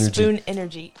 Big spoon Big energy. spoon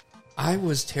energy. I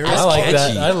was terrified. I like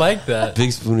catchy. that. I like that.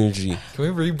 Big spoon energy.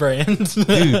 Can we rebrand?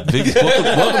 Dude,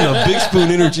 welcome to Big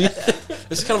Spoon Energy.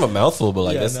 It's kind of a mouthful, but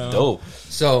like Yeah, that's no. dope.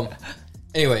 So,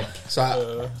 anyway,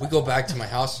 we go back to my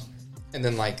house, and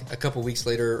then like a couple weeks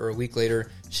later or a week later,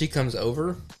 she comes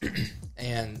over,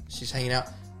 and she's hanging out.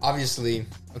 Obviously,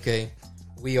 okay,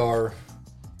 we are,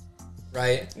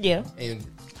 right? Yeah. And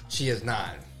she is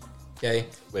not. Okay,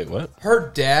 Wait, what?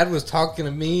 her dad was talking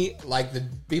to me like the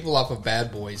people off of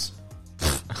Bad Boys,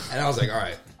 and I was like, all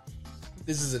right,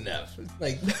 this is enough.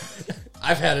 Like,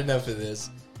 I've had enough of this.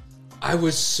 I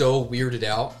was so weirded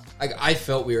out. Like, I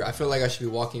felt weird. I felt like I should be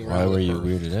walking around. Why with were you her.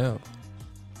 weirded out?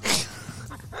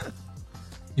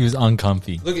 He was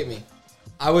uncomfy. Look at me.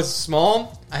 I was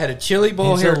small. I had a chilly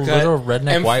bowl He's a haircut little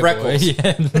redneck and white freckles. boy.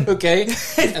 Yeah. Okay,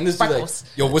 and this is like, Freckles.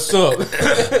 yo, what's up?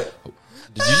 Did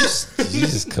you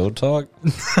just code talk?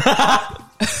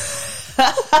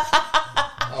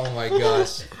 Oh my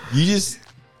gosh. You just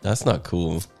that's not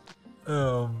cool.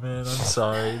 Oh man, I'm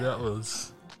sorry. That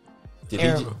was. Did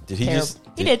Terrible. he Terrible. just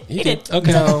He did.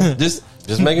 Okay. No. just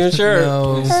making sure.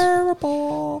 No,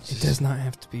 Terrible. it does not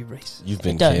have to be racist. You've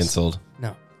been It does. canceled.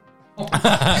 No.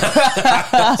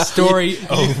 Story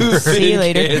over. See you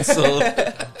later. Canceled.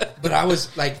 But I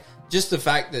was like, just the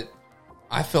fact that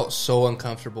I felt so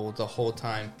uncomfortable the whole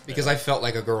time because I felt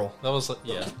like a girl. That was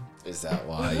yeah. Is that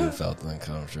why you felt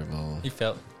uncomfortable? He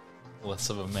felt less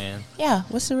of a man. Yeah.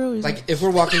 What's the real reason? Like if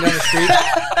we're walking down the street,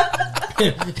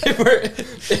 if we're,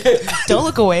 Don't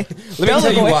look away. let me Don't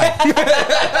tell look you away. why.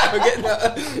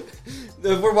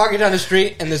 If we're walking down the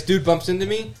street and this dude bumps into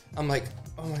me, I'm like,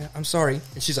 oh my, I'm sorry,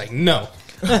 and she's like, no.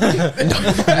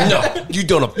 No, you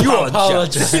don't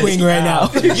apologize. Swing right now.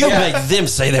 You make them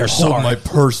say they're sorry. my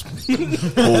purse.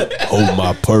 hold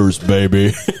my purse,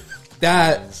 baby.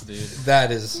 That Dude.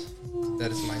 that is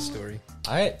my story.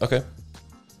 Okay.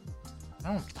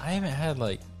 I haven't had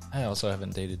like. I also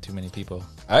haven't dated too many people.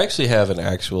 I actually have an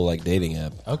actual like dating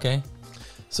app. Okay.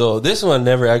 So this one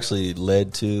never actually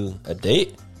led to a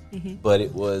date, but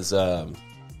it was a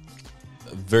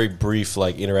very brief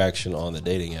like interaction on the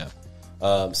dating app.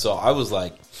 So I was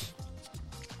trying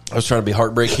to be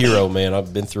heartbreak hero, man.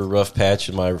 I've been through a rough patch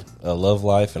in my love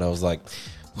life, and I was like,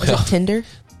 Was it Tinder?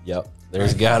 yep,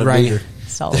 there's got to Grindr. be.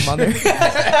 Solid mother.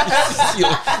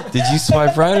 Did you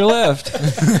swipe right or left?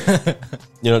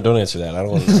 Don't answer that. I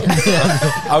don't want to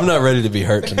know. I'm not ready to be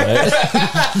hurt tonight.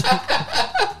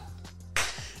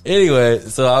 Anyway,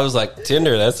 so I was like,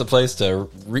 Tinder, that's the place to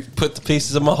put the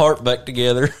pieces of my heart back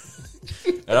together.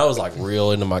 And I was like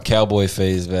real into my cowboy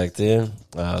phase back then.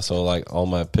 So like all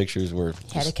my pictures were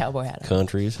Had a cowboy hat on.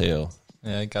 country as hell.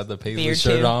 Yeah, I got the paisley Beard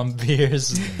shirt too. on,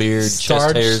 beers, Beard,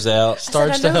 chest hairs out,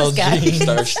 starched I to know hell this guy. jeans.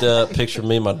 starched up. Picture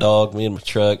me and my dog, me and my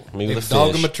truck, me with a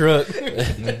Dog in my fish. truck.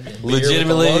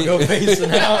 Legitimately. Logo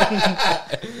facing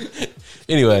out.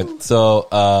 Anyway, so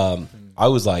I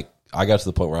was like, I got to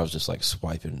the point where I was just like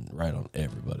swiping right on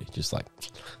everybody. Just like,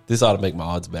 this ought to make my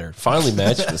odds better. Finally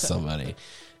matched with somebody.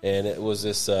 And it was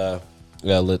this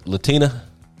Latina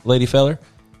lady feller.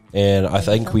 And I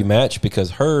think we matched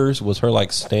because hers was her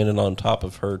like standing on top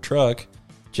of her truck,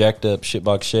 jacked up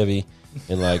shitbox Chevy,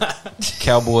 and like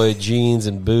cowboy jeans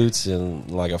and boots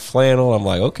and like a flannel. I'm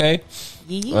like, okay.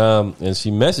 And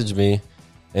she messaged me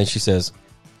and she says,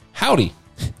 howdy.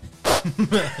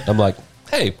 I'm like,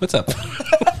 hey, what's up?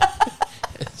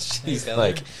 She's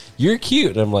like, you're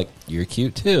cute. And I'm like, you're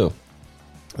cute too.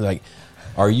 Like,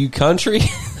 are you country?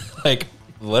 Like,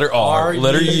 letter R,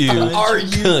 letter U, Are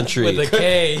you country. with a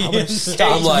K?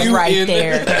 Stop I'm like, right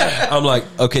there. I'm like,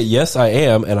 okay, yes, I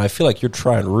am, and I feel like you're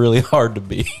trying really hard to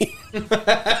be.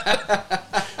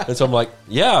 And so I'm like,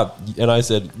 yeah. And I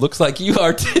said, looks like you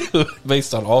are too,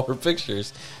 based on all her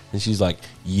pictures. And she's like,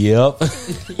 yep.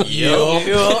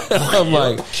 Yep. I'm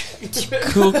like,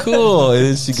 cool. And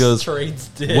then she goes, Trades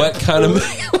did. what kind of...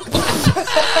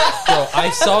 Bro, I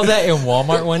saw that in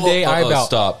Walmart one day. I about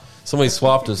Stop. Somebody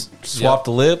swapped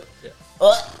a lip.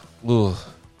 Ooh.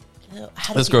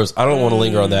 That's gross. I don't want to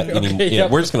linger on that anymore.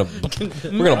 yep. We're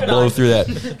gonna blow through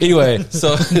that. Anyway,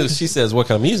 so she says, "What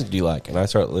kind of music do you like?" And I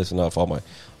start listing off all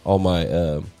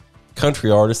my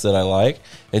country artists that I like,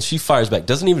 and she fires back.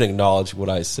 Doesn't even acknowledge what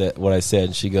I said.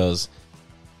 And she goes,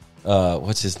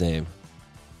 "What's his name?"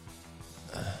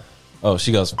 Oh,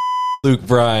 she goes, Luke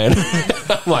Bryan.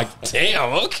 I'm like,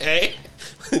 damn, okay.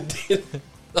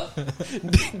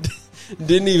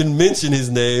 Didn't even mention his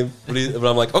name, but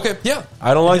I'm like, okay, yeah,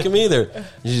 I don't like him either. And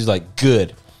she's like,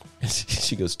 good. And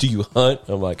she goes, do you hunt?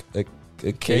 I'm like,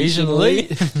 occasionally.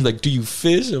 She's like, do you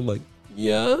fish? I'm like,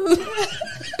 yeah.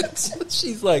 So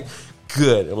she's like,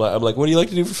 good. I'm like, what do you like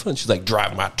to do for fun? She's like,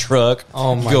 drive my truck.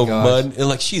 Oh my go gosh. mudding. And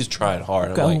like, she's trying hard.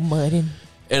 I'm Go like, mudding.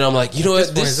 and I'm like, you know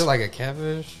what? Is it like a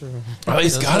catfish? Or? Oh,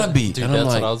 it's gotta be. Dude, And I'm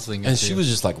that's like, what I was thinking, and too. she was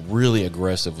just like really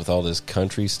aggressive with all this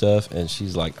country stuff. And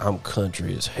she's like, I'm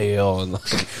country as hell. And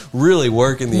like really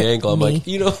working the angle. I'm Me. like,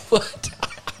 you know what?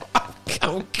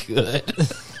 I'm good.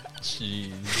 Jeez.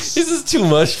 This is too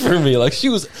much for me. Like she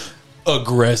was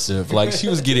aggressive. Like she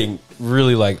was getting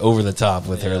really like over the top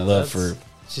with her Yeah, love for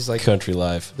She's like country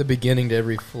life. the beginning to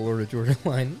every Florida Georgia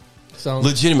line song.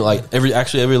 Legitimate. Like every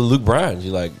Luke Bryan.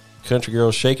 She's like, country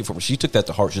girl, shake it for me. She took that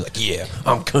to heart. She's like, yeah,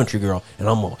 I'm country girl, and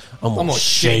I'm gonna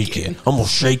shake it. I'm gonna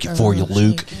shake it for you,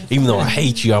 Luke. Even though I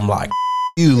hate you, I'm like,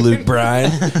 you, Luke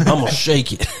Bryan. I'm gonna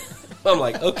shake it. I'm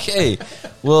like, okay,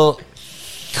 well,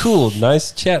 cool,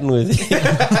 nice chatting with you.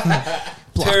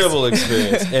 Terrible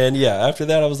experience. And yeah, after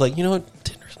that, I was like, you know what,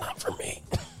 Tinder's not for me.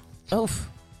 Oof.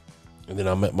 And then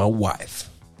I met my wife,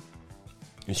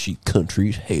 and she country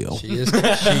as hell. She is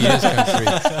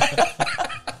country.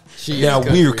 She is Now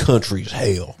country. we're country as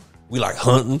hell. We like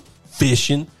hunting,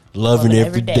 fishing, loving Loving every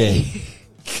every day. day.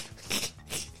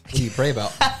 What do you pray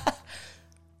about?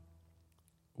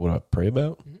 What do I pray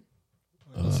about?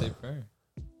 I didn't say prayer.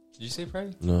 Did you say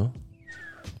prayer? No,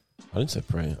 I didn't say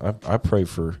pray. I pray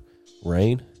for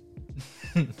rain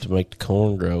to make the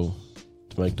corn grow,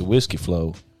 to make the whiskey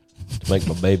flow, to make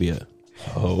my baby a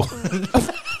hoe.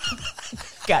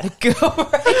 Gotta go.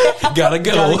 Gotta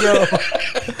go.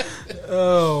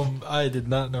 I did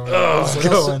not know where that was What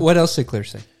else, what else did Claire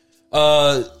say?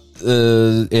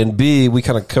 And B, we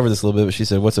kind of covered this a little bit, but she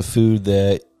said, "What's a food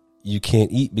that you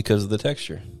can't eat because of the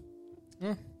texture?"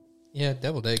 Yeah,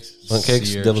 deviled eggs. Hunt cakes,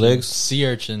 Sea deviled urchin. eggs, Sea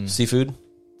urchin. seafood.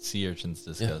 Sea urchin's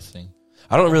disgusting.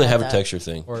 I don't really have a that. texture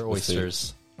thing. Or with food.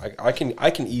 oysters. I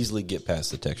can easily get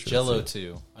past the texture. of Jello food.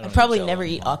 too. I I don't probably eat Jell-O never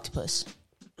eat anymore. octopus.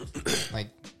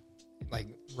 Like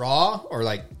raw or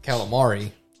like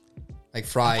calamari, like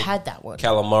fried. I've had that one.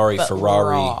 Calamari, But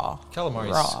Ferrari, raw. Calamari's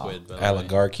Raw. squid. By the way.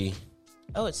 Aligarki,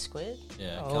 Oh, it's squid?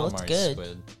 Yeah, Oh, it's calamari's good.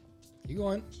 squid. You go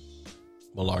on.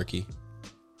 Malarkey.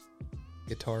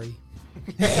 Guitari.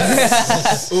 Did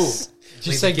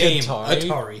you say Atari?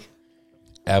 Atari.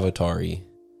 Avatari.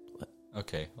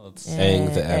 Okay, let's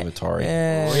Aang the Avatari.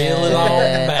 reel it on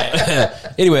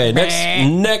back. Anyway,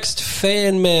 next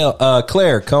fan mail.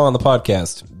 Claire, call on the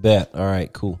podcast. Bet. All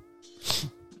right, cool.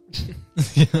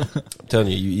 I'm telling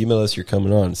you, you email us, you're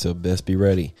coming on, so best be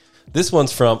ready. This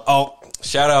one's from,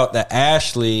 shout out to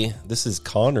Ashley. This is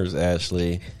Connor's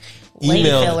Ashley. Lady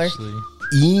filler. Actually,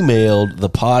 Emailed the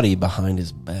potty behind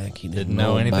his back. He didn't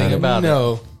know anything it. about it.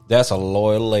 No. That's a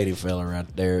loyal lady fella right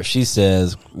there. She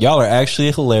says, y'all are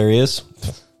actually hilarious.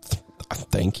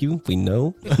 Thank you. We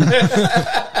know.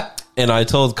 And I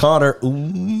told Connor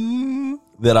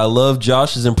that I love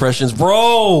Josh's impressions.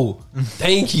 Bro,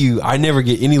 thank you. I never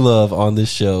get any love on this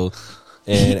show.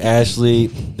 And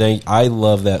Ashley, I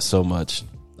love that so much.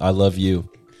 I love you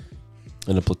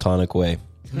in a platonic way.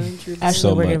 Actually, So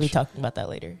we're going to much. be talking about that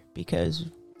later because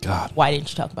God, why didn't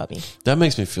you talk about me? that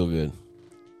makes me feel good.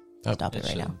 Stop it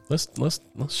right now. Let's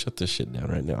shut this shit down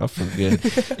right now. I feel good.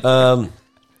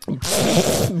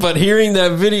 But hearing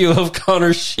that video of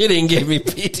Connor shitting gave me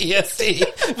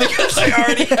PTSD because I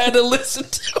already had to listen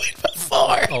to it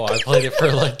before. Oh, I played it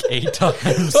for like 8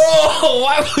 times. Oh,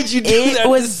 why would you do that? It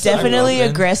was definitely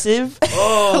aggressive.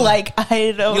 Oh. Like,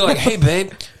 I don't You're like, know. hey,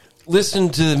 babe, listen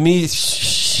to me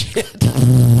shit.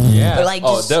 Yeah. Or like,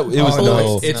 Oh, just it was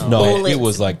bullets. It's Bullets, it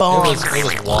was like bombs. it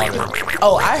was water.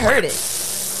 Oh, I heard it.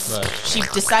 But, She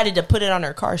decided to put it on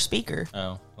her car speaker.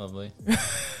 oh, lovely.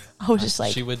 I was just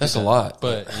like, She would. do That's a that. lot.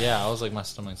 But yeah, I was like, my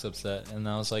stomach's upset, and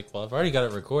I was like, well, I've already got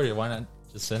it recorded. Why not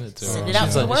just send it to her? Send it out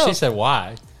She's to the like- world. She said,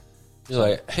 why? You're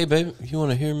like, hey, babe, you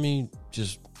want to hear me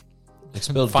just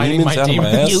expel Fighting demons my out of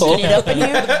my demons. asshole? juking it up in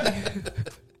here.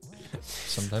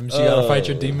 Sometimes you gotta fight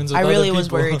your demons. With I really other was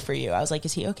people. worried for you. I was like,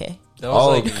 is he okay? That was All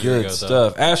like a year good ago, though.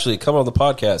 stuff. Ashley, come on the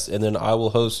podcast, and then I will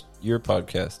host your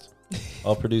podcast.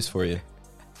 I'll produce for you.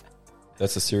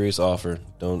 That's a serious offer.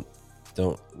 Don't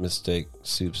mistake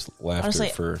Soup's laughter Honestly,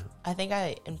 for. I think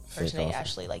I impersonate off.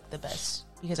 Ashley like the best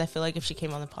because I feel like if she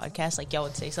came on the podcast, like y'all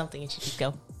would say something and she'd just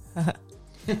go.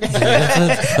 That's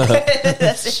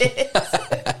it.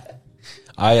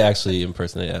 I actually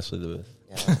impersonate Ashley the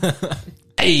best.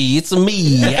 Hey, it's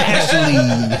me, Ashley.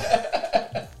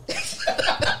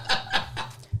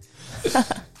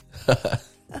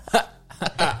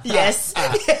 Yes.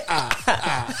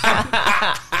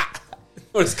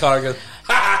 What does Connor go?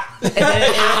 And then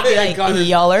it would be like,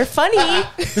 y'all are funny.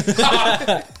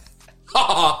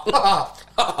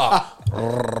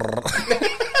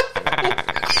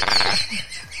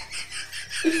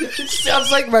 It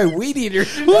sounds like my weed eater.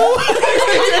 When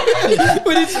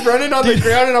it's running on the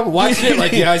ground and I'm watching it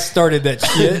like, yeah, I started that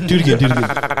shit. Do it again.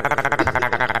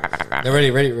 Now,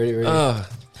 ready.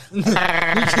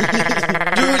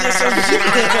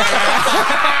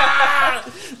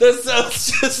 That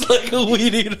sounds just like a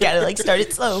weed eater. Gotta like start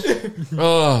it slow.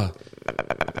 Oh,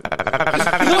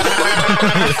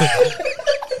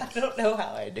 I don't know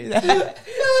how I do that.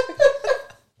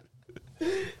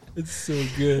 It's so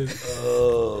good.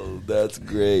 oh, that's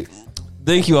great.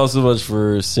 Thank you all so much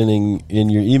for sending in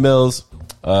your emails.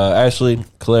 Ashley,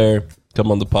 Claire,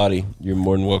 come on the potty. You're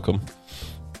more than welcome.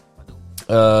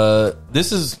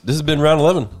 This has been round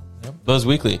 11. Buzz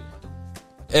Weekly.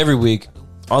 Every week,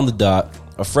 on the dot,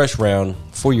 a fresh round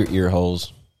for your ear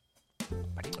holes.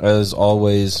 As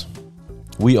always,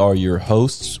 we are your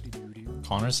hosts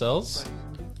Connor Sells.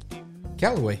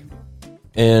 Callaway.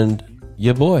 and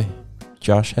your boy,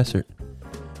 Josh Hessert,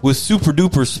 with super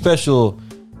duper special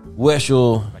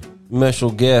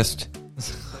guest,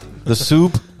 the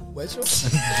Soup,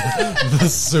 The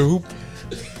soup.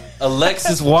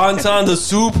 Alexus Wanton, the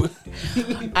Soup.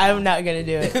 I'm not gonna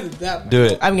do it. Do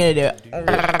it. I'm gonna do it.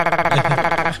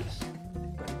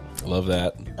 Love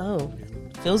that. Oh,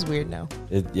 feels weird now.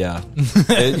 You got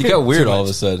weird all of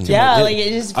a sudden. Yeah, like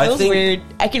it just I feels think- weird.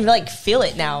 I can like feel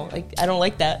it now. Like I don't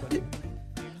like that.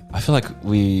 I feel like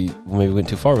we maybe went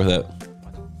too far with that.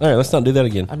 All right, let's not do that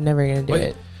again. I'm never gonna do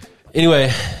it.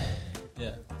 Anyway,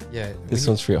 Yeah. Yeah. this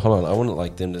one's for you. Hold on, I want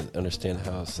like them to understand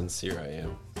how sincere I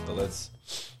am. So let's.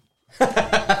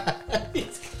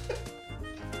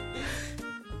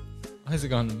 Why is it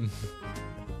going?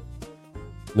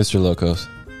 Mr. Locos,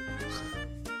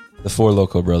 the 4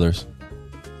 Loco brothers,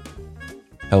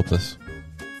 help us.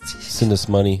 Send us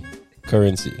money,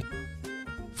 currency.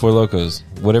 4 Locos,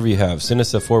 whatever you have, send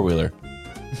us a 4-wheeler.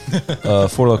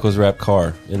 4 Locos wrap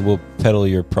car, and we'll peddle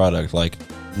your product like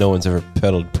no one's ever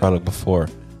peddled product before.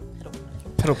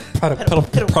 Peddle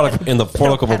product in the 4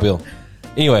 Loco mobile.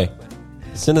 Anyway,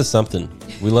 send us something.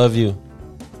 We love you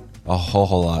a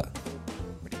whole lot.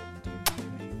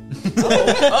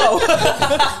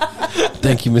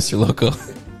 Thank you, Mr. Loco.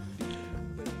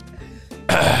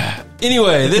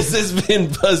 Anyway, this has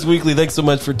been Buzz Weekly. Thanks so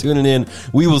much for tuning in.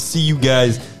 We will see you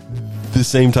guys the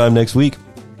same time next week.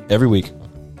 Every week.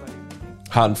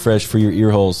 Hot and fresh for your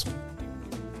ear holes.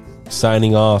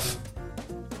 Signing off.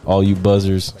 All you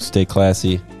buzzers, stay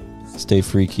classy, stay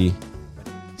freaky,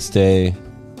 stay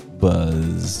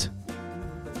buzzed.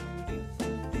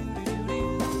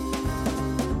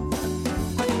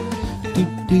 Do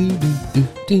do do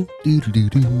do do do do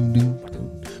do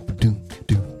do do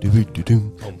do do.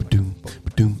 Doom.